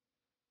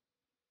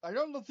 I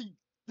don't know if the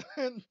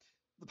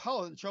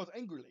paladin shouts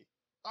angrily.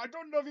 I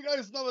don't know if you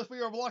guys know this, but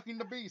you're blocking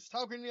the beast.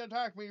 How can you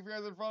attack me if you're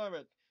in front of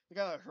it? You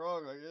gotta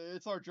shrug. Like,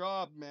 it's our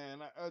job,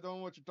 man. I don't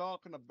know what you're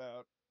talking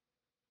about.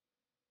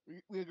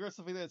 We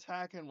aggressively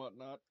attack and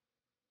whatnot.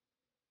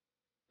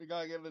 We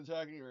gotta get an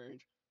attacking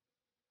range.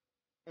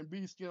 And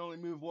beast can only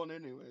move one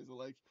anyway. So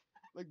like,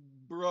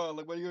 bruh,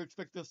 like what do you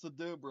expect us to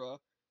do, bruh?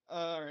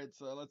 All right,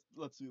 so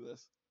let's do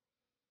this.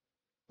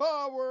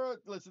 Power.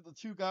 Let's hit the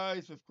two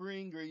guys with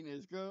green. Green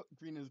is go.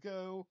 Green is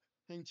go.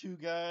 Hitting two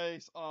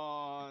guys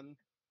on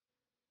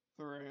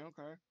 3.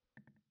 Okay.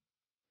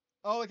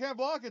 Oh, they can't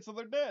block it, so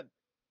they're dead.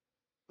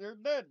 They're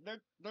dead.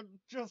 They're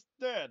just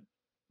dead.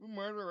 We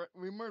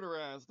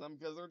murderized them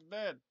because they're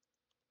dead.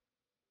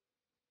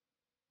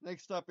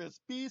 Next up is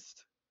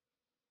Beast.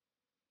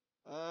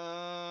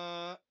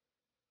 Uh,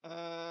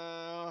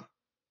 huh.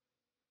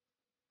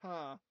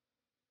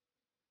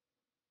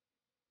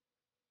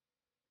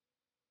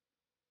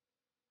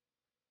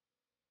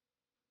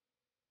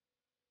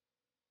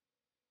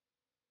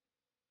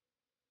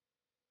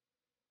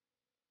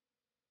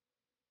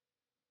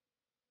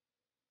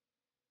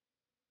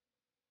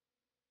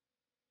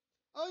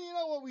 Oh, you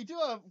know what?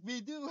 We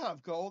do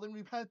have gold, and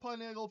we've had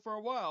plenty of gold for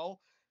a while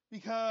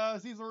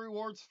because these are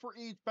rewards for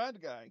each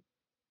bad guy.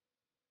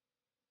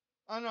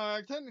 I know.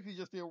 I technically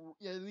just yeah.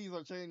 These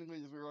are technically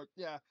just rewards.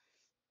 Yeah.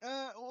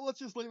 Well, let's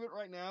just leave it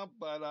right now.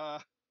 But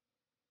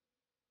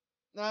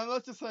now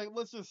let's just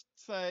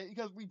say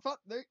because we fought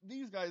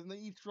these guys and they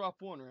each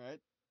drop 1,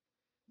 right?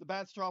 The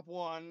bats drop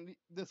 1.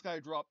 This guy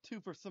dropped 2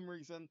 for some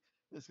reason.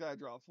 This guy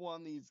drops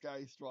 1. These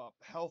guys drop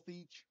health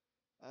each,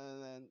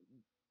 and then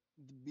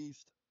the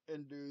beast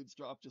and dudes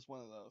drop just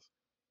 1 of those.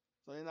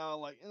 So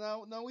no, I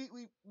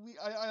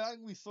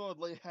think we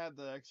solidly had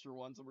the extra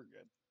ones, so we're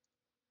good.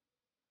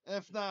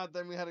 If not,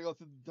 then we had to go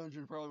through the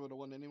dungeon. Probably would have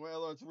won anyway.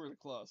 Although it's really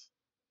close.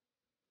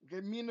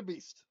 Okay, me and the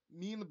beast.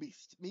 Me and the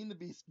beast. Me and the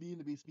beast. Me and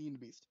the beast. Me and the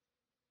beast.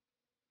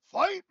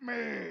 Fight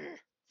me!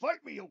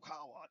 Fight me, you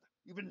coward!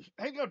 You've been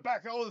hanging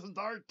back all this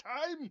entire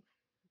time.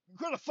 You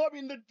could have fought me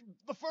in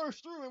the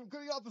first room and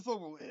could have got this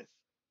over with.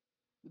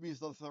 The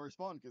beast doesn't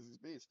respond because he's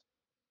beast.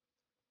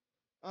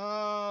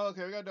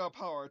 Okay, we gotta do a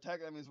power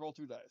attack. That means roll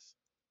 2 dice.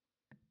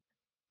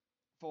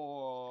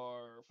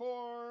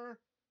 4.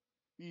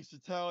 Beast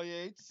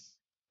retaliates.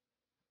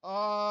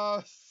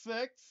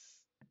 6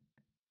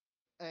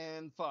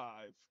 and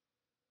 5.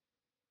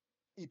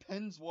 He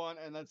pins 1,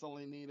 and that's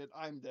only needed.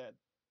 I'm dead.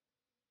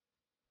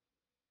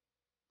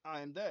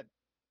 I am dead.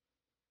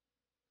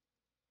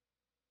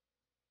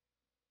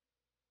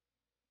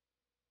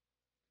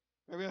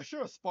 Maybe I should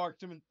have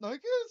sparked him. No, he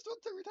can still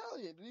to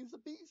retaliate. He's a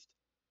beast.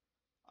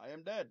 I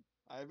am dead.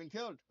 I have been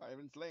killed. I have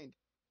been slain.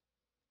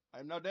 I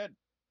am now dead.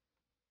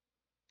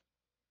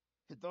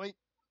 Hit delete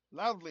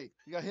loudly.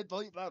 You gotta hit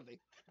delete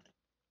loudly.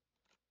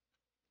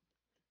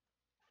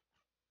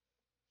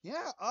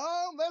 Yeah.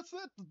 That's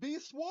it. The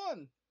beast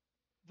won.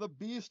 The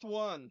beast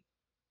won.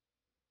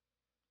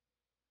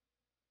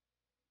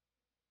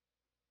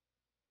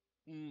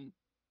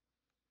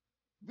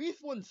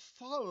 Beast won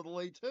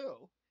solidly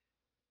too.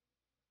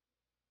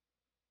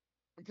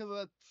 Because of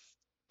that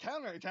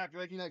counterattack,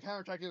 making that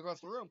counterattack across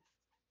the room.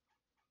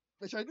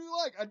 Which I do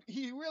like.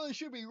 He really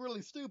should be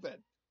really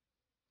stupid.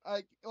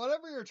 Like,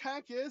 whatever your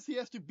attack is, he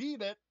has to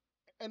beat it,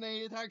 and then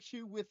he attacks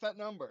you with that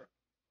number.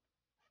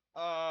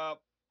 I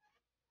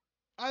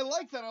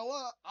like that a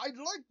lot. I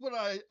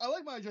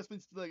like my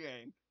adjustments to the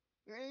game.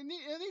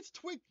 It needs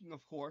tweaking,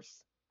 of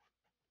course.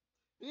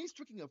 It needs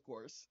tweaking, of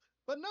course.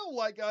 But no,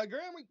 like,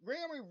 Graham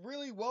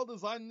really well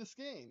designed this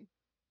game.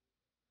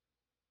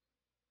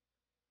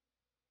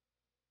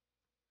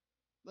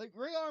 Like,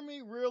 Grey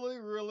Army really,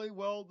 really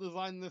well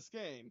designed this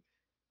game.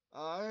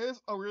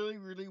 It's a really,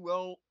 really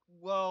well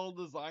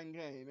designed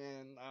game,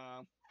 and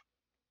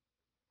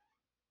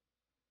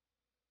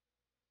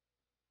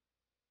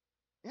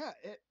yeah,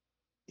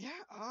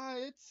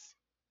 it's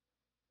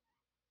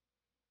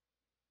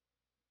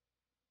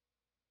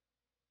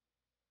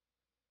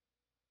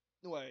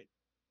wait,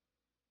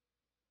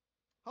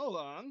 hold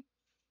on.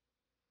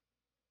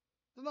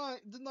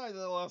 Deny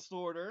the last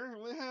order.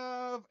 We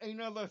have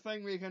another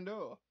thing we can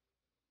do.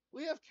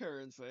 We have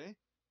currency.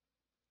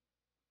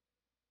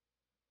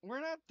 We're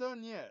not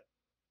done yet.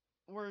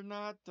 We're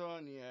not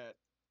done yet.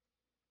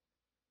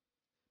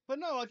 But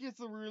no, like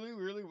it's a really,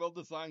 really well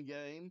designed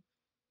game.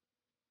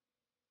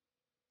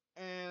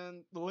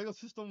 And the Lego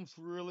system's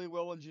really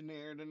well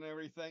engineered and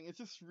everything. It's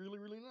just really,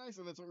 really nice.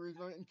 And it's a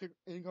original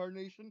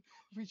incarnation.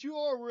 Which you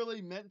are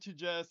really meant to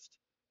just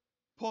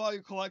pull out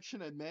your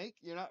collection and make.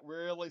 You're not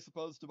really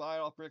supposed to buy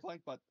it off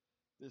Bricklink, but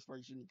this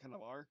version you kind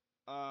of are.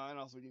 And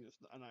also we need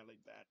to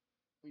annihilate that.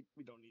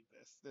 We don't need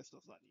this. This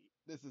does not need.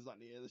 This is not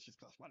needed. This just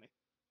costs money.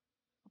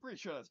 I'm pretty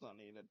sure that's not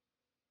needed.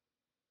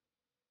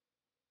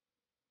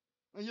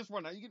 And just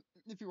run out. You can,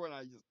 if you run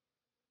out,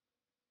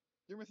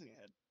 you're missing a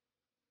head.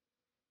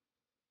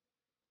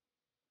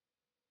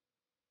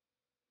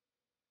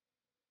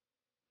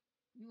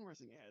 You're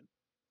missing a head.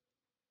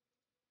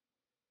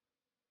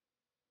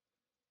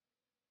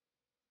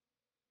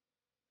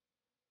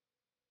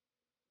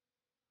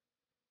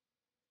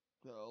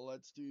 So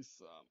let's do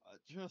some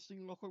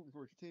adjusting real quick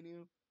before we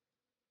continue.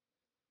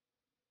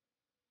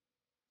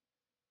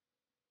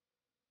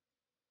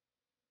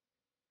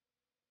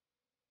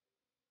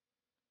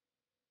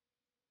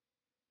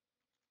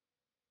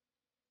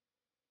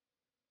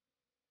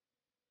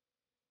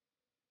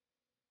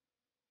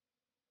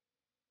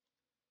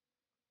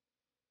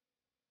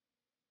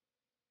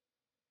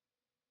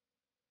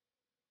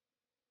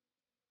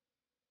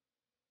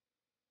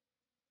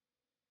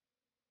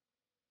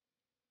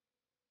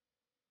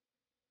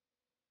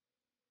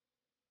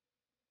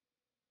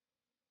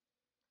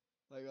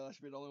 Like, that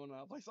should be the only one in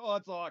that place. Oh,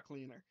 that's a lot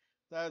cleaner.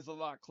 That is a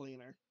lot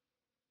cleaner.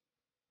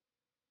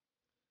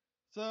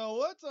 So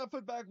let's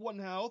put back 1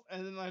 health,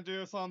 and then I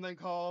do something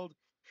called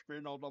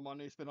spin all the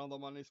money, spin all the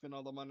money, spin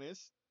all the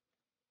monies.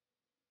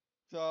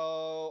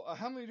 So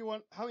how many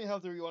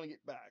health do you want to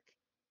get back?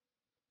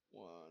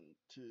 1,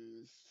 2,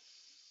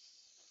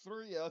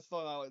 3. Yeah, let's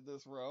start out like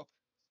this row.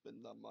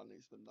 Spin the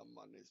money, spin the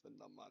money, spin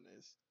the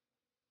monies.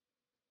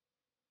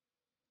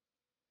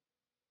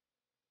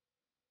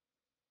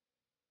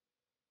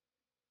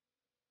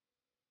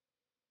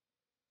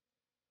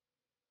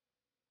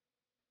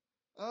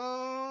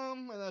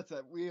 And that's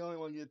it. We only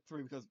want to get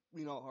 3 because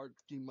we know how hard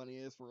team money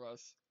is for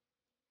us.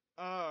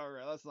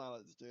 Alright, let's not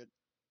let this do it.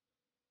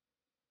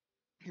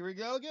 Here we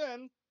go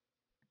again.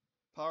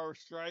 Power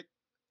strike.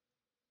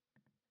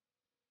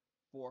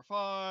 4,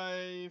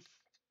 5,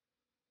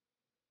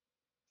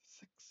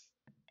 6,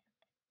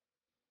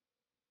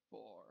 4.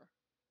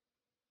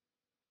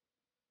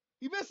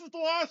 He misses the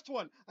last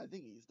one. I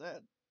think he's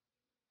dead.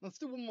 Let's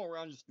do one more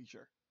round just to be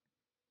sure.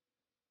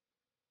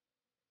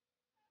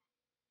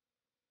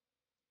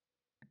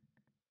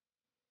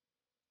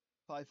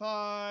 5,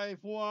 5,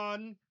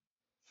 1,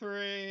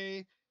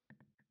 3.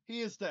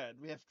 He is dead.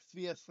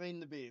 We have slain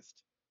the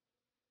beast.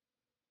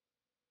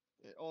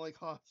 It only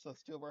costs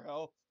us 2 of our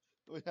health.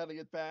 We had to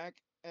get back,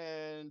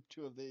 and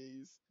 2 of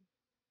these,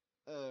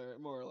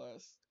 more or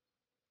less.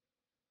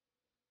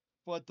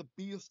 But the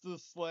beast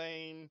is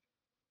slain.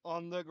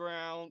 On the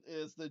ground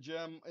is the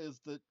gem, is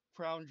the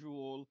crown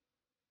jewel.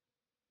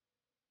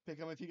 Pick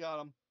him if you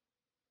got him.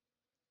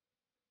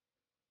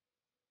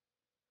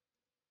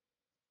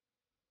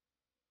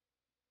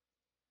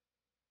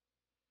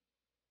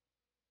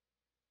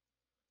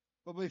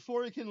 But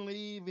before we can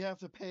leave, we have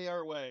to pay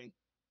our way.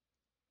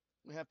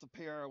 We have to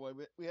pay our way.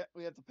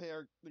 We have to pay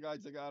the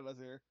guys that got us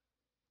here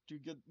to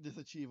get this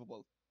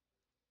achievable.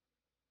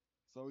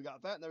 So we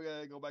got that. Now we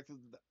gotta go back to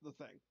the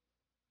thing.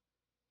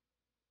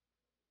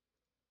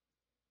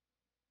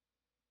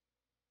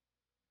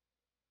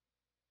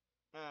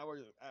 Where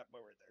is it? We're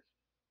right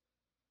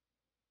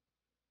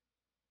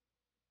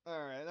there.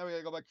 All right. Now we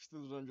gotta go back to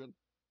the dungeon.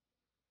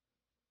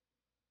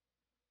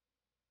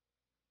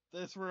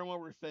 This room what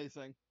we're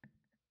facing.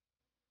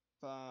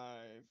 5.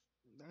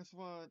 That's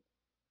what.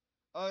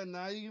 Oh,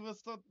 now you give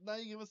us the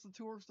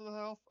 2 orcs to the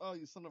health. Oh,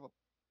 you son of a.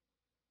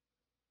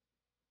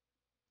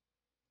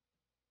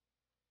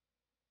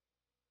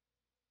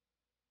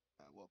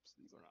 Whoops.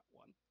 These are not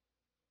 1.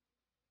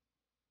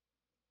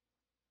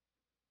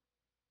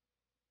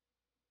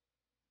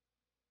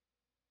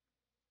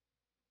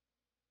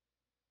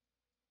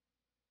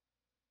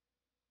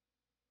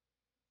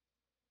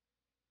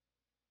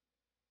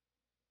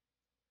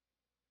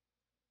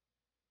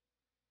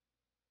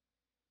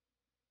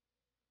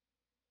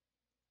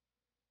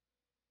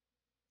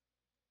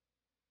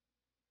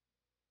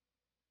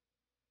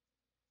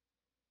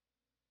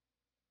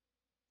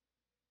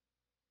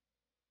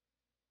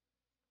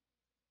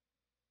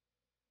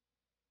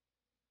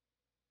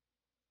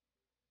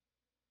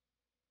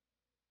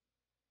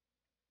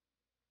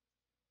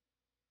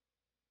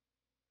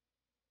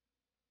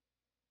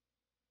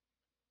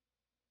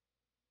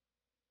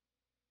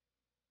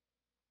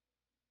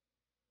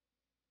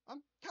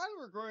 I'm kind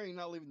of regretting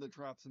not leaving the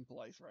traps in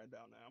place right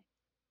about now.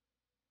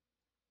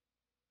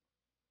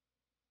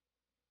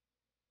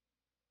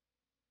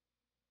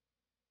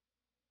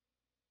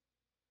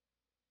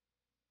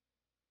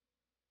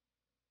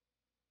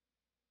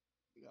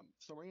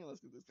 So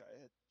let's get this guy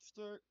hit.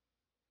 Start.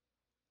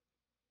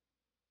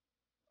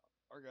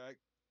 Our guy.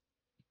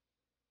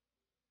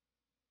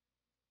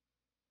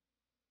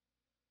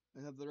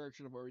 And have the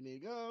direction of where we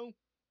need to go.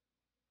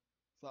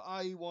 So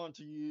I want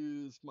to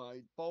use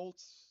my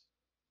bolts.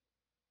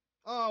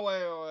 Oh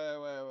wait.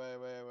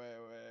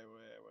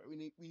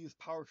 We use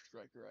power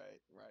strike,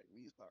 right.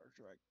 We use power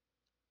strike.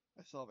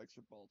 I still have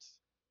extra bolts.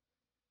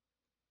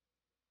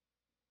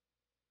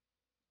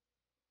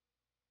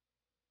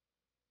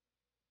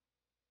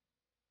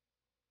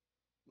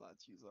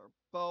 Let's use our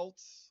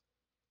bolts.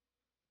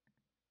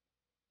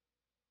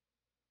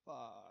 5.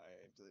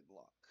 Do they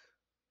block?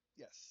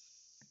 Yes.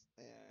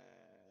 And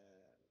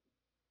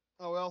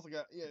oh, we also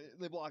got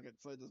they block it,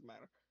 so it doesn't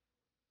matter.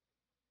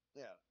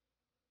 Yeah.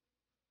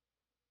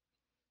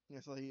 Yeah,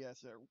 so he has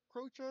to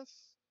approach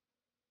us.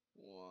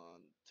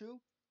 1,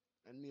 2.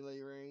 And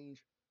melee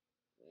range.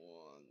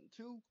 1,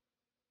 2.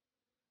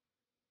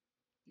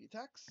 He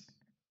attacks.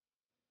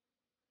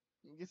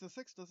 He gets a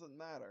 6, doesn't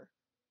matter.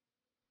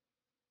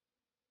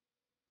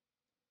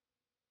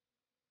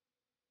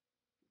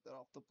 That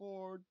off the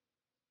board.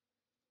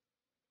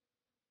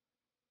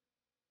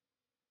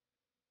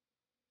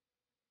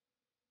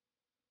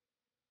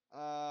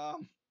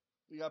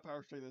 We got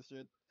power straight this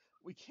shit.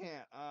 We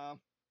can't.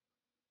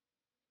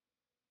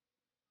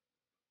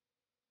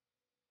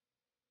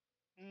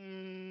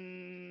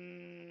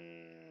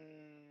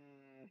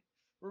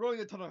 We're going to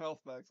get a ton of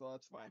health back, so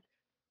that's fine.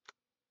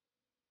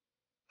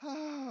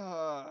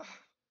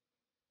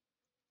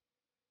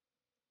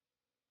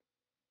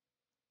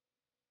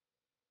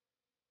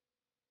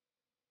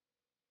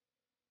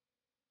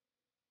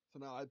 So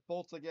now I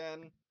bolt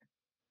again.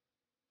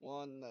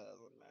 One, that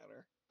doesn't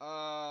matter.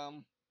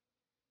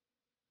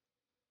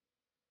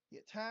 He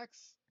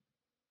attacks.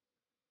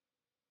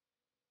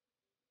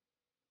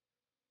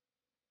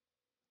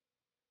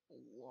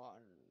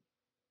 One.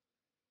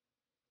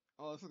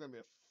 Oh, this is gonna be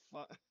a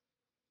fun.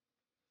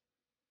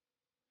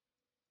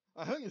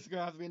 I think it's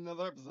gonna have to be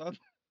another episode.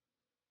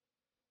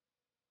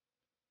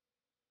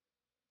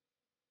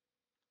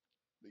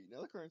 But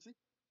another currency.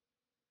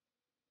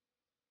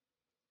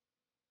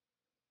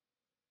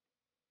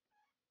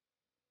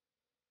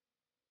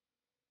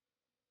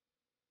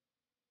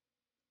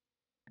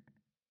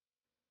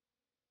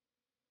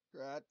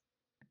 Right.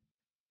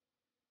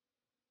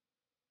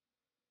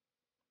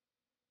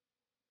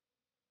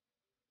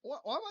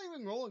 Why am I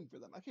even rolling for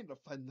them? I can't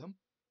defend them.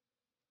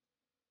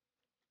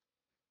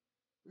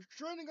 We're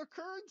training a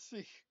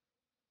currency.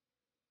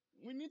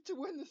 We need to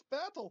win this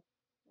battle.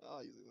 Oh,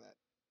 using that.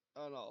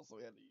 Oh no, so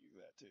we had to use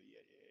that too. Yeah.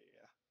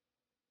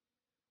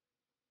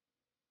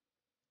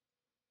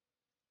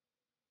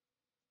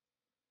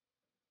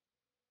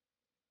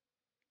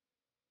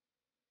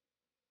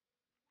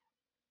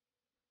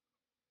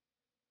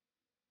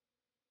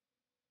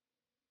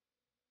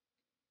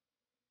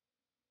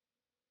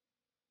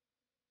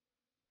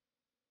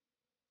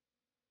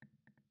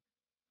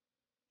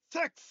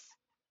 6!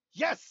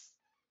 Yes!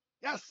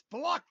 Yes!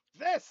 Block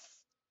this!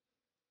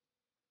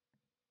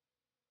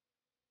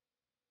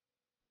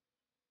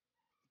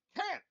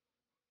 Can't!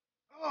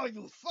 Oh,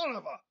 you son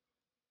of a...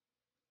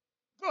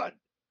 Good!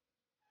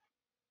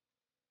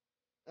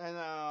 And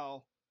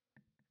now...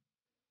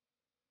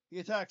 He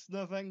attacks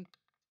nothing.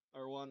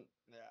 Or one...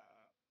 Yeah.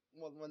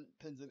 One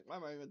pins in... Why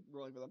am I even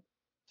rolling for them?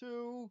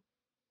 2...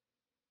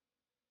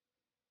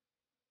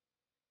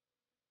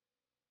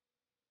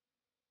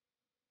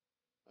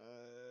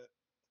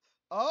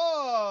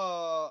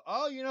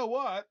 Oh, you know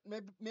what?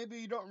 Maybe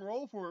you don't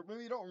roll for it.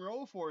 Maybe you don't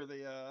roll for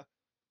the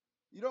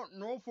you don't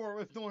roll for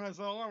it if no one has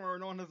armor or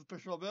no one has a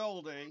special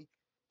ability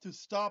to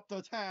stop the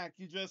attack.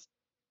 You just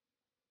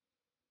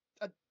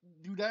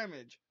do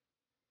damage.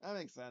 That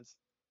makes sense.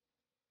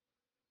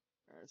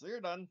 All right, so you're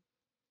done.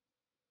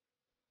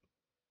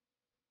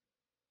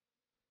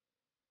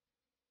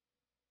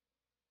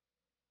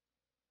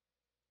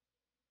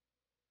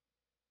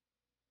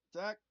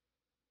 Attack.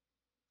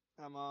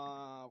 I'm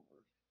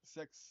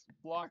 6.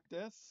 Block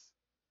this.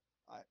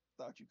 I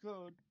thought you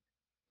could.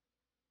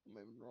 I'm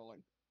even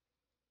rolling.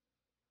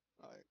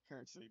 Alright,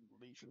 currency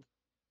deletion.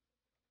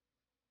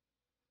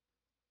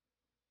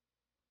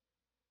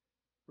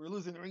 We're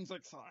losing rings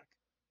like Sonic.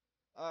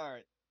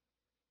 Alright.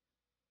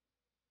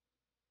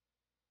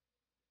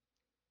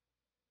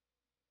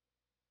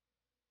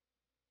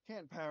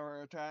 Can't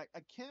power attack.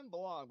 I can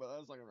block, but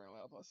that's not gonna really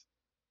help us.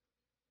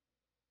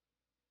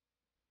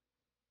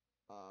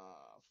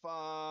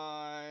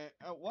 Fine.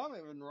 Why am I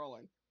even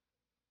rolling?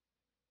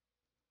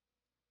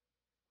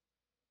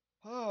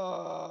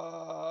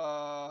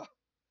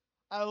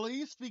 At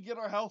least we get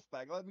our health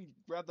back. Let me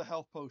grab the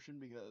health potion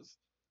because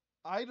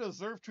I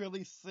deserve to at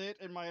least sit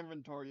in my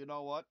inventory. You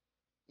know what?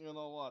 You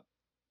know what?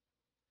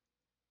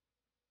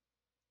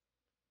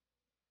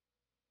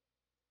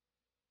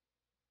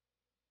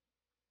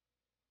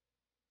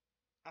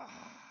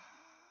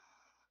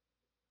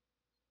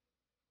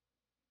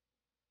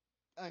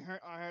 I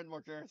had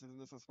more characters than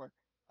this, I swear.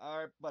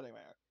 Alright, but anyway,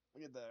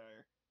 we get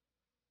there.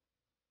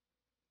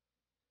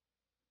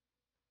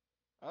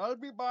 I'll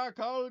be back.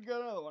 I'll get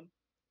another one.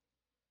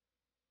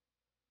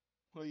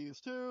 We'll use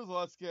 2, so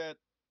let's get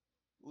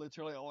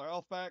literally all our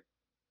health back.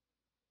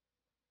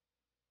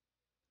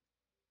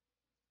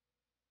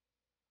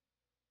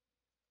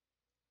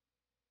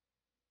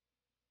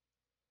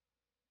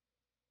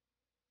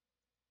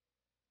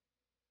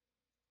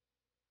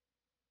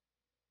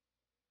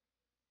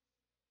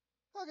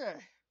 Okay,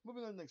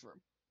 moving on to the next room.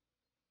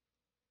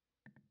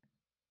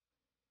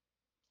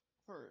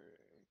 Hurry.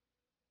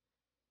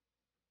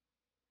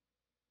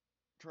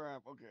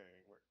 Trap. Okay,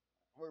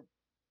 we're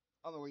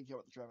I don't really care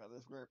about the trap at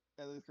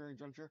this current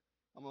juncture.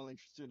 I'm only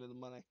interested in the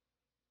money.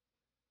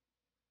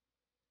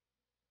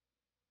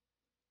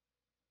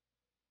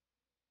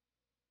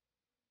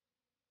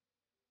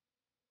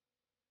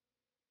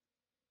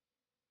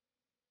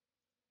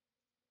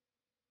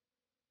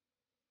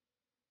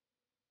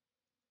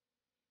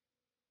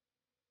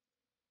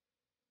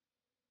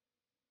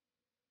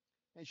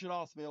 And you should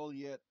also be able to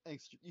get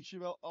extra. You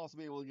should also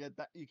be able to get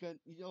that. You can.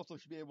 You also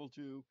should be able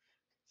to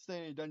stay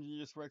in a dungeon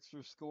just for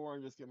extra score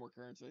and just get more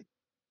currency.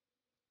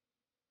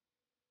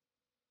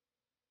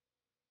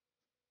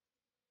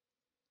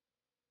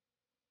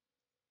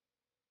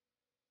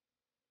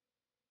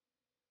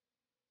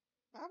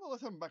 How about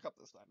let's have him back up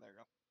this time? There you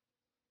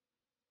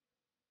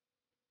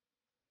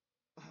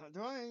go.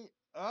 Do I?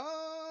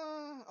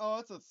 Oh,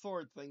 that's a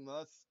sword thing.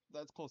 Though.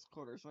 That's close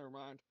quarters. Never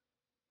mind.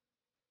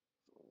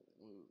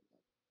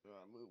 So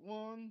move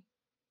one.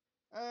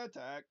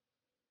 Attack.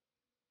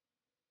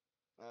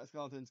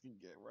 Skeletons can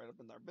get right up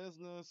in their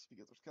business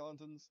because they're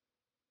skeletons.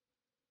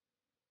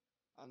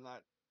 I'm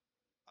not.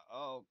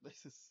 Oh,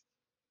 this is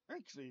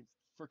actually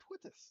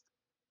fortuitous.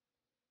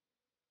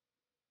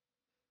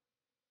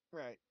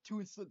 Right,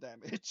 2 instant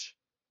damage.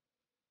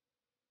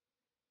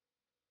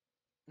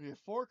 We have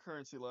 4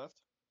 currency left.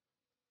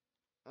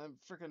 I'm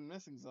freaking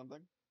missing something.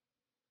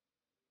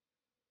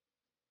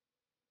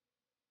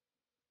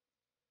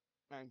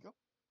 There you go.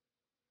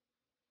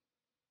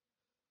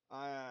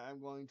 I'm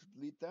going to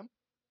delete them.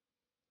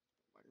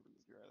 Might even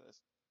just get rid of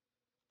this.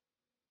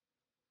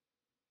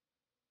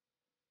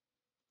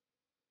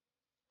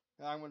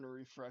 I'm going to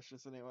refresh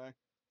this anyway.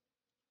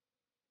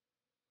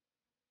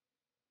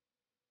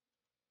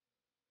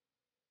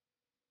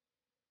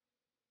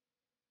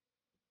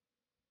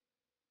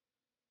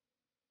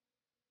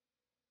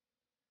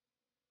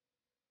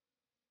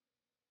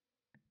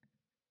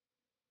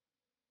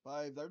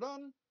 Five, they're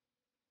done.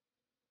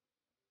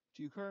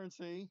 2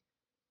 currency.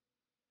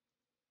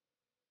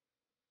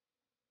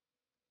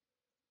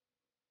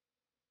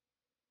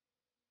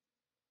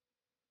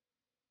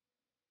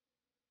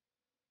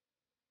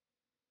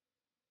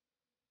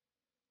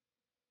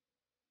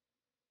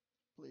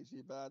 Please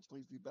be bats,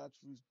 please be bats,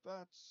 please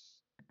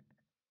bats.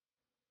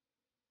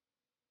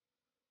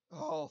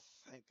 Oh,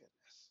 thank goodness.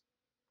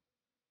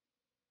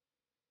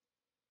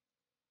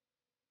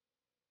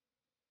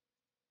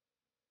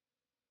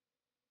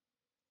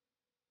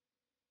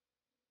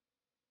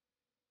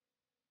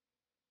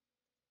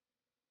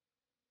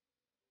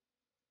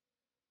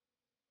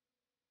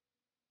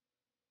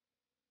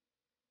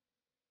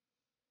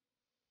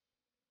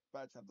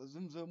 Bats have the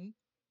zoom zoom.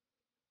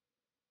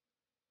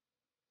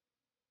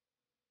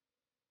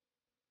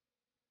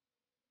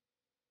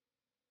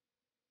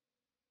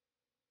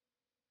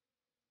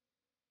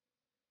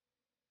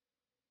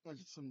 I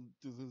just some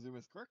the zoom zoom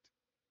is correct.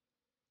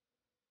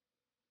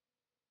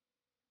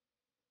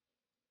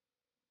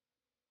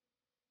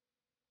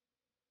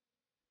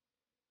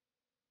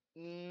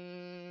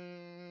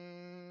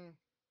 Mm,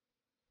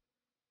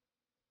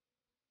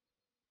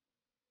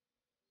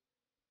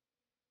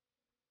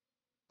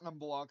 I'm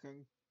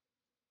blocking.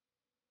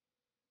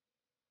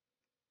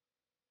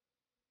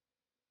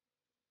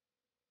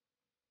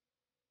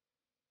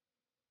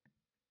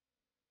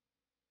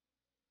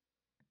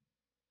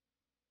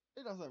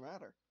 It doesn't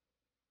matter.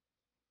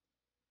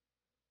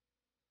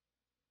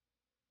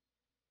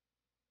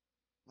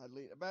 I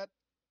delete a bat.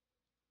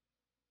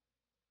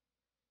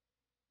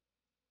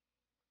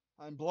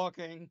 I'm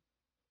blocking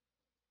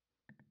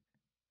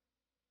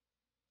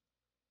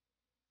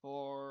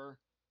for.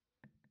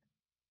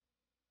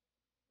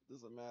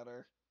 Doesn't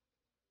matter.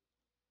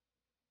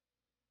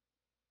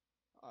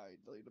 I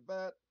delete a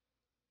bat.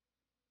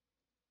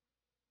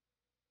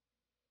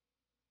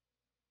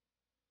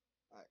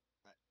 I,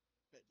 I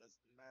it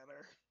doesn't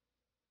matter.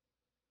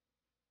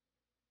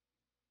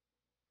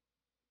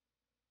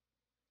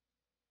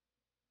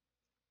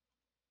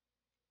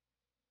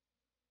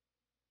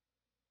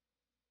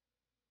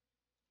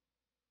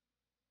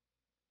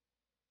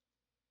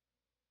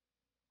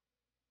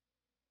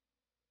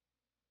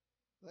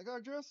 Like I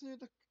just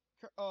need to.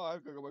 Oh,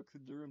 I've got to go back to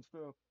the room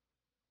still.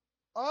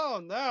 Oh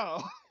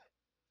no!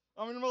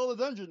 I'm in the middle of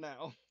the dungeon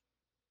now.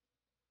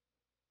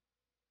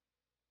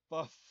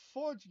 But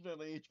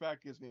fortunately, each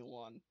pack gives me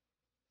 1.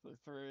 So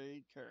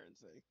 3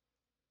 currency.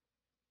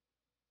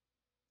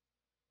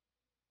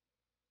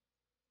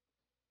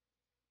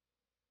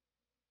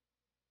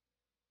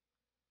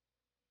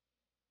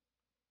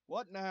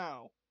 What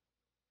now?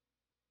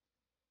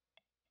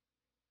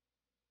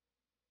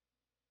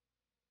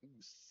 You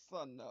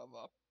son of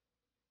a.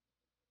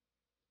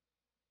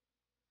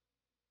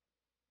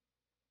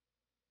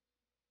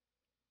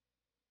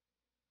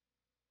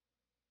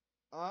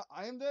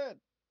 I am dead.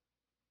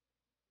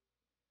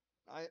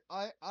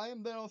 I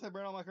am dead unless I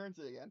burn all my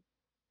currency again.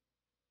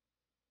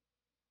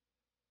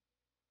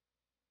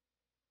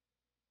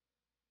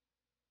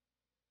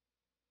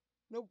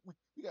 Nope,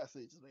 we gotta see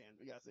it to the end.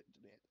 We gotta see it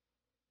to the end.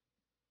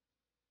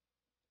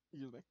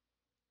 Excuse me.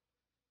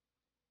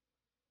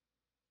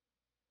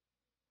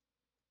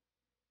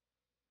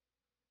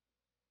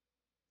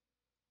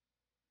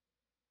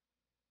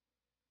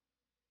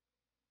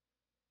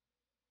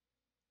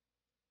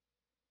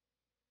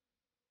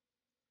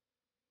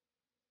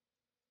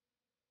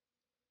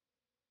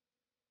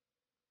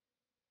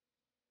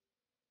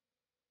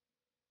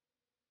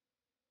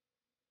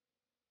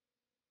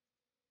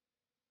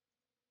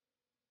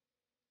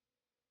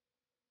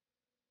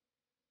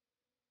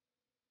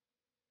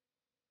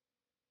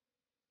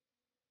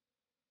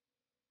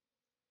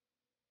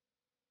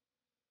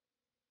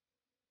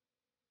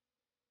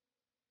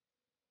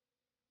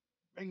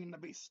 Bringing the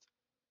beast.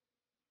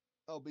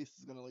 Oh, beast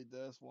is gonna lead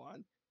this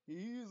one.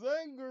 He's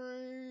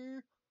angry.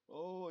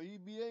 Oh, he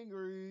be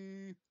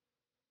angry.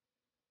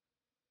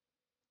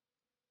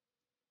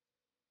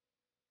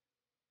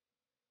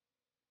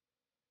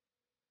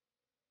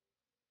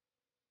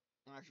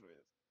 Actually,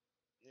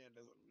 yeah, it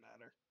doesn't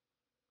matter.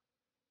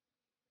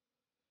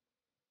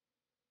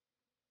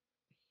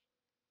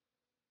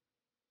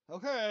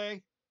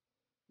 Okay,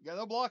 you got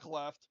no block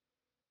left.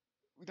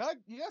 You got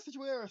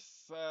situated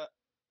set.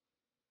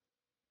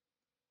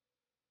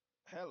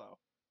 Hello.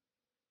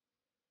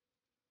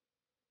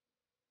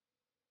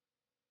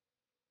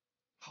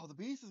 Oh, the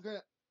beast is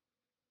gonna.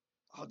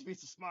 Oh, the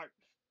beast is smart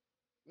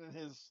in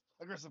his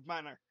aggressive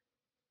manner.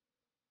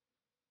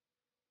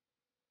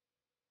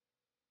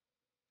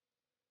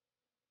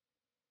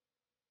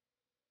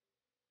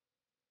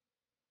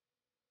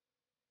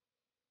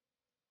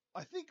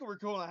 I think we're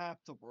gonna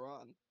have to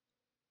run.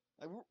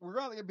 Like, we're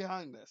gonna get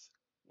behind this.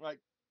 Like,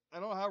 I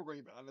don't know how we're gonna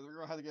get behind this. We're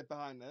gonna have to get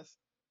behind this.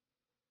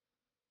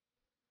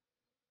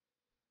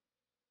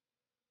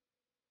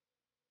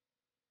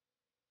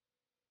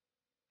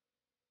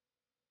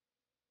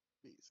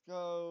 Beast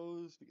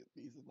goes because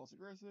beast is most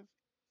aggressive.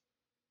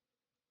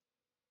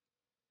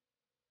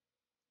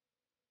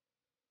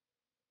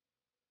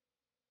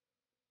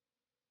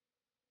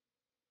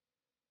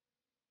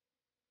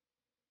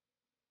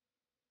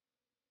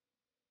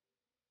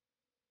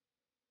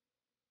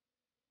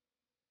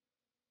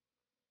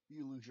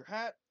 You lose your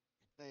hat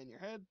and your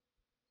head.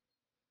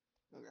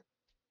 Okay.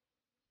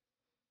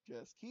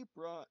 Just keep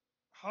run.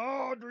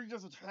 Oh, do we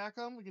just attack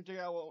them? We can check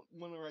out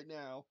one right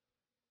now.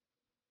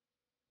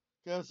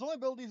 Because the only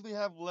abilities we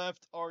have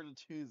left are the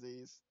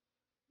twosies.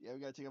 Yeah, we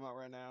gotta take them out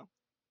right now.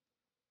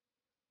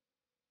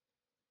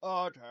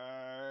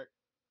 Attack!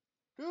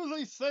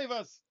 Twosies, save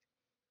us!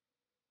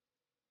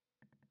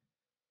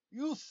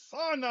 You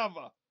son of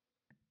a!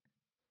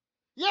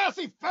 Yes,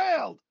 he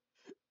failed!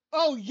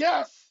 Oh,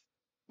 yes!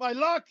 My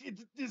luck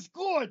is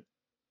good!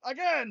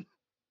 Again!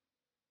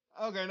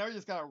 Okay, now we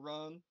just gotta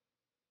run.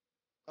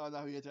 Oh,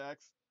 now he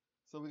attacks.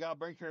 So we gotta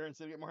break her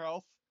instead to get more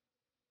health.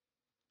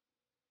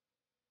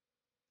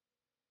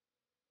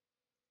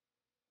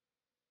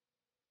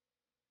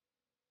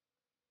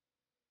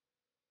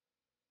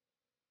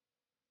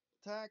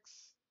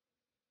 Attacks.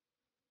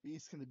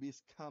 Beast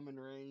come in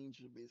range?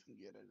 The beast can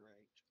get in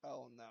range.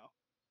 Oh no.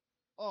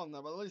 Oh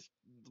no, but at least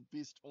the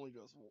beast only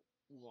does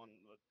one.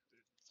 But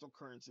it's still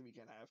currency we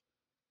can have.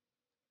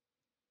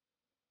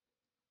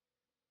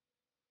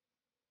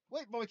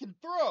 Wait, but we can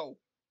throw!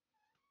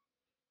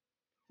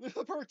 This is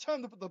the perfect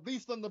time to put the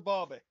beast on the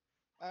bobby.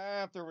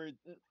 After we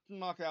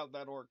knock out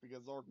that orc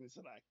because the orc needs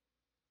to die.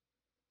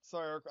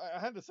 Sorry, orc. I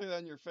had to say that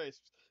in your face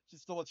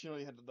just to let you know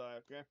you had to die,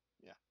 okay?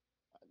 Yeah.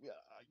 Yeah,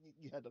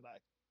 you had to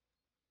die.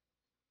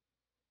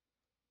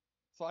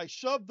 So I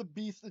shoved the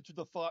beast into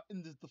the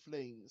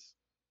flames.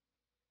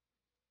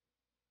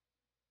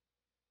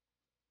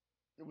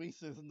 The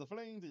beast is in the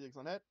flames. He takes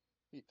on it.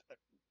 He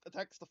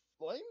attacks the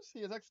flames.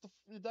 He attacks the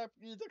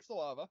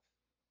lava.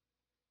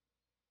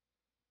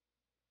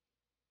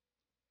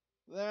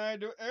 Then I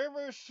do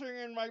everything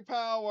in my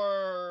power,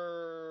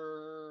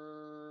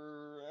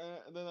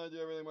 and then I do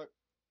everything.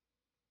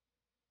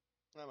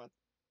 Never mind.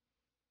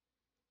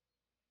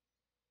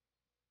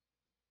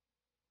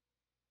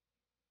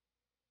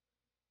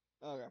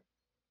 Okay.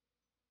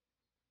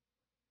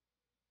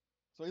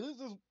 So he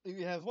loses.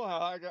 He has one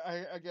health.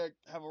 I get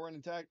have a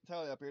running tally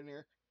up here and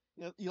here.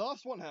 He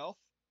lost one health.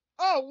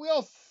 Oh, we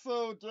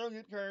also don't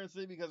get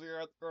currency because we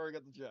already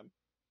got the gem.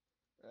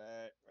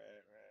 Right.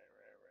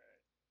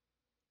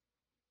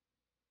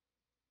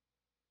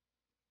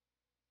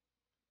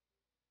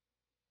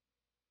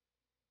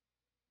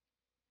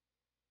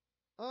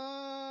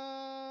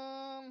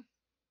 Um.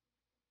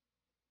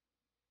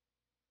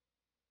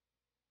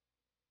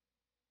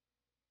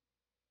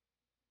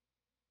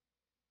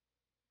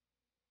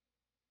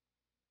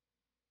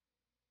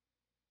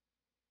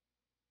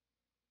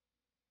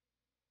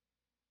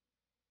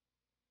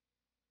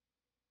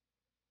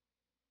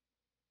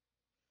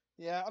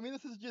 Yeah, I mean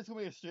this is just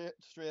gonna be a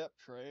straight up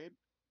trade.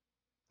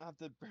 I have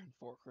to burn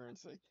 4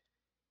 currency.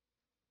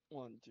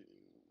 1, 2,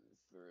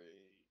 3,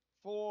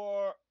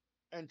 4,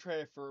 and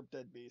trade for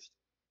dead beast.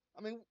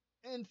 I mean,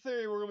 in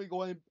theory, we're gonna be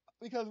going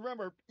because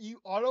remember,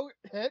 you auto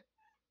hit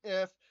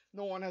if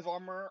no one has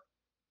armor,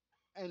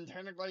 and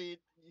technically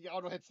you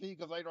auto hit me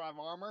because I don't have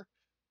armor,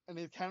 and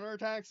he's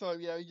counterattack. So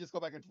yeah, you just go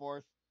back and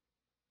forth.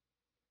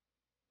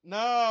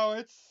 No,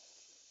 it's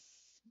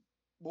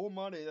more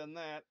money than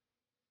that.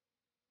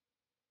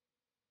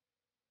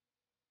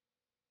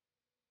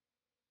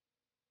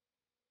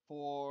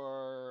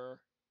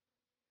 For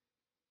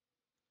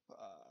 5,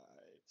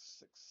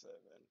 6, 7,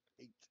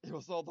 8. It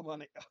was all the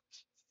money.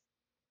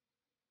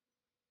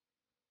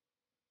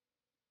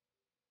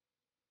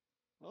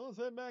 Well, let's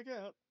head back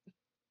out.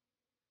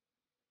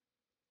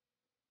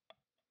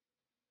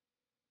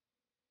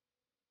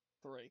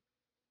 3.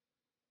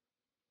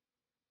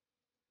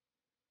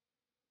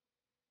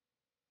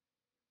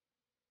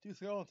 2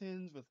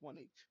 skeletons with 1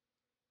 each,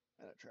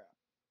 and a trap.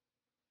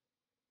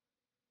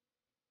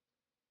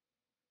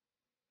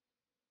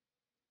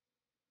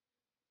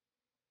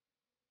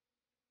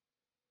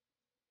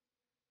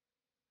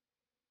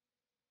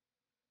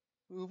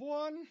 Move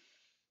 1.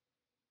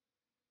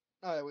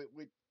 Oh, yeah,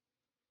 wait.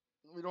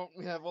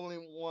 we have only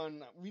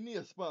one. We need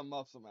to split them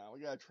up somehow.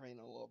 We gotta train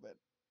a little bit.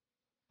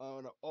 Oh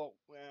no! Oh,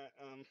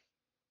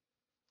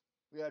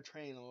 we gotta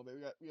train a little bit.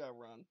 We gotta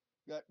run.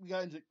 We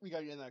gotta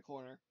get in that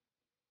corner.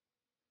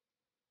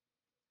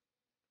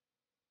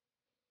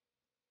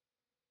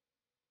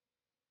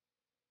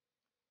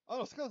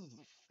 Oh, Skulls is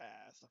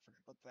fast. I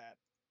forgot about that.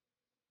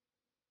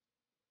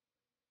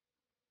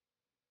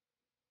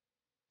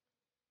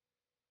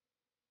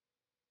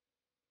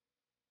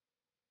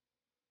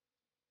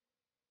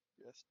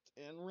 Just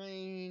in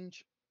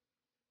range.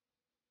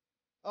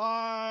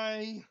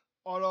 I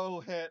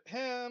auto hit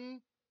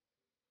him.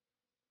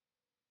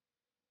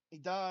 He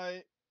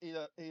died. He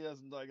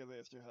doesn't die because he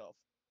has 2 health.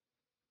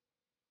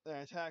 Then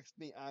he attacks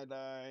me. I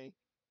die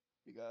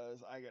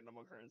because I get no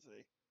more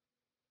currency.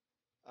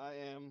 I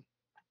am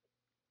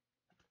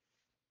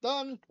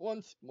done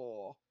once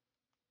more.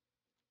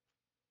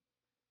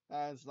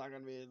 It's not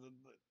gonna be the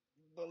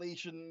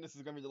deletion. This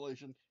is gonna be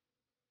deletion.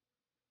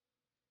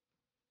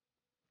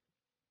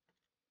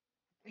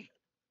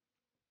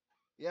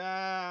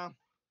 Yeah,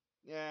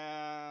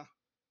 yeah,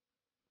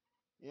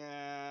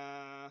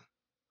 yeah,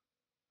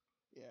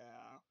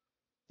 yeah.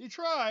 He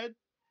tried.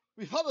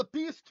 We fought the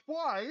beast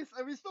twice,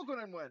 and we still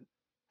couldn't win.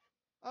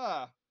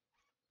 Ah,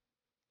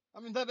 I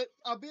mean that.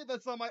 Albeit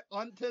that's on my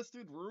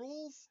untested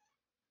rules.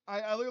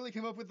 I literally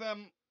came up with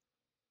them.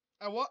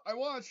 I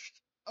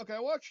watched. Okay, I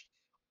watched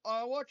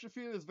a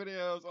few of his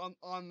videos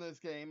on this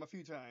game a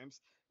few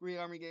times. Green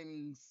Army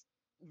Gaming's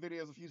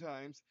videos a few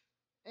times,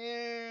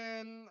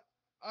 and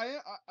I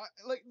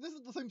like this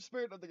is the same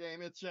spirit of the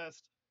game. It's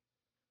just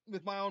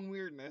with my own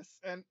weirdness,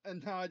 and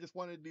now I just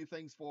wanted to do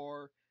things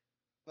for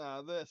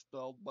this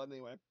build. But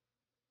anyway,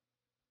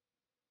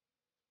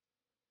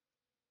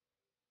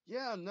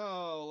 yeah,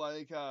 no,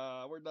 like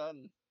we're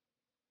done.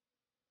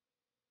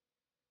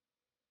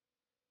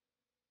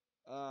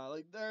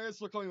 Like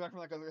we're coming back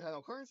from that because we had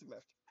no currency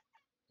left.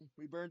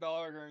 We burned all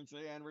our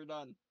currency and we're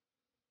done.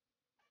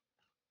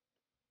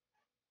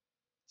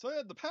 So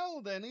yeah, the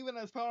paladin, even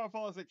as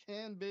powerful as it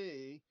can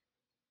be,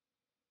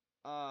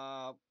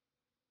 uh,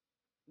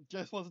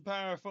 just wasn't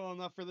powerful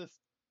enough for this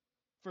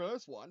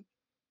one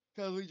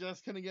because we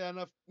just couldn't get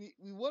enough.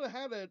 We would have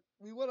had it.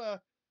 We would have.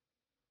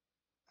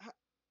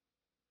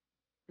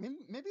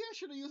 Maybe I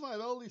should have used my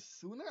abilities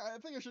sooner. I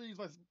think I should have used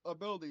my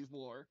abilities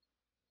more.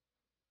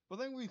 But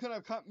then we could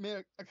have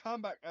made a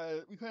comeback.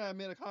 We couldn't have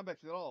made a comeback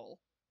at all.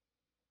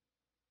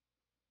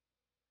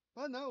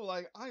 But no,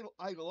 like I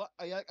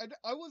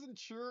wasn't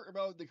sure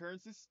about the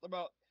currencies,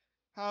 about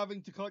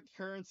having to collect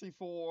currency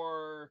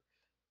for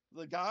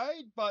the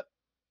guide, but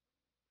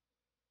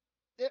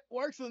it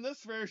works in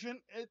this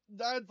version. It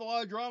adds a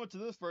lot of drama to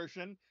this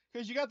version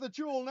because you got the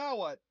jewel. Now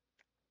what?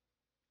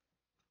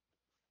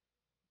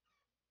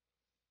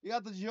 You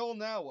got the jewel.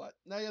 Now what?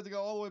 Now you have to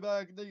go all the way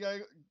back.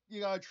 You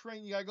gotta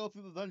train. You gotta go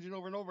through the dungeon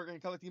over and over again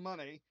collecting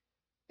money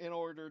in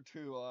order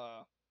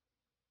to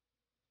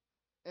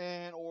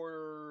in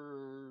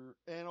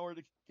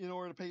order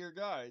to pay your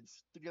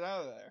guides to get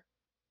out of there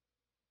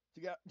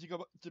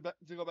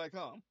to go back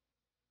home.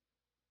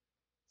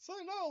 So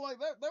no, like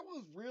that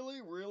was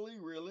really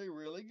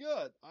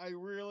good. I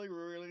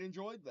really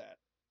enjoyed that.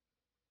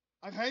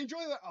 I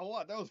enjoyed that a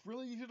lot. That was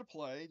really easy to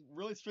play,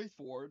 really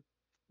straightforward.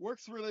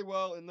 Works really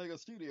well in Lego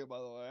Studio, by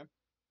the way.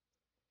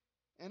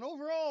 And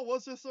overall,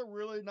 was just a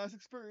really nice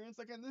experience.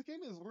 Again, this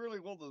game is really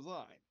well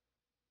designed.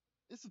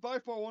 This is by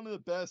far one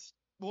of the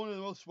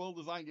most well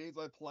designed games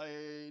I've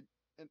played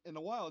in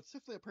a while. It's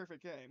definitely a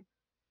perfect game.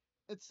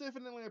 It's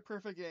definitely a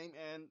perfect game,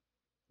 and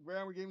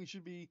Groundwork Gaming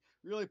should be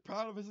really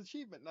proud of his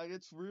achievement. Like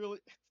it's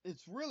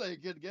really a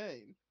good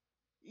game.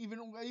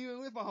 Even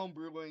with my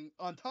homebrewing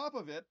on top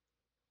of it,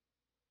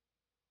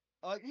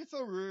 like it's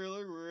a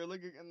really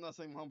good. I'm not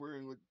saying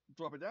homebrewing would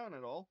drop it down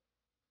at all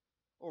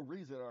or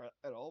raise it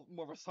at all.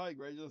 More of a side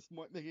grade, just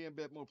making it a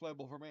bit more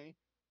playable for me.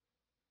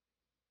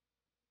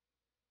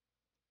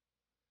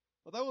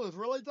 But that was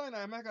really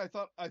dynamic. I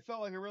felt like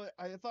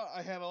I thought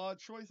I had a lot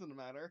of choice in the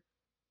matter.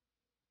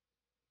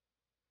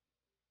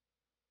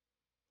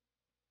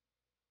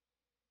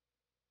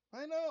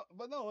 I know,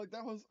 but no, like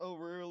that was a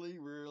really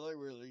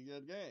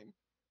good game.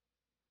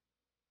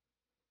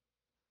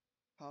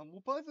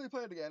 We'll probably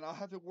play it again. I'll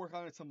have to work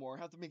on it some more.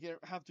 Have to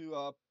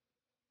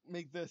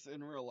make this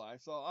in real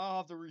life. So I'll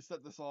have to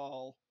reset this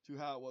all to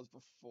how it was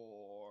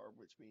before,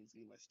 which means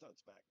getting my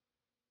studs back.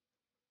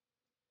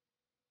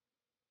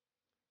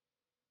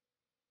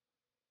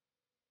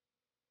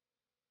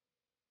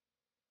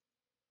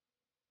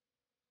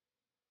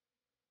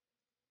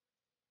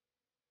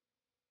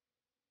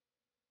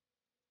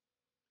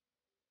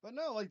 But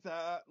no, like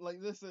that,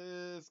 like this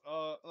is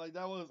like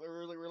that was a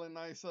really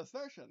nice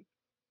session.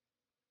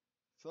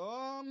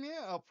 So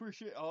yeah,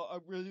 I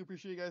really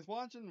appreciate you guys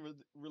watching.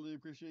 Really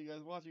appreciate you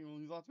guys watching.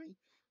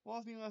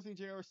 Watch me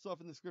check our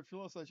stuff in the description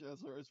below, such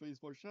as our Space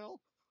Sports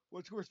channel,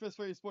 which of course best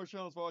way sports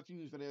channels for watching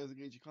news videos,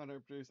 engaging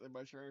content produced, and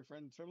by sharing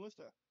friends from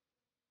Lista.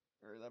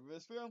 Alright, that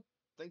this video.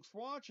 Thanks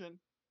for watching.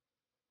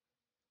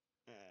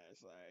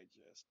 As I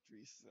just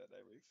reset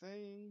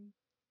everything.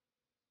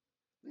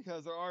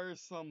 because there are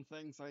some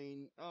things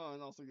oh,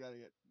 and also gotta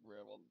get rid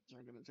of all the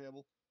junk in the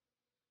table.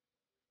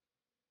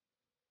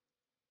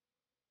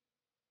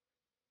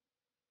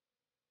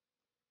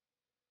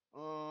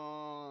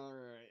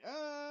 Alright,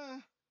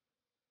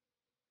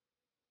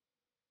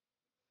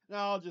 no,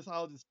 I'll just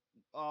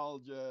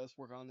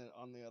work on the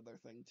other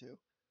thing too.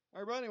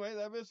 Alright, but anyway,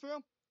 that is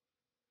film.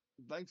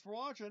 Thanks for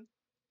watching.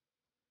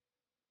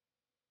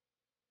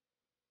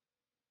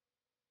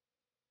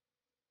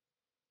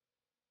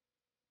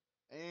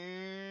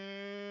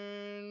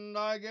 And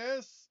I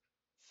guess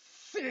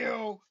see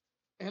you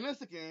in a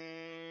second.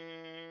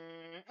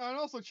 And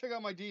also check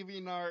out my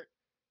DeviantArt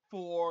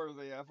for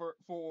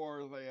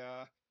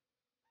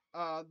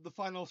the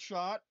final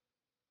shot.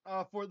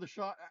 For the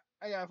shot,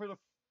 yeah, for the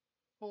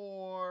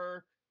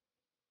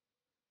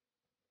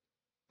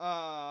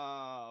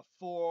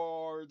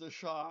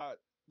shot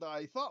that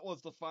I thought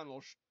was the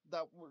final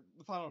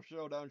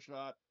showdown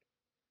shot,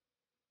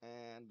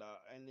 and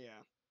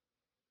yeah,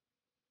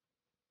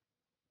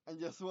 and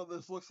just what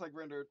this looks like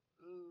rendered.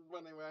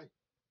 But anyway,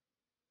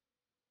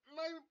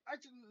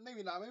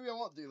 maybe not. Maybe I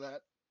won't do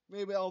that.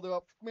 Maybe I'll do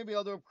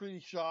a pretty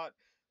shot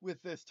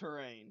with this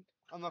terrain.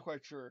 I'm not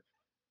quite sure.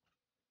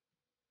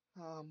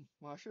 Well,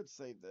 I should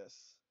save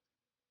this.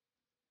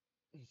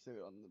 Save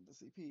it on the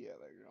CP. Yeah,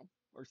 there you go.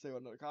 Or save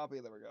another copy.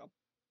 There we go.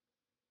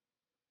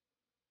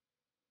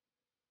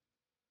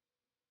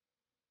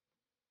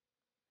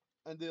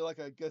 And do like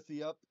a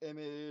gussy up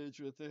image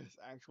with this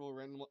actual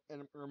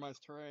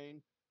randomized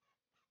terrain.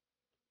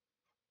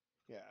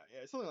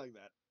 Yeah, something like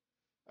that.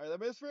 All right,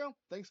 that is for real.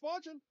 Thanks for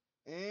watching.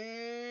 And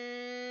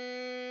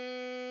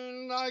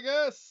I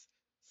guess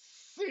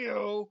see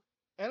you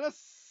in a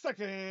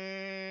second.